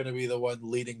going to be the one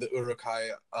leading the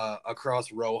Uruk-hai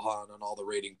across Rohan on all the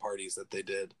raiding parties that they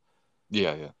did.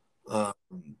 Yeah.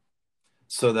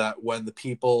 So that when the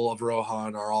people of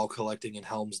Rohan are all collecting in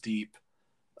Helm's Deep,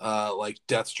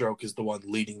 Deathstroke is the one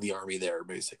leading the army there,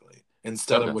 basically,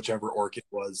 instead of whichever orc it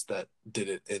was that did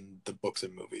it in the books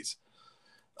and movies.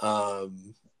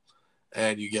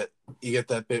 And you get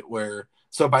that bit where,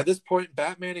 so by this point,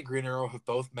 Batman and Green Arrow have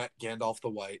both met Gandalf the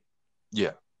White.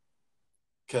 Yeah.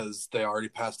 Because they already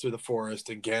passed through the forest,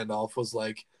 and Gandalf was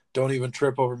like, "Don't even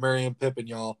trip over Merry and Pippin,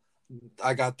 y'all.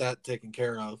 I got that taken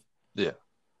care of." Yeah.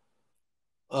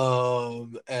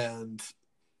 And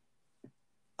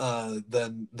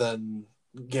then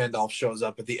Gandalf shows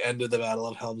up at the end of the Battle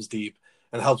of Helm's Deep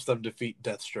and helps them defeat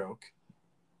Deathstroke.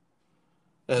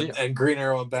 And Green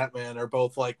Arrow and Batman are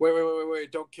both like,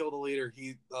 wait, don't kill the leader.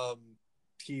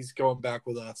 He's going back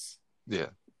with us. Yeah.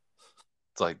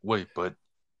 It's like, wait, but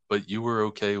you were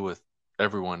okay with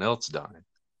everyone else dying.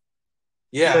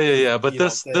 Yeah. But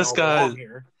this guy,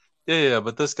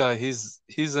 but this guy, he's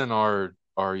in our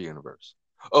universe.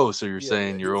 Oh, so you're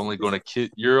saying you're only going to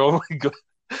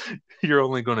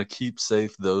keep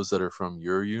safe those that are from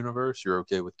your universe? You're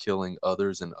okay with killing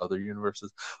others in other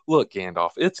universes? Look,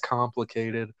 Gandalf, it's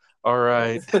complicated. All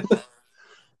right.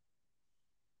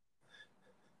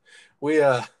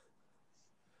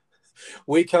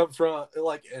 We come from,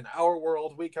 in our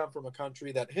world, we come from a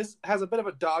country that has a bit of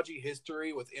a dodgy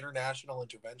history with international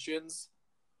interventions.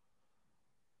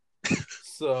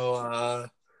 So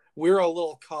we're a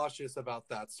little cautious about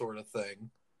that sort of thing.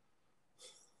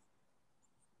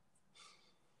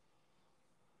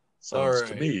 Sounds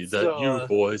to me that you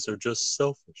boys are just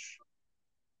selfish.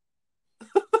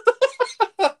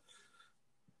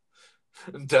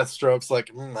 Deathstroke's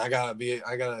like, I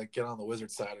gotta get on the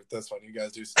wizard side of this one. You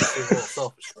guys do something a little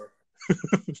selfish.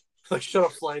 Like, shut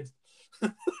up, Slade.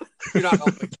 You're not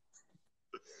helping.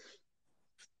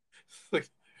 Like,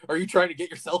 are you trying to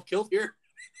get yourself killed here?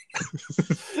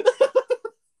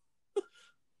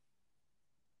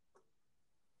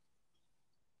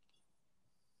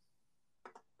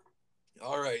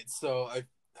 All right, so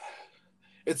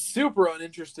it's super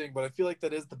uninteresting, but I feel like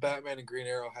that is the Batman and Green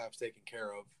Arrow have taken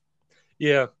care of.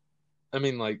 Yeah. I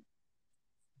mean,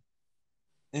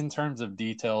 in terms of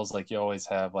details, you always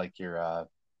have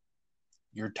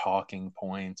your talking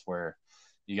points where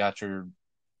you got your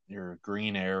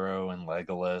Green Arrow and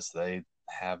Legolas, they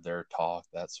have their talk,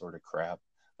 that sort of crap.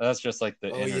 That's just the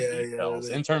inner details.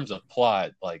 In terms of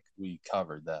plot, we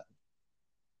covered that.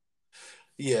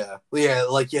 Yeah,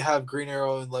 you have Green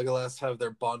Arrow and Legolas have their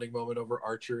bonding moment over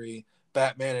archery.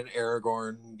 Batman and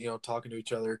Aragorn, talking to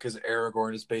each other because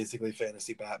Aragorn is basically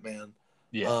fantasy Batman.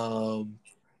 Yeah.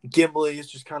 Gimli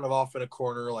is just kind of off in a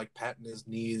corner, patting his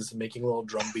knees, making little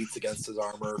drum beats against his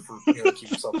armor for to keep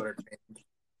himself entertained.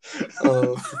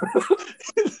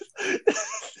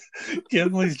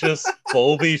 Gimli's just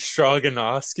Bolby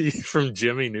Stroganoski from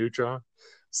Jimmy Neutron.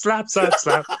 Slap, slap,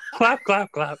 slap, clap,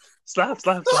 clap, clap, slap,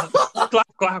 slap, slap,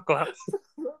 clap, clap, clap.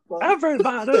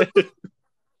 Everybody.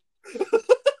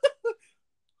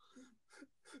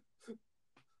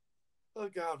 Oh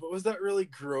God, but was that really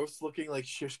gross looking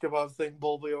shish kebab thing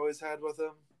Bolby always had with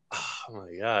him? Oh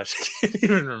my gosh, I can't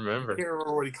even remember. I can't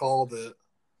remember what he called it.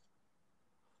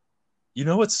 You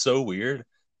know what's so weird?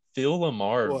 Phil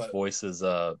Lamar voices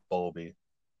Bolby.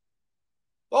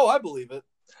 Oh, I believe it.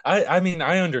 I mean,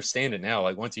 I understand it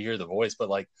now, once you hear the voice,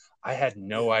 but I had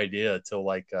no idea till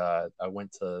I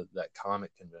went to that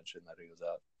comic convention that he was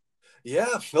at.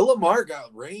 Yeah, Phil Lamar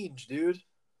got range, dude.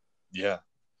 Yeah.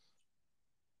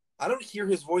 I don't hear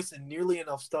his voice in nearly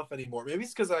enough stuff anymore. Maybe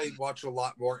it's because I watch a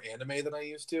lot more anime than I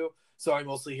used to, so I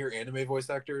mostly hear anime voice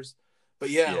actors.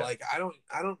 But yeah, I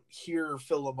don't hear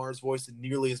Phil Lamar's voice in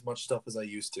nearly as much stuff as I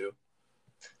used to.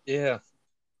 Yeah.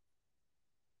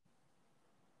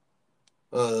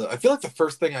 I feel like the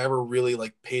first thing I ever really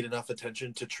paid enough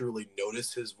attention to truly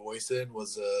notice his voice in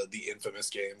was the Infamous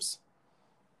games.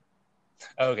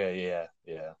 Okay,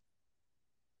 yeah.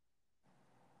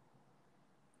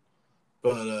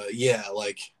 But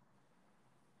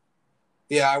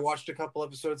I watched a couple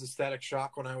episodes of Static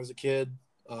Shock when I was a kid.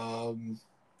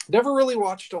 Never really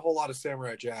watched a whole lot of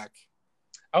Samurai Jack.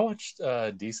 I watched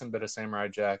a decent bit of Samurai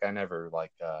Jack. I never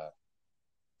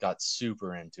got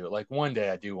super into it. Like one day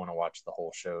I do want to watch the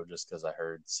whole show just because I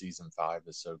heard season 5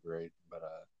 is so great. But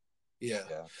yeah.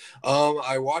 yeah.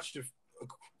 I watched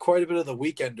quite a bit of The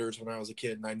Weekenders when I was a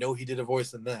kid, and I know he did a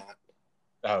voice in that.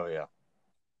 Oh yeah.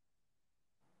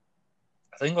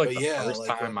 I think like the first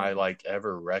time I like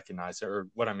ever recognized it, or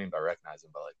what I mean by recognize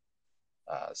him, but like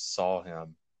saw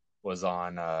him was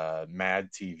on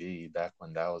Mad TV back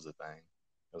when that was a thing.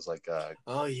 It was like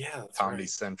oh yeah, Comedy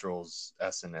Central's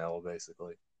SNL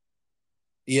basically.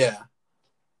 Yeah.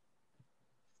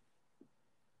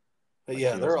 But like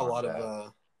yeah, there are a lot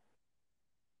of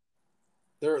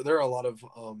there are a lot of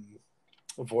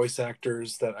voice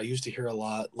actors that I used to hear a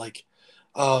lot, like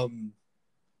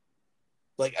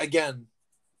again,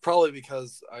 probably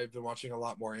because I've been watching a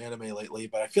lot more anime lately,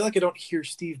 but I feel like I don't hear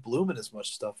Steve Blum in as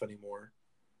much stuff anymore.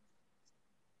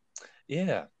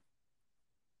 Yeah.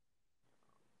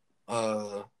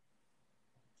 And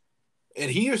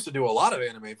he used to do a lot of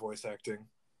anime voice acting.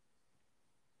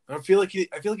 I feel like he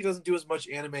doesn't do as much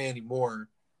anime anymore,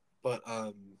 but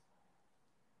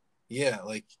yeah,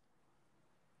 like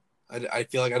I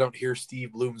feel like I don't hear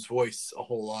Steve Blum's voice a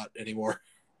whole lot anymore.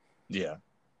 Yeah.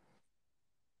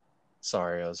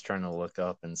 Sorry, I was trying to look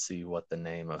up and see what the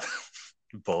name of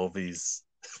Volvy's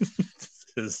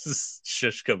his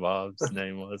shish kebab's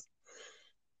name was.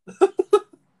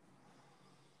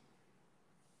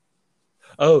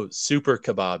 Oh, Super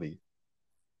Kebabi.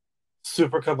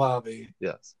 Super Kebabi.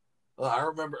 Yes. I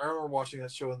remember watching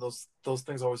that show, and those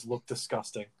things always look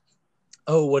disgusting.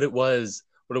 Oh, what it was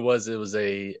it was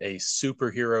a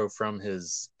superhero from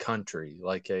his country,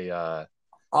 like a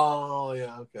oh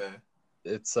yeah, okay.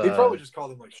 It's he probably just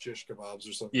called them like shish kebabs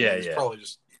or something. Yeah, it's probably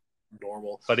just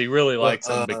normal. But he really likes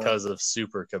him because of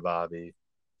Super Kebabi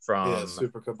from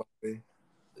Super Kebabi,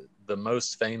 the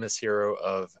most famous hero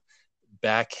of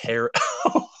back hair.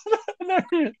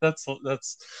 that's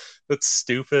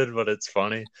stupid, but it's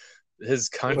funny. His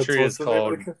country is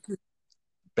called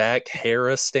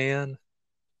Back-Hairistan.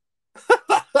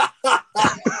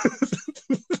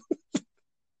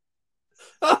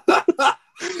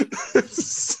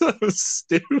 It's so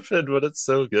stupid, but it's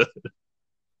so good.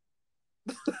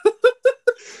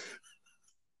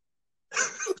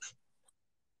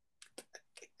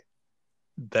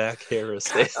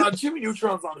 Back-Hairistan. Jimmy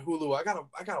Neutron's on Hulu. I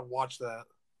gotta watch that.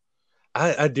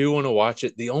 I do want to watch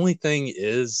it. The only thing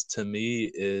is, to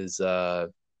me, is I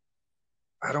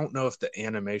don't know if the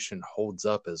animation holds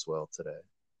up as well today.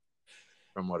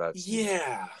 From what I've seen.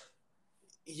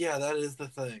 Yeah, that is the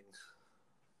thing.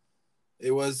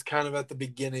 It was kind of at the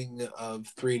beginning of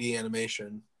 3D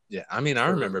animation. Yeah, I mean, I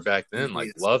remember back then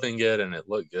like loving it and it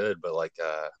looked good, but like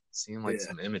seeing like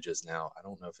some images now, I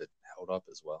don't know if it held up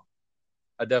as well.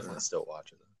 I definitely still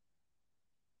watch it.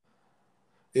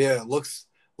 Yeah, looks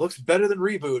better than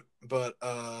Reboot, but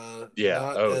not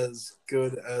as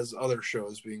good as other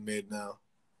shows being made now.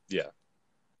 Yeah.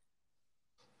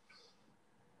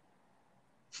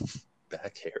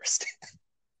 Back-Hairistan.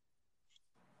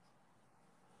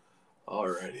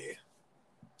 Alrighty.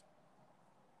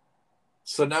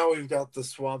 So now we've got the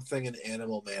Swamp Thing and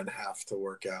Animal Man have to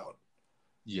work out.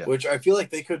 Yeah. Which I feel like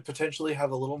they could potentially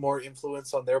have a little more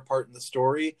influence on their part in the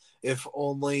story, if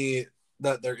only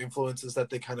that their influence is that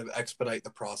they kind of expedite the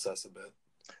process a bit.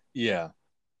 Yeah.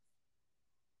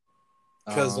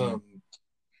 Because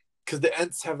the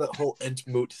Ents have that whole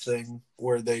Entmoot thing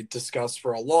where they discuss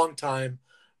for a long time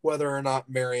whether or not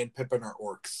Merry and Pippin are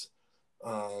orcs.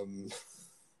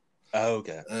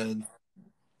 Okay. And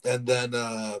then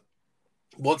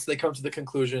once they come to the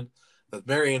conclusion that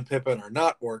Merry and Pippin are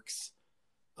not orcs,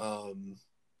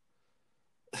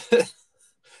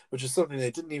 which is something they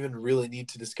didn't even really need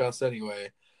to discuss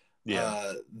anyway.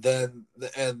 Yeah. Then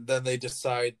they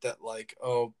decide that like,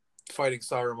 oh, fighting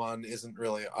Saruman isn't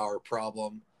really our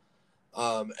problem.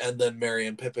 And then Merry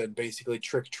and Pippin basically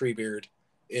trick Treebeard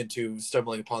into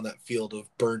stumbling upon that field of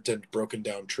burnt and broken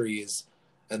down trees,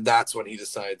 and that's when he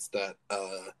decides that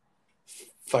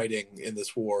fighting in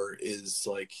this war is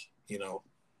like,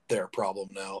 their problem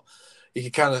now. You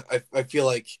can kind of, I feel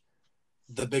like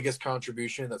the biggest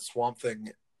contribution that Swamp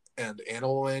Thing and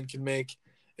Animal Man can make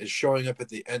is showing up at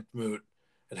the Entmoot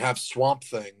and have Swamp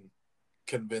Thing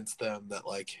convince them that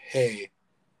like, hey,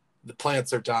 the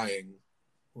plants are dying.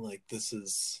 Like this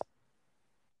is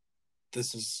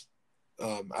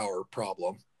our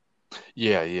problem.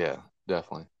 Yeah,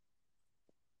 definitely.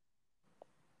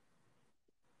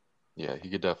 Yeah, he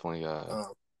could definitely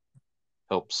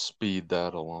help speed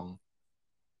that along.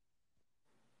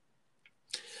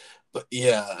 But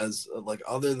yeah, as like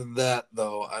other than that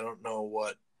though, I don't know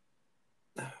what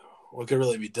could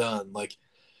really be done. Like,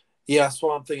 yeah,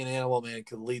 Swamp Thing and Animal Man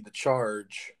could lead the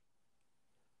charge.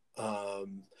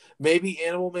 Um, Maybe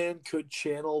Animal Man could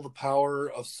channel the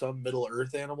power of some Middle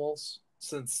Earth animals,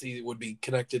 since he would be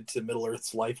connected to Middle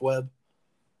Earth's life web.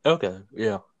 Okay,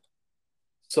 yeah.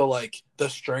 So, like, the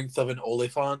strength of an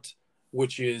Oliphant,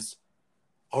 which is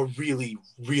a really,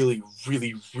 really,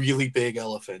 really, really big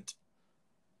elephant.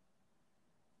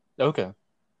 Okay.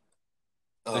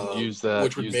 And use Which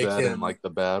that would use make that in him, like the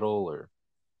battle or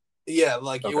yeah,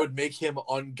 like it okay. would make him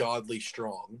ungodly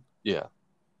strong. Yeah.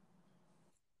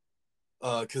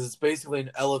 Because it's basically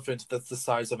an elephant that's the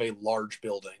size of a large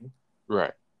building.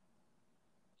 Right.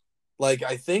 Like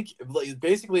I think, like,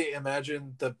 basically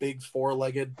imagine the big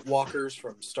four-legged walkers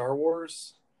from Star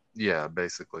Wars. Yeah,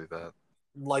 basically that.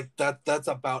 Like that. That's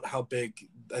about how big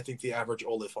I think the average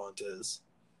Oliphant is.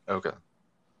 Okay.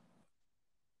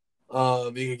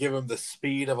 You could give him the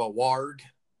speed of a warg,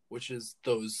 which is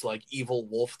those like evil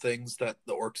wolf things that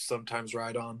the orcs sometimes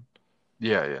ride on.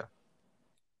 Yeah,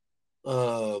 yeah.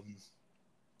 Um,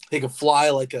 he could fly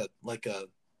like a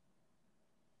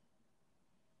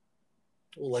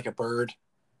bird.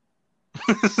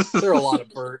 There are a lot of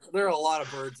bird. There are a lot of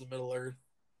birds in Middle Earth.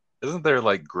 Isn't there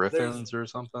like There's griffins or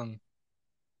something?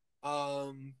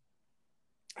 um,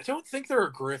 I don't think there are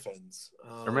griffins.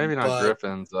 Or maybe not But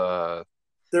griffins,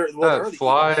 there are the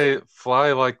eagles.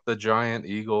 fly like the giant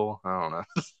eagle. I don't know.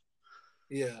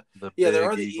 Yeah, The yeah, there big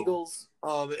are the eagle. eagles.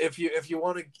 If you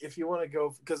want to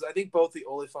go, because I think both the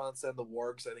Oliphants and the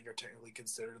wargs I think are technically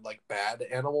considered like bad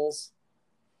animals,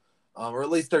 or at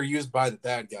least they're used by the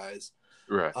bad guys.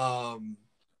 Right. Um,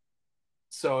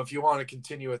 so if you want to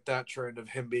continue with that trend of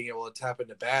him being able to tap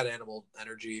into bad animal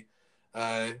energy,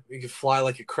 you can fly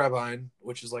like a Krebine,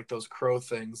 which is like those crow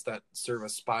things that serve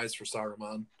as spies for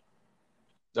Saruman.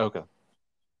 Okay.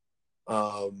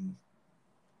 Um,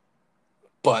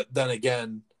 but then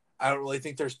again, I don't really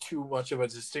think there's too much of a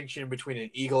distinction between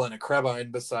an eagle and a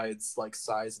Krebine besides like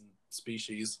size and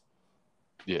species.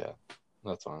 Yeah.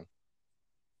 That's fine.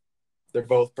 They're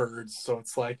both birds, so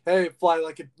it's like, hey, fly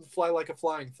like a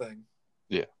flying thing.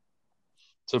 Yeah.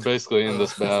 So basically in Uh,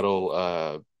 this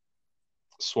battle,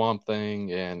 Swamp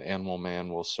Thing and Animal Man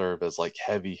will serve as like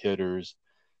heavy hitters,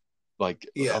 like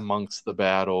yeah, amongst the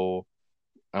battle,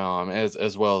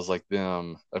 as well as like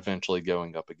them eventually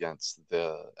going up against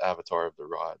the Avatar of the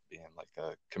Rod, being like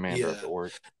a commander of the yeah,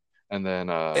 Orc, and then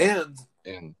and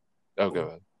and oh, go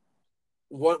ahead.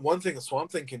 one thing the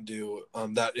Swamp Thing can do,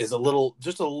 that is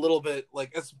just a little bit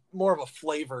like it's more of a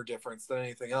flavor difference than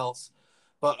anything else.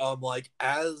 But like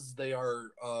as they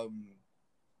are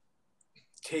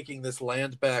taking this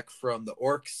land back from the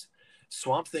orcs,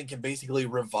 Swamp Thing can basically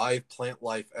revive plant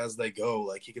life as they go.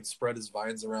 Like he can spread his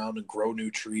vines around and grow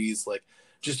new trees. Like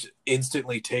just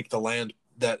instantly take the land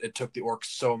that it took the orcs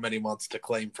so many months to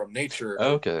claim from nature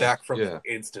Okay, back from them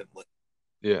yeah, instantly.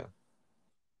 yeah,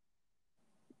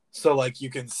 So like you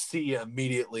can see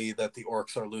immediately that the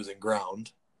orcs are losing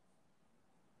ground.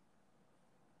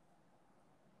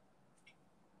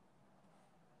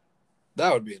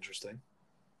 That would be interesting.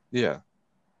 yeah.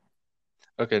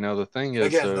 Okay, now the thing is,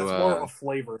 Again, so that's more of a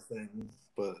flavor thing,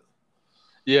 but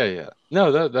yeah, yeah.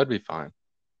 No, that'd be fine.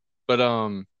 But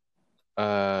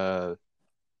uh,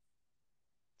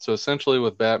 so essentially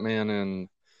with Batman and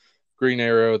Green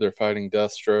Arrow, they're fighting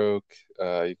Deathstroke.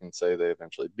 You can say they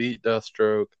eventually beat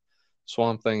Deathstroke.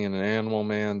 Swamp Thing and an Animal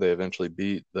Man, they eventually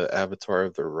beat the Avatar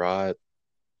of the Rot.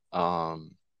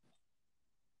 Um,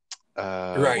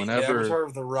 right, the whenever, Avatar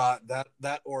of the Rot,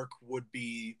 that orc would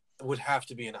have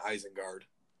to be an Isengard.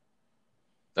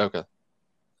 okay,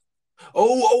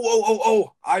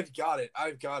 Oh! I've got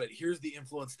it. Here's the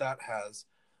influence that has.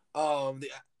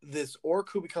 This orc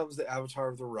who becomes the Avatar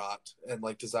of the Rot and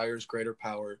like desires greater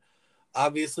power.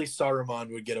 Obviously,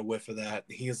 Saruman would get a whiff of that.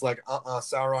 He's like,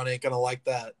 Sauron ain't gonna like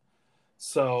that.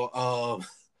 So,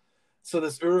 so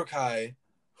this Urukai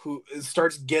who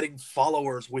starts getting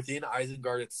followers within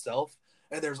Isengard itself,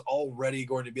 and there's already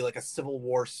going to be like a civil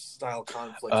war style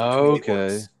conflict between the okay,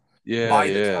 orcs yeah, by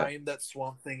the yeah, time that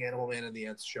Swamp Thing, Animal Man, and the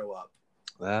Ents show up.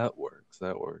 that works.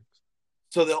 That works.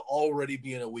 So they'll already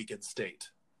be in a weakened state.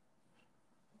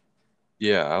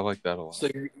 Yeah, I like that a lot. So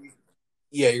you're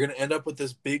going to end up with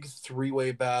this big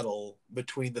three-way battle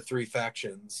between the three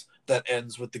factions that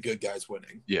ends with the good guys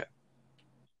winning. Yeah,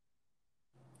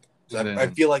 So and I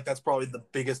then feel like that's probably the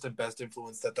biggest and best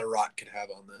influence that the Rot could have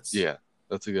on this. yeah,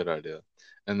 that's a good idea.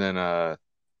 And then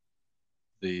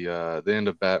the end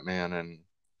of Batman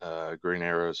and Green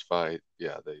Arrow's fight,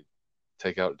 yeah, they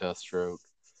take out Deathstroke.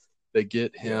 They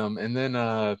get Yeah. him, and then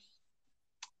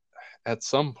at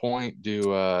some point,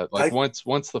 do like I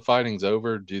once the fighting's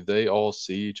over, do they all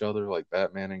see each other? Like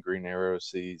Batman and Green Arrow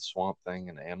see Swamp Thing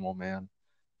and Animal Man?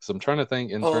 Because I'm trying to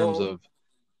think in terms um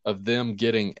of them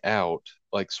getting out.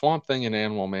 Like Swamp Thing and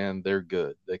Animal Man, they're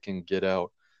good. They can get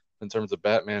out. In terms of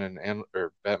Batman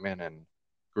and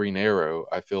Green Arrow,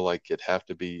 I feel like it'd have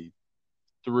to be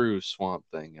through Swamp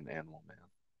Thing and Animal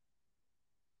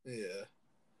Man. yeah.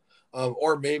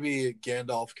 Or maybe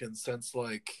Gandalf can sense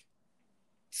like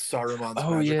Saruman's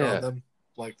Oh magic on yeah, them,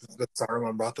 like that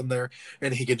Saruman brought them there,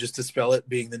 and he could just dispel it,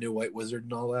 being the new White Wizard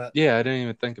and all that. yeah. I didn't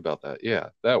even think about that. Yeah,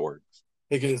 that works.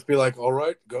 He could just be like, "All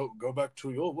right, go back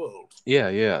to your world. Yeah,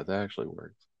 yeah, that actually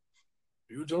works.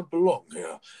 You don't belong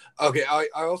here." Okay, I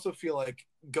also feel like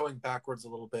going backwards a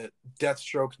little bit,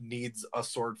 Deathstroke needs a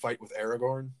sword fight with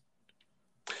Aragorn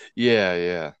Yeah,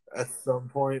 yeah, at some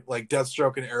point. Like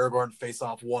Deathstroke and Aragorn face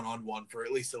off one on one for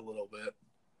at least a little bit.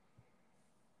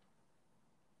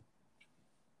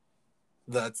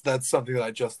 That's something that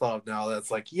I just thought of now.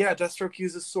 That's like, yeah, Deathstroke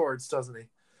uses swords, doesn't he?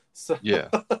 So yeah.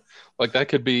 Like that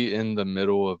could be in the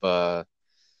middle of the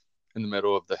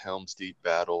Helm's Deep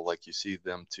battle, like you see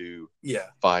them two yeah,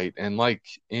 fight, and like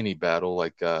any battle,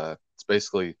 like it's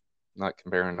basically not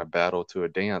comparing a battle to a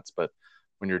dance, but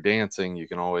when you're dancing, you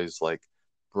can always like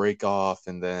break off,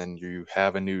 and then you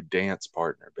have a new dance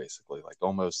partner, basically, like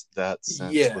almost that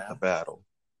sense with the yeah, battle.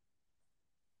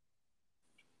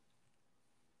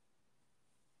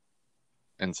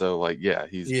 And so, like, yeah,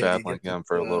 he's yeah. You battling get him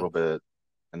for a little bit,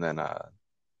 and then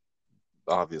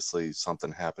obviously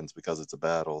something happens because it's a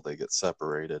battle. They get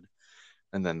separated,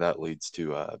 and then that leads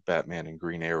to Batman and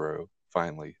Green Arrow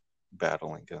finally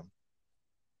battling him.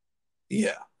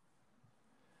 yeah,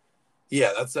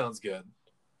 yeah. That sounds good.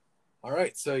 All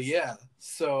right, so yeah,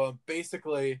 so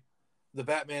basically, the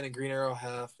Batman and Green Arrow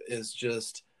half is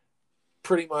just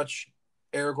pretty much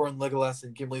Aragorn, Legolas,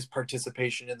 and Gimli's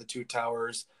participation in the Two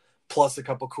Towers, plus a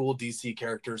couple cool DC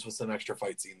characters with some extra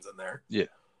fight scenes in there. Yeah,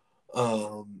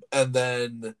 And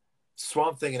then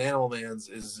Swamp Thing and Animal Man's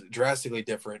is drastically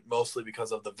different, mostly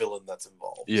because of the villain that's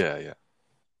involved. yeah, yeah,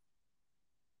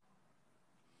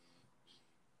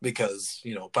 Because,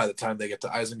 by the time they get to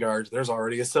Isengard, there's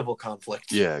already a civil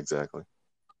conflict. yeah, exactly.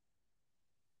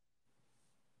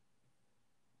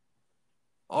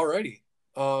 Alrighty.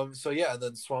 So yeah, and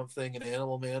then Swamp Thing and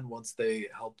Animal Man, once they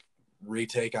help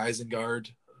retake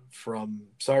Isengard from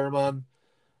Saruman,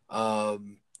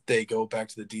 they go back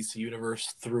to the DC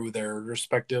universe through their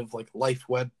respective like life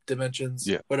web dimensions,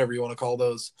 Yeah, whatever you want to call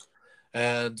those.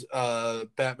 And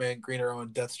Batman, Green Arrow,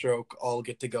 and Deathstroke all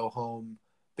get to go home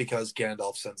because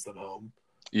Gandalf sends them home.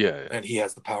 yeah, And he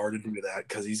has the power to do that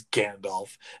because he's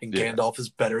Gandalf. And yeah, Gandalf is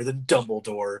better than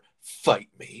Dumbledore. Fight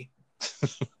me.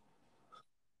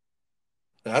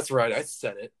 That's right, I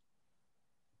said it.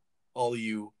 All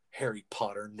you Harry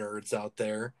Potter nerds out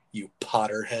there, you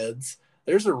Potterheads.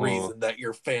 There's a well, reason that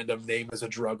your fandom name is a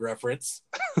drug reference.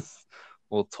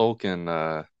 well,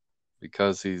 Tolkien,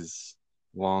 because he's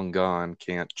long gone,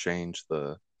 can't change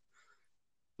the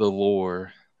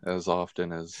lore as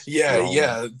often as Yeah, Rowling.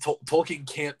 yeah. Tolkien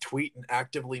can't tweet and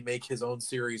actively make his own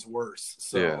series worse.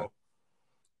 Yeah, So,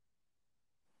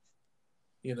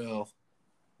 you know,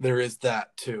 there is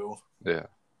that too. yeah,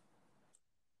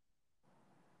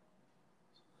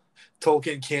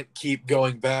 Tolkien can't keep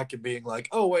going back and being like,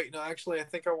 oh, wait, no, actually, I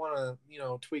think I want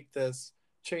to, tweak this,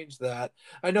 change that.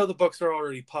 I know the books are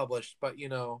already published, but,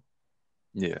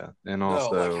 yeah, and no, like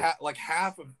also, like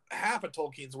half of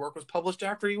Tolkien's work was published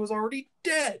after he was already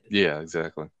dead. yeah,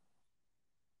 exactly.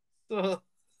 So,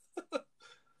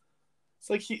 it's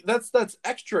like that's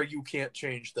extra. You can't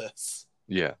change this.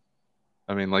 Yeah.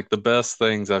 I mean, like the best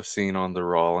things I've seen on the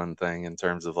Rollin thing in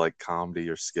terms of like comedy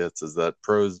or skits is that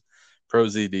Pro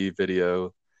ZD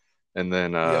video and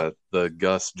then Yeah. the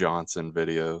Gus Johnson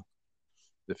video.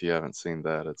 If you haven't seen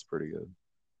that, it's pretty good.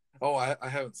 Oh, I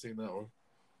haven't seen that one.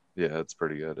 Yeah, it's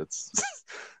pretty good. It's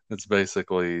it's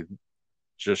basically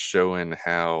just showing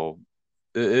how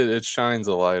it shines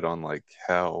a light on like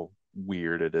how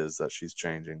weird it is that she's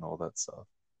changing all that stuff.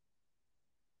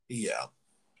 Yeah.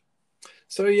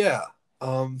 So yeah.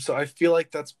 So I feel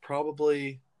like that's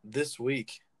probably this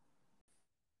week.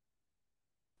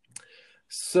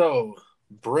 So,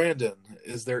 Brandon,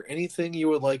 is there anything you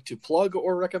would like to plug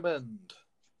or recommend?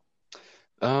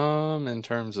 In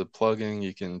terms of plugging,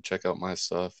 you can check out my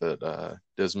stuff at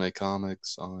Dismay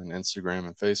Comics on Instagram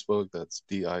and Facebook. That's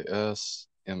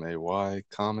DISMAY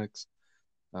Comics.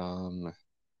 Um,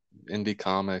 Indie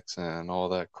Comics and all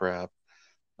that crap.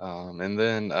 And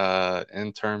then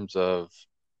in terms of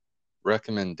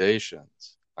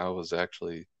recommendations, I was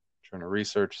actually trying to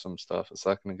research some stuff a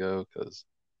second ago because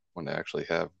want to actually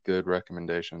have good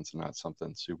recommendations and not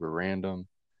something super random,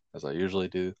 as I usually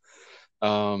do.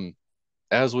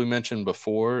 As we mentioned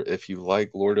before, if you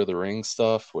like Lord of the Rings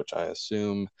stuff, which I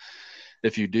assume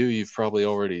if you do, you've probably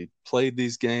already played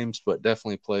these games, but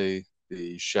definitely play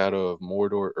the Shadow of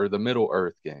Mordor or the Middle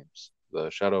Earth games, the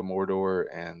Shadow of Mordor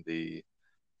and the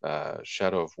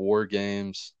Shadow of War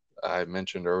games. I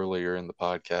mentioned earlier in the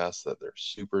podcast that they're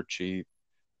super cheap.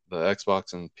 The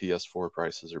Xbox and PS4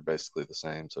 prices are basically the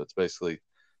same. So it's basically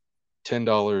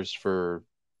 $10 for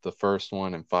the first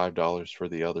one and $5 for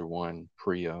the other one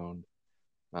pre-owned.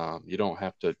 You don't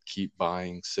have to keep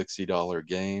buying $60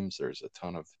 games. There's a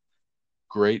ton of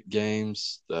great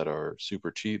games that are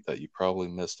super cheap that you probably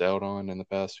missed out on in the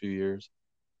past few years.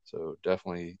 So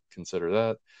definitely consider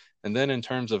that. And then in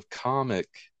terms of comic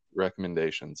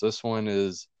recommendations, this one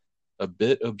is a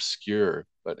bit obscure,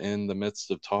 but in the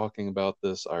midst of talking about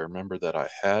this, I remember that I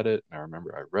had it and I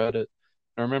remember I read it.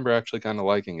 I remember actually kind of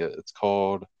liking it. It's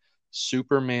called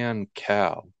Superman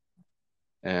Cal.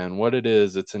 And what it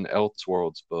is, it's an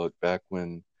Elseworlds book back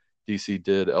when DC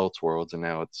did Elseworlds, and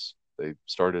now they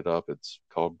started up. It's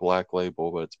called Black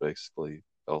Label, but it's basically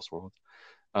Elseworlds.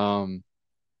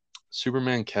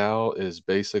 Superman Cal is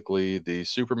basically the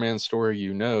Superman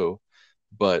story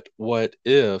but what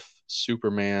if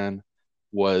Superman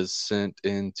was sent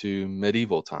into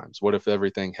medieval times? What if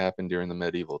everything happened during the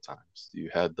medieval times? You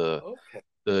had the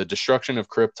destruction of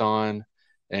Krypton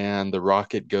and the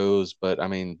rocket goes, but I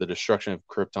mean, the destruction of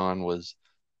Krypton was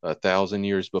 1,000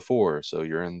 years before, so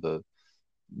you're in the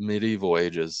medieval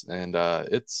ages, and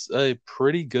it's a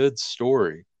pretty good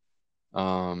story.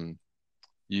 You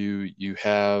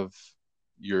have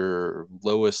your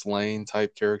Lois Lane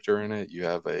type character in it. You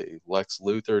have a Lex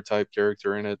Luthor type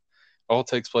character in it. All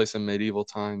takes place in medieval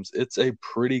times. It's a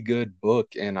pretty good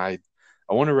book, and I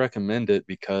want to recommend it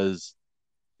because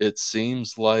it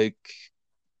seems like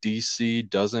DC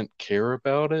doesn't care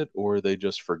about it or they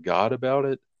just forgot about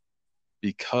it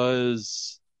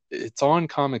because it's on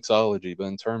Comixology, but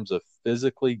in terms of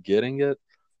physically getting it,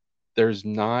 there's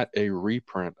not a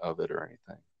reprint of it or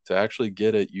anything. To actually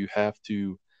get it, you have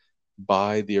to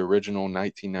buy the original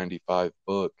 1995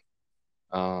 book,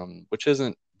 which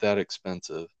isn't that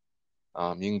expensive.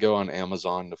 You can go on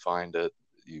Amazon to find it.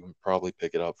 You can probably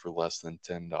pick it up for less than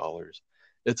 $10.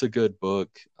 It's a good book.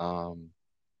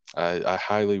 I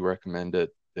highly recommend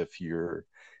it if you're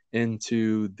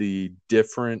into the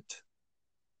different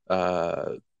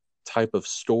type of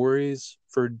stories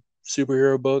for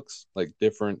superhero books, like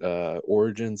different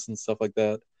origins and stuff like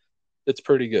that. It's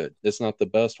pretty good. It's not the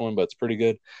best one, but it's pretty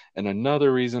good. And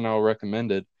another reason I'll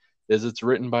recommend it is it's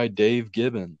written by Dave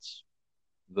Gibbons,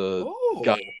 the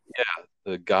guy,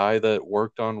 the guy that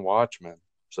worked on Watchmen.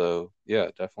 So yeah,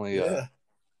 definitely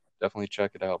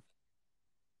check it out.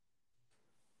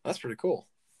 That's pretty cool.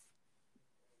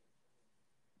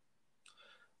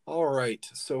 All right.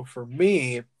 So for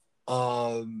me,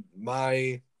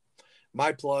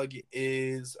 my plug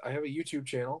is I have a YouTube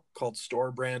channel called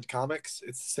Store Brand Comics.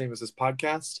 It's the same as this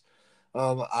podcast.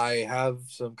 I have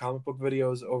some comic book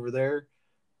videos over there,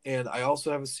 and I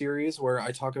also have a series where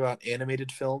I talk about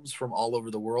animated films from all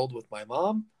over the world with my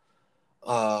mom,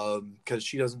 because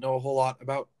she doesn't know a whole lot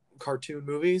about cartoon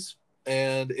movies,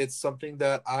 and it's something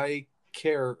that I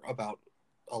care about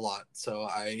a lot. So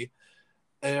I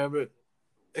am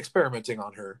experimenting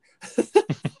on her.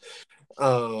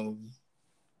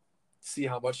 See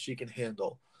how much she can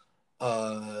handle.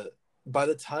 By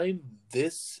the time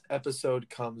this episode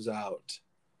comes out,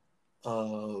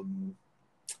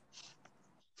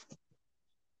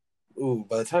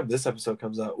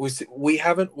 we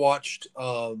haven't watched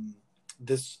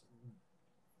this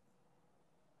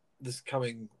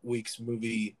coming week's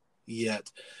movie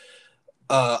yet.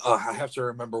 I have to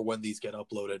remember when these get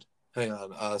uploaded. Hang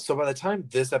on. So by the time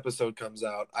this episode comes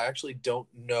out, I actually don't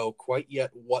know quite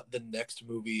yet what the next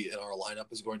movie in our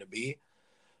lineup is going to be.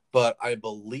 But I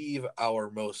believe our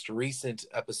most recent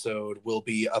episode will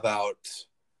be about...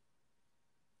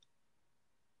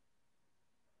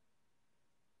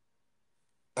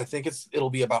 I think it'll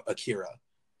be about Akira.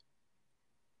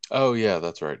 Oh yeah,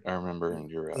 that's right. I remember in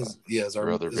your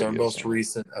our most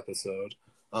recent episode.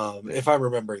 If I'm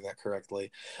remembering that correctly.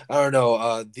 I don't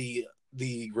know.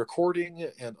 The recording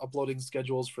and uploading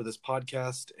schedules for this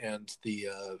podcast and the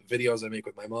videos I make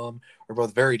with my mom are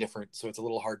both very different, so it's a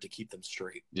little hard to keep them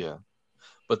straight. Yeah,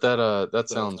 but that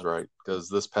sounds right, because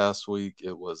this past week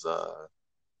it was the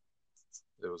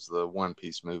One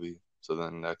Piece movie. So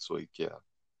then next week,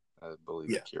 I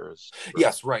believe Akira's. Right.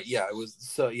 Yes, right. Yeah, it was.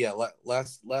 So yeah,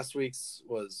 last week's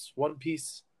was One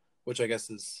Piece, which I guess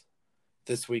is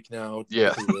this week now.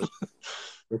 Yeah.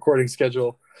 recording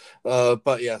schedule.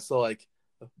 But yeah, so like,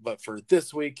 but for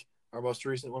this week, our most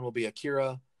recent one will be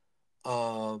Akira.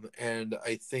 And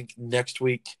I think next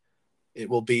week it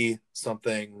will be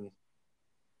something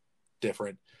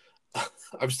different.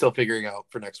 I'm still figuring out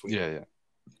for next week. Yeah.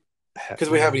 Because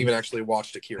we haven't even actually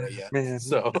watched Akira yet. Man.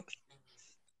 So,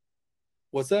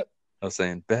 what's that? I was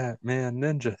saying Batman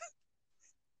Ninja.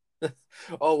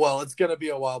 Oh, well, it's going to be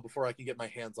a while before I can get my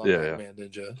hands on Batman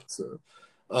Ninja. So,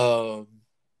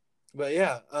 but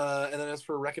yeah. And then as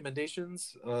for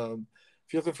recommendations, if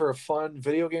you're looking for a fun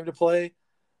video game to play,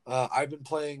 I've been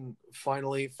playing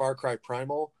finally Far Cry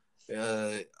Primal.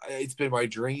 It's been my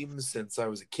dream since I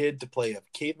was a kid to play a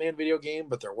caveman video game,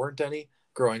 but there weren't any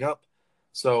growing up.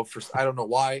 So I don't know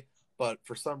why, but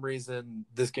for some reason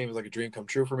this game is like a dream come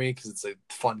true for me because it's a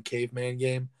fun caveman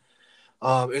game.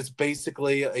 It's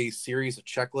basically a series of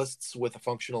checklists with a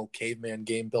functional caveman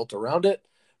game built around it.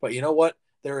 But you know what?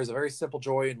 There is a very simple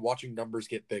joy in watching numbers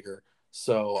get bigger,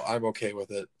 so I'm okay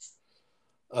with it.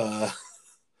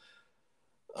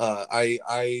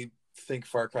 I think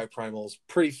Far Cry Primal is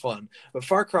pretty fun, but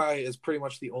Far Cry is pretty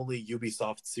much the only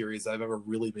Ubisoft series I've ever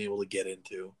really been able to get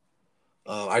into.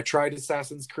 I tried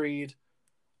Assassin's Creed.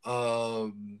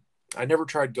 I never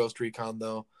tried Ghost Recon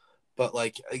though, but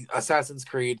like Assassin's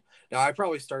Creed. Now I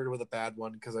probably started with a bad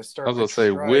one because I was going to say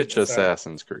which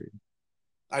Assassin's Creed.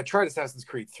 I tried Assassin's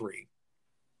Creed 3.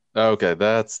 Okay,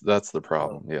 that's the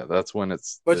problem. Yeah, that's when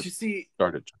it's. But you see,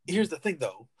 started. Here's the thing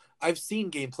though. I've seen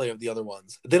gameplay of the other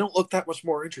ones. They don't look that much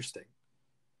more interesting.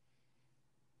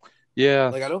 Yeah.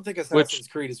 Like I don't think Assassin's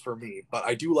Creed is for me, but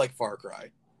I do like Far Cry.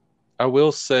 I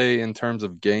will say in terms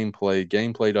of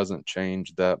gameplay doesn't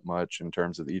change that much in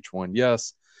terms of each one.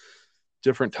 Yes,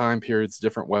 different time periods,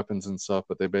 different weapons and stuff,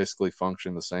 but they basically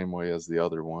function the same way as the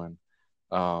other one.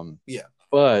 Yeah.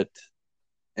 But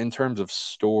in terms of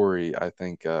story, I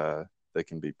think they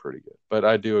can be pretty good. But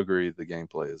I do agree the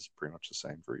gameplay is pretty much the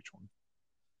same for each one.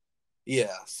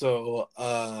 Yeah, so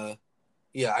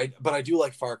but I do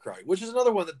like Far Cry, which is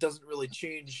another one that doesn't really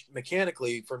change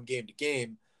mechanically from game to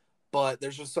game, but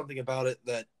there's just something about it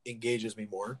that engages me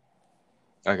more.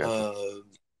 I got you.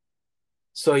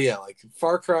 So yeah, like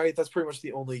Far Cry, that's pretty much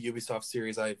the only Ubisoft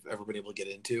series I've ever been able to get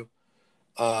into.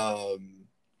 And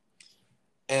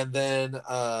then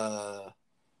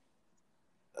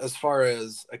as far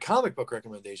as a comic book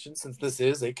recommendation, since this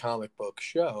is a comic book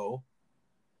show,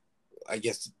 I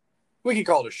guess we could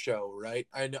call it a show, right?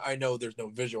 I know there's no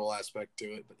visual aspect to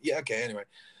it, but yeah, okay, anyway.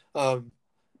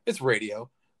 It's radio,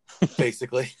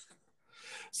 basically.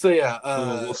 So yeah.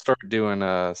 We'll start doing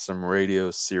some radio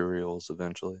serials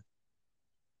eventually.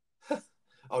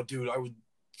 Oh, dude,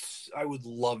 I would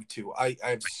love to. I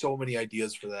have so many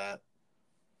ideas for that.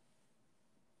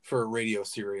 For radio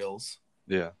serials.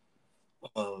 Yeah.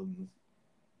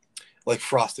 Like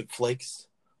Frosted Flakes.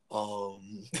 Oh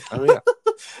yeah.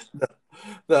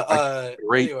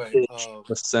 Anyway,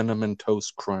 the Cinnamon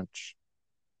Toast Crunch.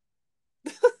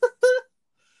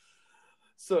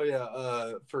 So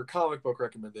yeah, for comic book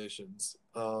recommendations,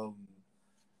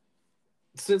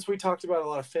 since we talked about a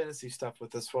lot of fantasy stuff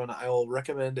with this one, I will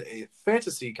recommend a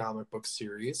fantasy comic book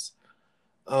series.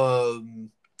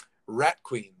 Rat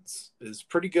Queens is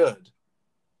pretty good.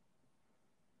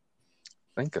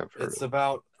 I think I've heard. It's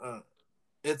about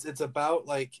it's about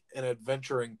like an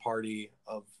adventuring party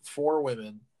of 4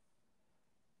 women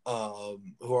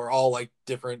who are all like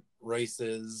different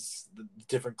races,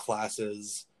 different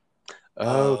classes.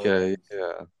 Okay,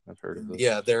 yeah, I've heard of this.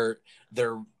 Yeah, they're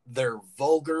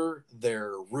vulgar,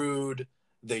 they're rude,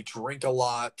 they drink a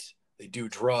lot, they do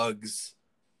drugs.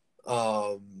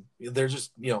 They're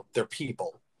just, they're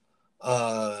people.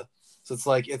 So it's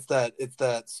like it's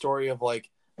that story of like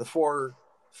the 4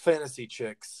 fantasy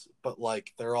chicks, but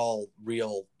like they're all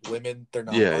real women. They're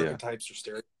not archetypes or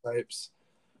stereotypes.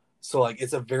 So like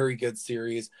it's a very good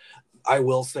series. I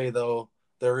will say though,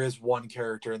 there is one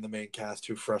character in the main cast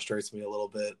who frustrates me a little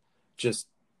bit just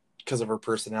because of her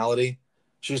personality.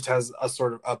 She just has a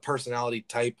sort of a personality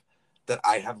type that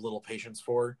I have little patience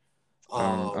for.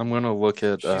 I'm going to look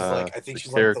at I think the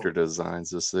she's character like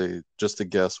designs to see, just to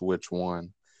guess which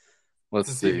one.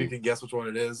 Let's see if you can guess which one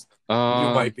it is. You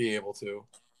might be able to.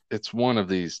 It's one of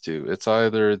these two. It's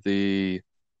either the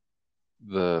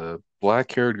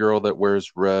black-haired girl that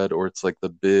wears red, or it's like the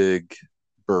big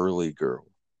burly girl.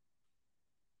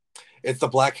 It's the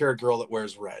black-haired girl that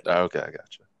wears red. Okay, I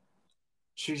gotcha.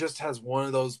 She just has one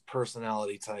of those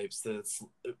personality types that's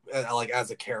like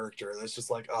as a character that's just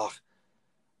like, oh,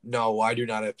 no, I do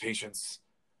not have patience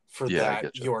for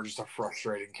that. You are just a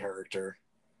frustrating character.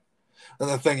 And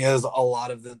the thing is, a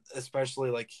lot of them, especially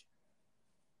like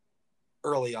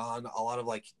early on, a lot of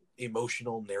like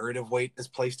emotional narrative weight is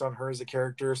placed on her as a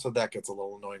character, so that gets a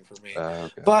little annoying for me.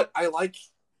 Okay. But I like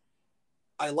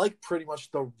pretty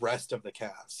much the rest of the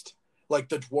cast. Like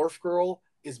the dwarf girl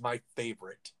is my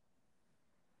favorite.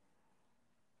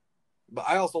 But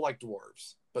I also like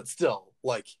dwarves. But still,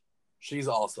 like, she's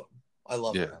awesome. I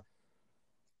love her.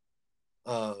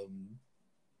 But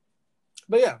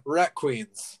yeah, Rat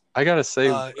Queens. I gotta say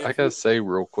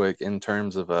real quick, in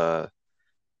terms of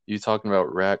you talking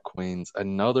about Rat Queens,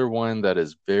 another one that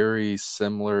is very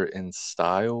similar in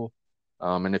style.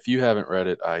 And if you haven't read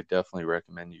it, I definitely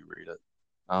recommend you read it.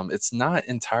 It's not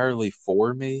entirely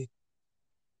for me,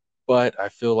 but I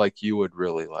feel like you would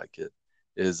really like it.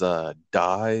 Is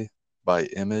Die by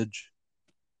Image.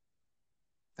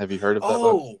 Have you heard of that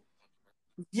book? Oh,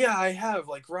 yeah, I have.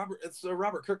 Like it's a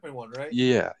Robert Kirkman one, right?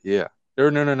 Yeah, yeah. Or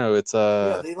no, it's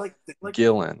Yeah, they like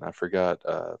Gillen. I forgot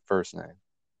first name.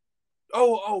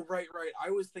 Oh, right.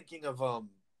 I was thinking of Oh,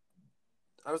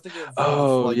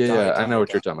 like yeah, Die I know Die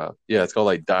what you're Guy. talking about. Yeah, it's called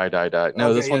like Die, Die, Die.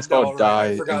 No, this Okay, yeah, one's no, called right. I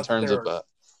Die in forgot that terms of there.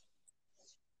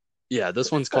 yeah,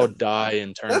 this one's called Die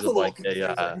in terms That's a of little like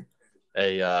confusing.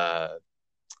 a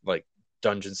like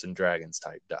Dungeons and Dragons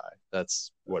type die.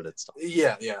 That's what it's talking.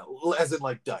 Yeah, as in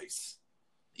like dice.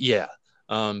 Yeah.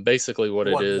 Basically what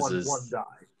it One is die.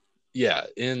 yeah,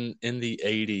 in the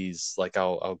 80s, like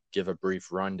I'll give a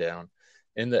brief rundown.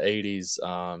 In the 80s,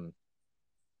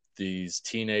 these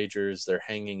teenagers, they're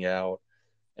hanging out,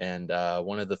 and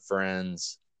one of the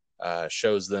friends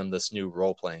shows them this new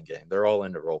role-playing game. They're all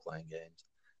into role-playing games.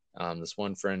 This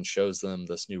one friend shows them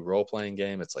this new role-playing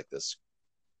game. It's like this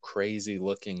crazy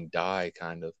looking die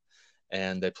kind of,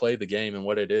 and they play the game, and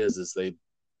what it is they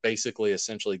basically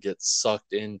essentially get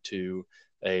sucked into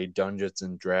a Dungeons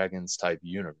and Dragons type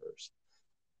universe.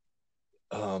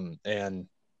 And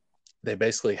they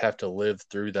basically have to live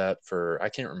through that for, I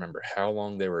can't remember how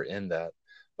long they were in that,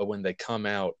 but when they come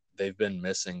out, they've been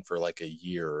missing for like a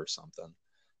year or something.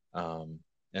 And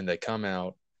they come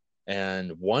out,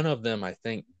 and one of them, I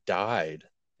think, died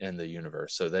in the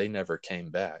universe, so they never came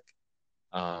back.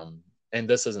 And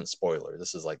this isn't spoiler.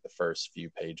 This is like the first few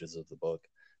pages of the book.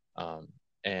 Um,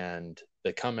 and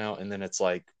they come out, and then it's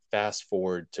like fast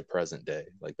forward to present day,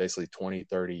 like basically 20,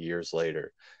 30 years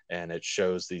later. And it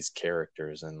shows these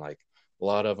characters, and like a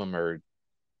lot of them are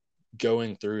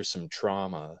going through some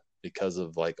trauma because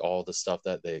of like all the stuff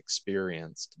that they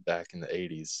experienced back in the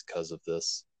 80s because of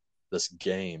this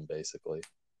game basically.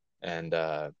 And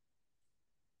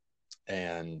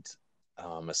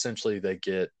essentially they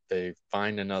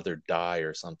find another die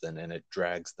or something, and it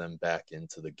drags them back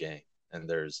into the game, and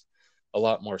there's a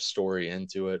lot more story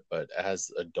into it, but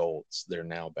as adults they're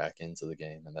now back into the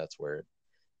game, and that's where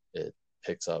it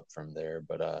picks up from there.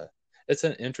 But it's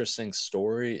an interesting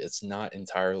story. It's not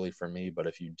entirely for me, but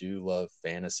if you do love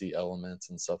fantasy elements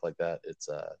and stuff like that, it's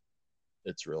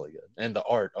really good. And the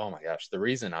art, oh my gosh, the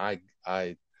reason I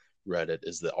read it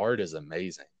is the art is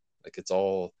amazing. Like it's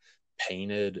all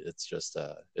painted. It's just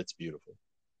it's beautiful.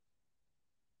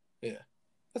 Yeah,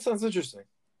 that sounds interesting.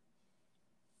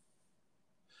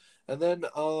 And then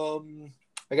I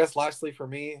guess lastly for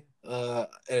me, a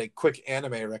quick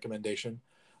anime recommendation.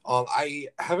 I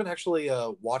haven't actually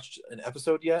watched an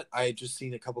episode yet. I just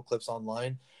seen a couple clips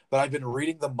online, but I've been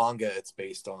reading the manga it's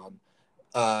based on.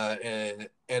 And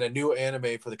a new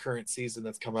anime for the current season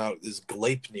that's come out is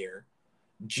Gleipnir,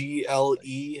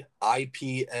 Gleipnir.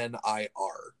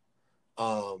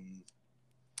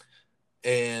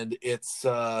 And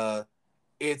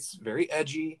it's very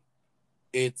edgy.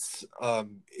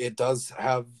 It does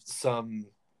have some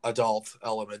adult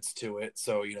elements to it,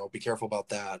 so be careful about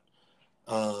that.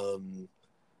 um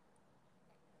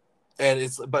and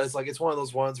it's one of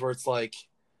those ones where it's like,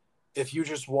 if you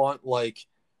just want like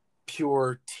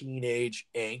pure teenage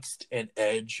angst and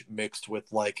edge mixed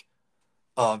with like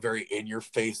very in your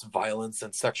face violence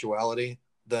and sexuality,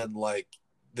 then like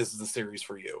this is the series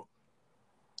for you.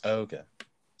 Okay.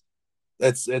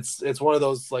 It's one of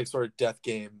those like sort of death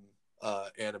game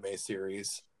anime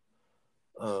series.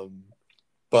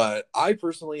 But I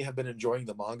personally have been enjoying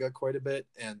the manga quite a bit,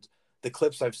 and the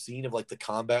clips I've seen of like the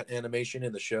combat animation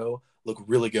in the show look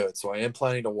really good. So I am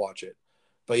planning to watch it.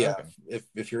 But yeah, Okay.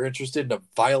 if you're interested in a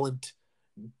violent,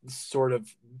 sort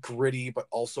of gritty but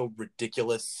also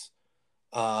ridiculous,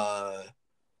 uh,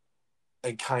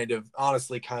 and kind of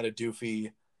honestly kind of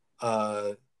doofy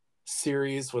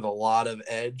series with a lot of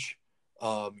edge,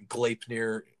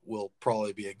 Gleipnir will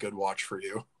probably be a good watch for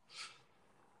you.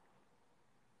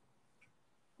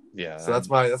 Yeah, So that's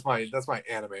my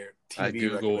anime I TV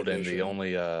googled, and the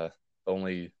recommendation.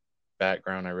 only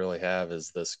background I really have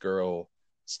is this girl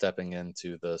stepping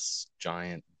into this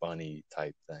giant bunny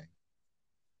type thing.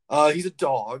 He's a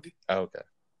dog. Okay.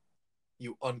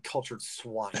 You uncultured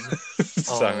swine.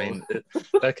 So, I mean,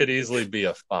 that could easily be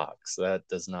a fox. That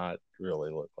does not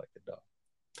really look like a dog.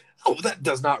 Oh, that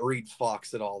does not read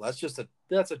fox at all. That's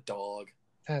a dog.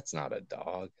 That's not a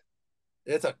dog.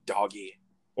 It's a doggy.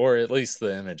 Or at least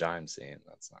the image I'm seeing,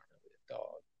 that's not really a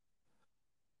dog.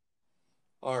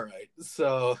 All right.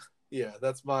 So, yeah,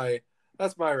 that's my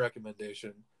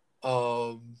recommendation.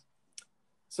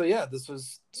 So yeah, this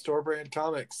was Store Brand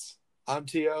Comics. I'm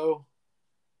T.O.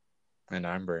 And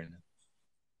I'm Brandon.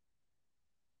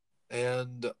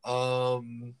 And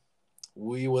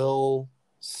we will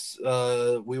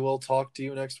talk to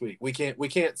you next week. We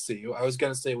can't see you. I was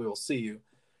gonna say we will see you.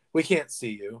 We can't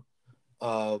see you.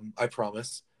 I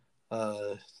promise.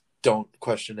 Don't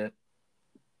question it.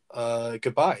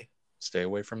 Goodbye. Stay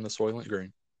away from the Soylent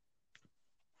Green.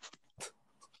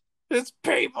 It's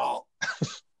people.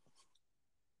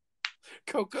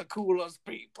 Coca-Cola's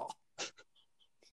people.